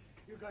 Baldy.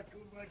 You got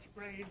too much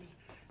brains.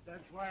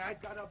 That's why I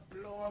gotta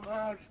blow 'em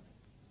out.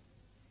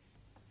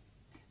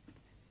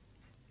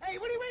 Hey,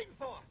 what are you waiting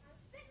for? I'm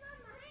spitting on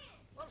my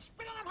hand. Well,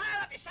 spit on them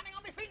higher up. You're standing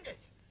on my fingers.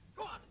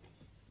 Go on.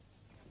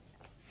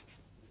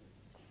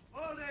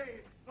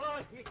 Baldy,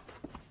 Baldy.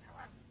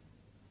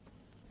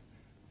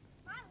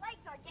 My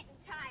legs are getting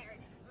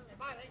tired.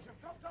 My legs have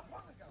dropped off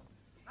long ago.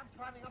 I'm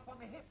climbing up on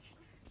my hips.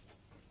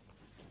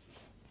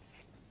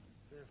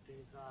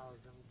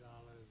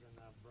 $50,000 in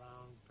a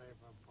brown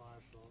paper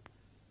parcel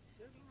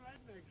sitting right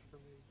next to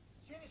me.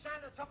 See any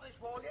sign at the top of this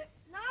wall yet?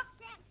 No,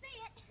 can't see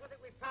it. You don't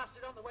think we passed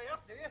it on the way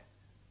up, do you?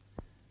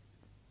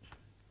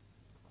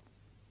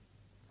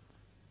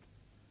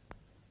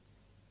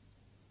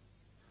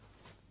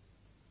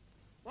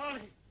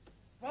 Baldy!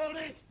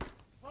 Baldy!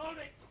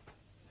 Baldy!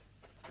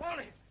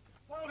 Baldy!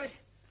 Baldy!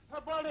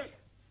 Baldy!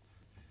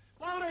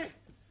 Baldy!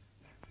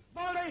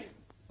 Baldy!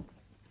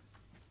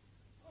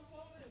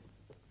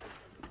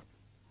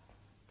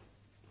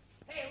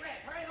 Hey,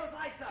 Red, hurry those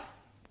lights up.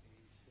 He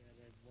said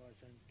it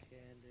wasn't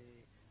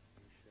candy.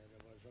 He said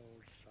it was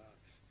old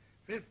socks.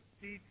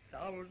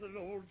 50,000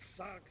 old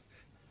socks.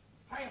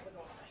 Hurry up with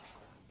those things.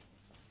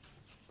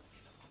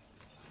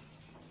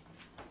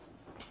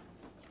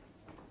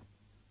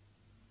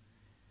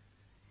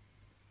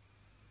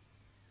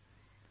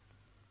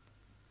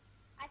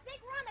 I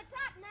think we're on the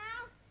top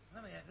now.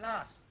 Let me at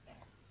last.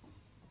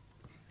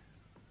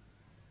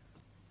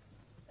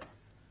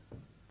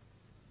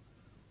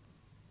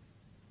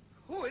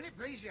 Oh, isn't it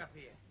breezy up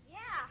here? Yeah.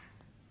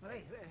 Well,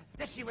 hey,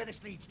 let's see where this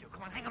leads to.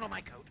 Come on, hang on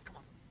my coat. Come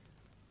on.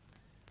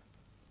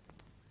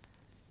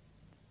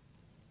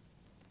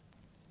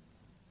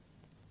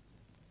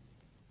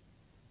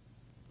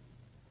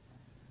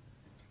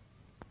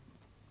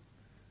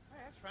 Hey,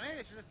 that's funny.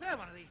 This is the third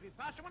one of these we've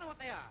passed. I wonder what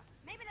they are.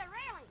 Maybe they're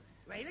railings.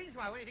 Railings?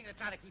 Why, what do you think they're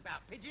trying to keep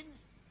out? Pigeons?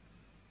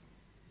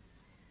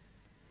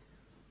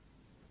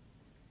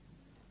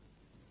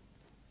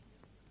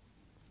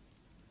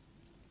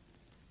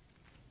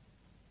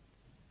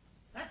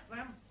 That's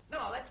them.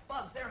 No, that's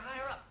bugs. They're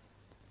higher up.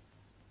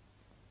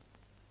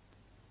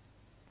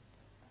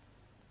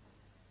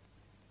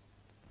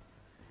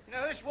 You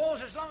know, this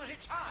wall's as long as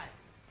it's high.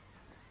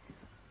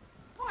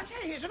 Oh, I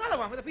say, here's another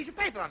one with a piece of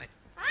paper on it.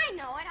 I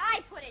know it.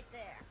 I put it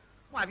there.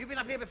 Why, have you been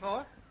up here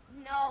before?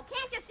 No,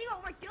 can't you see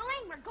what we're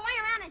doing? We're going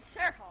around in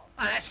circles.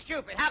 Oh, that's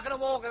stupid. How can a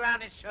wall go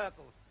around in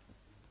circles?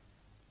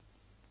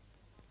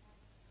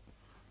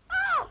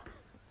 Oh!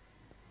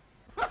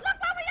 Look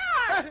where we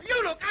are!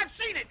 You look, I've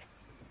seen it.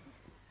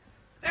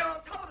 They're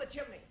on top of the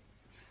chimney.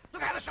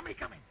 Look out, there's somebody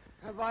coming.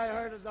 Have I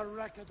heard of the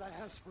wreck of the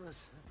Hesperus?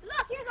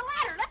 Look, here's a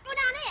ladder. Let's go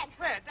down it.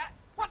 Where?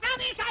 What, down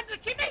the inside of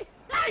the chimney?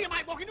 Now you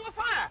might walk into a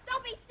fire.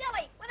 Don't be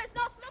silly. When there's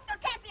no smoke, there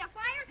can't be a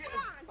fire. Come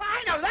on. Well,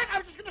 I know that. I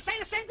was just going to say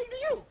the same thing to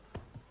you.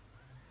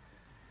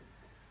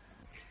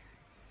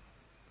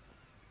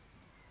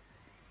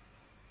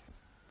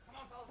 Come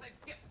on, fellas, let's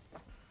skip.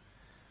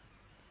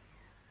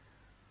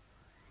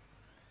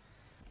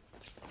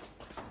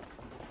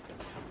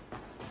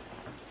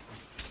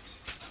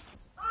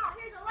 Oh,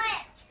 here's a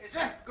ledge. Is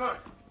there? Good.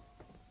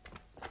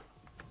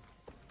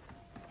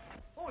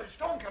 Oh, there's a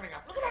storm coming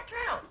up. Look at that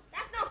cloud.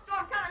 That's no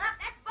storm coming up.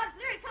 That's Bugs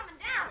Leary coming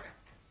down.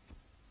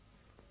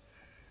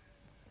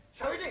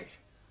 So it is.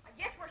 I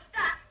guess we're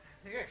stuck.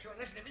 Yes, well,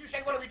 listen, if you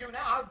say, what do we do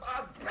now,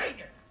 I'll brain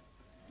you.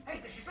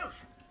 Hey, this is loose.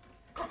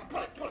 Come on,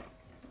 pull it, pull it,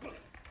 pull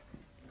it.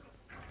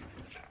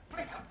 Pull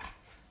it up.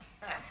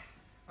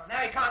 Well,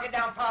 now you can't get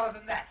down farther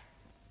than that.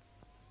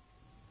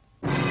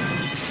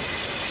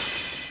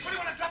 What do you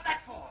want to drop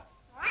that for? Well,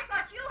 I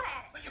thought you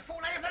had it. But you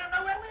fool, now you better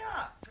know where we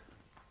are.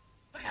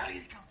 Look out,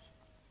 here he comes.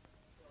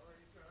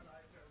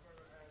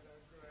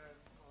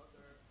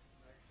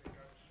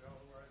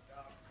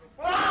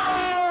 Where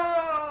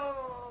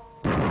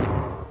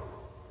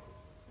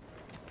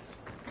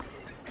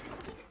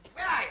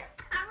are you?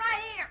 I'm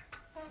right here.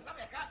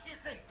 Lovely, I can't see a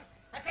thing.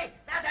 That's it.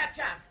 Now's our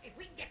chance. If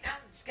we can get down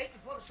and escape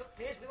before the soot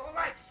clears, we're all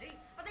right, you see?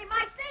 But they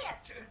might see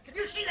us. Can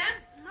you see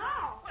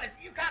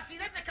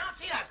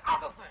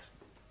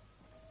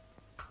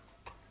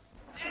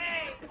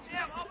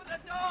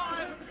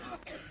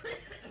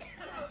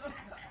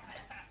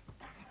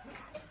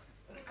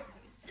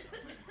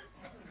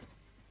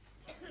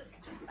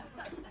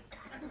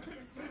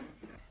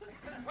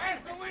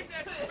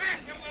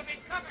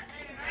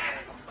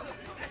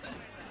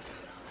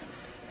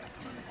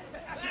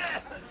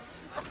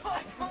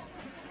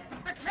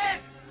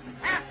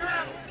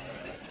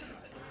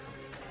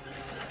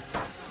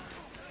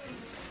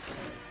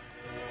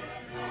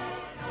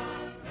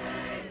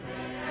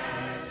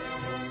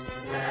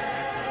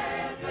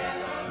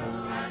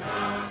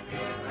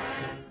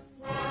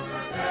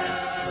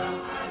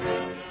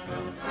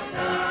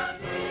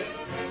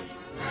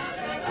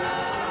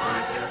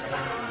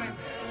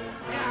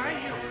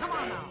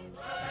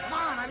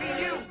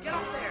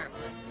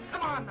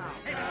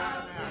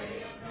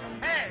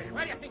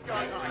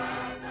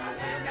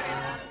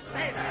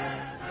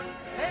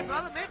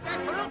brother. Make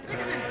that for a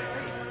pickaninny.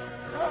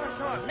 Oh,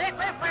 sure. Make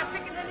way for a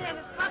pickaninny and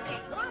his monkey.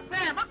 Go on,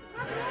 Sam. Up,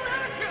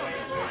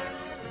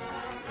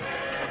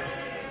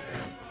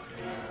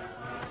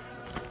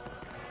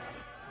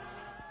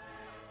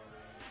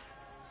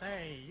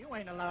 Say, you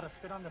ain't allowed to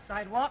spit on the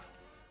sidewalk.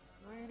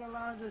 I ain't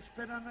allowed to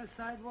spit on the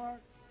sidewalk.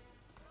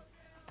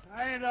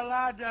 I ain't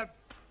allowed to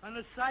on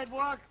the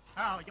sidewalk.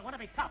 Oh, you want to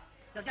be tough.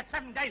 You'll get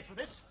 7 days for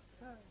this.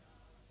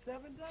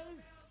 7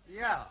 days?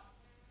 Yeah.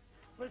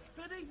 For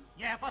spitting?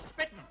 Yeah, for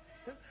spitting.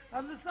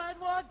 On the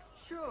sidewalk?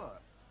 Sure.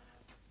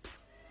 I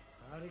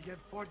ought to get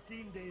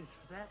 14 days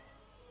for that.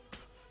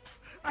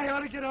 I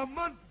ought to get a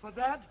month for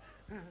that.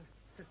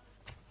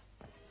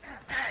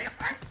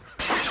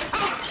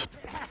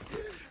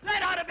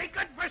 That ought to be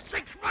good for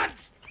 6 months.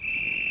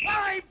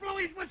 Why, he blew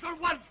his whistle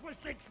once for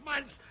 6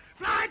 months.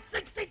 Blow it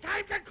 60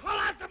 times and call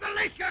out the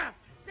militia.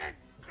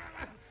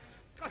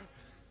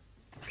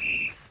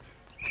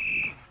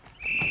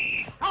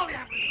 Call the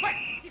ambulance, quick!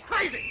 He's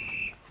crazy!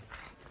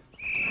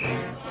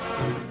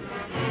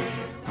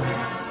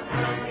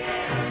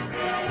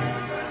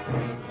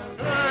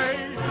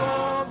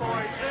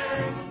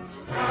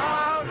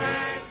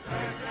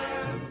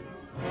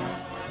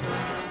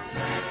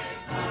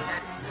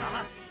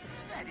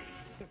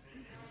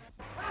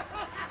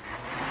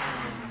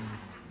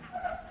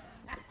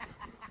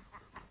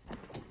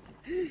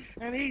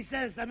 And he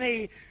says to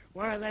me,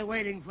 where are they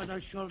waiting for the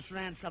Schultz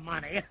ransom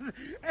money?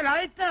 And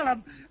I tell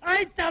him,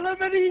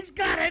 and he's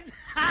got it.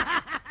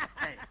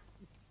 Hey,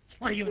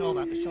 what do you know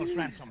about the Schultz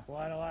ransom?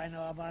 What do I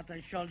know about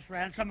the Schultz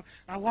ransom?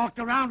 I walked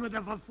around with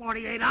it for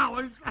 48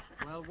 hours.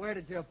 Well, where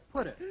did you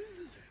put it?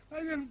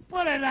 I didn't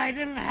put it. I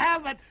didn't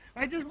have it.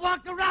 I just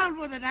walked around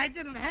with it. I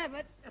didn't have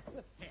it.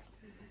 Here.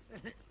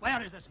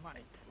 Where is this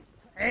money?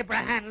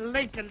 Abraham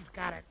Lincoln's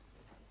got it.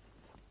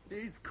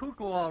 He's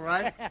cuckoo, all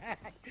right.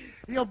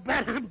 You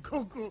bet I'm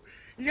cuckoo.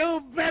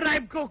 You bet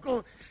I'm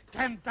cuckoo.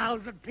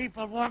 10,000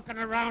 people walking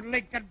around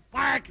Lincoln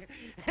Park.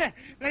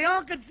 They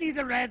all can see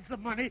the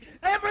ransom money.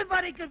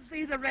 Everybody can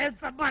see the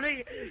ransom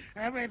money.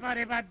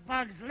 Everybody but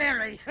Bugs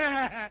Leary.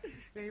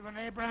 Even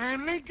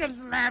Abraham Lincoln's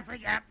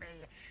laughing at me.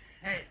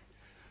 Hey,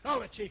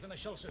 hold it, Chief, and the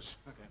Schultzes.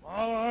 Okay.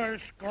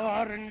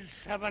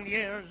 407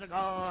 years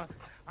ago,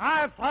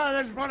 our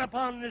fathers brought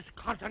upon this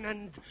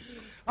continent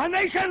a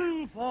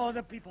nation for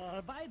the people,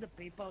 by the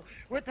people,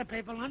 with the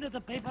people, under the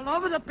people,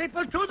 over the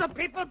people, to the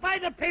people, by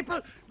the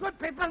people, good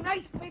people,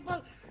 nice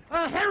people,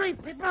 hairy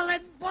people,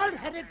 and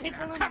bald-headed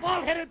people, and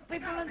bald-headed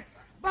people, and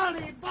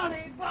baldy.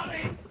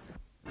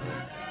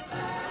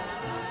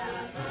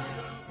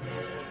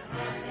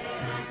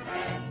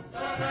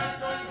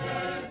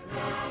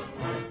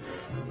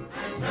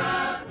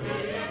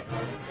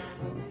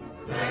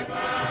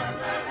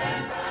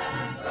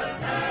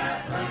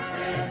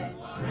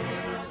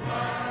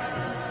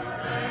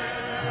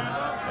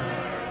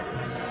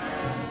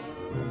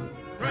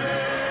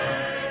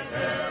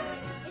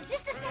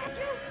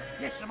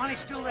 Yes, the money's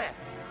still there.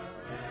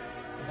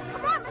 Well,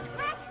 come on, Miss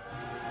Crack.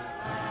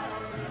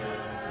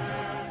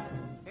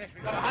 Yes,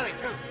 we got to hurry,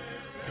 too.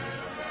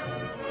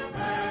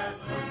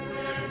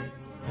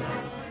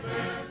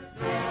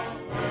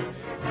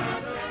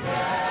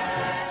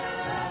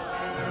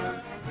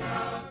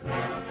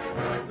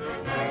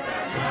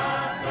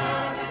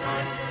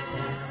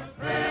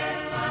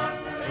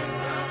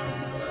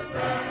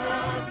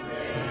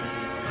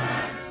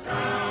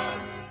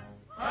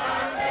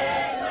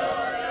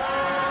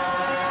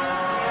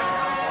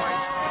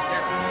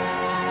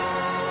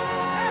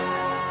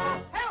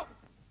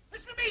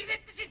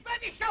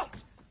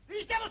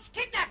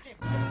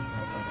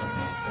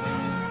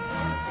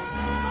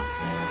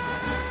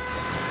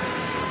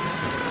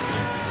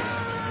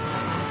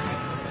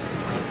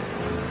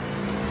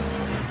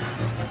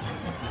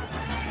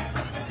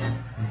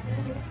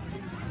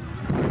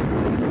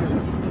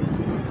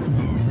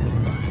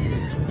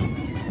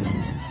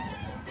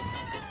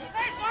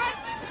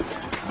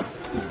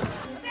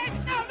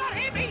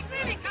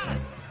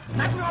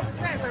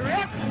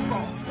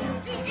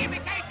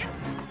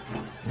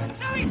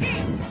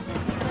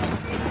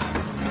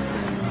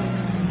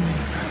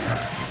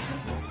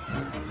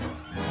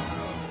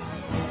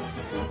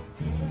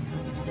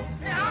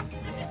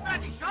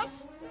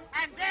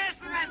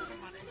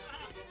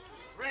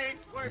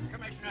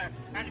 Commissioner.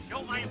 And to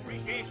show my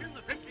appreciation,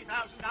 the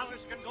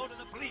 $50,000 can go to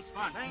the police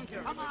fund. Thank you.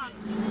 Come on.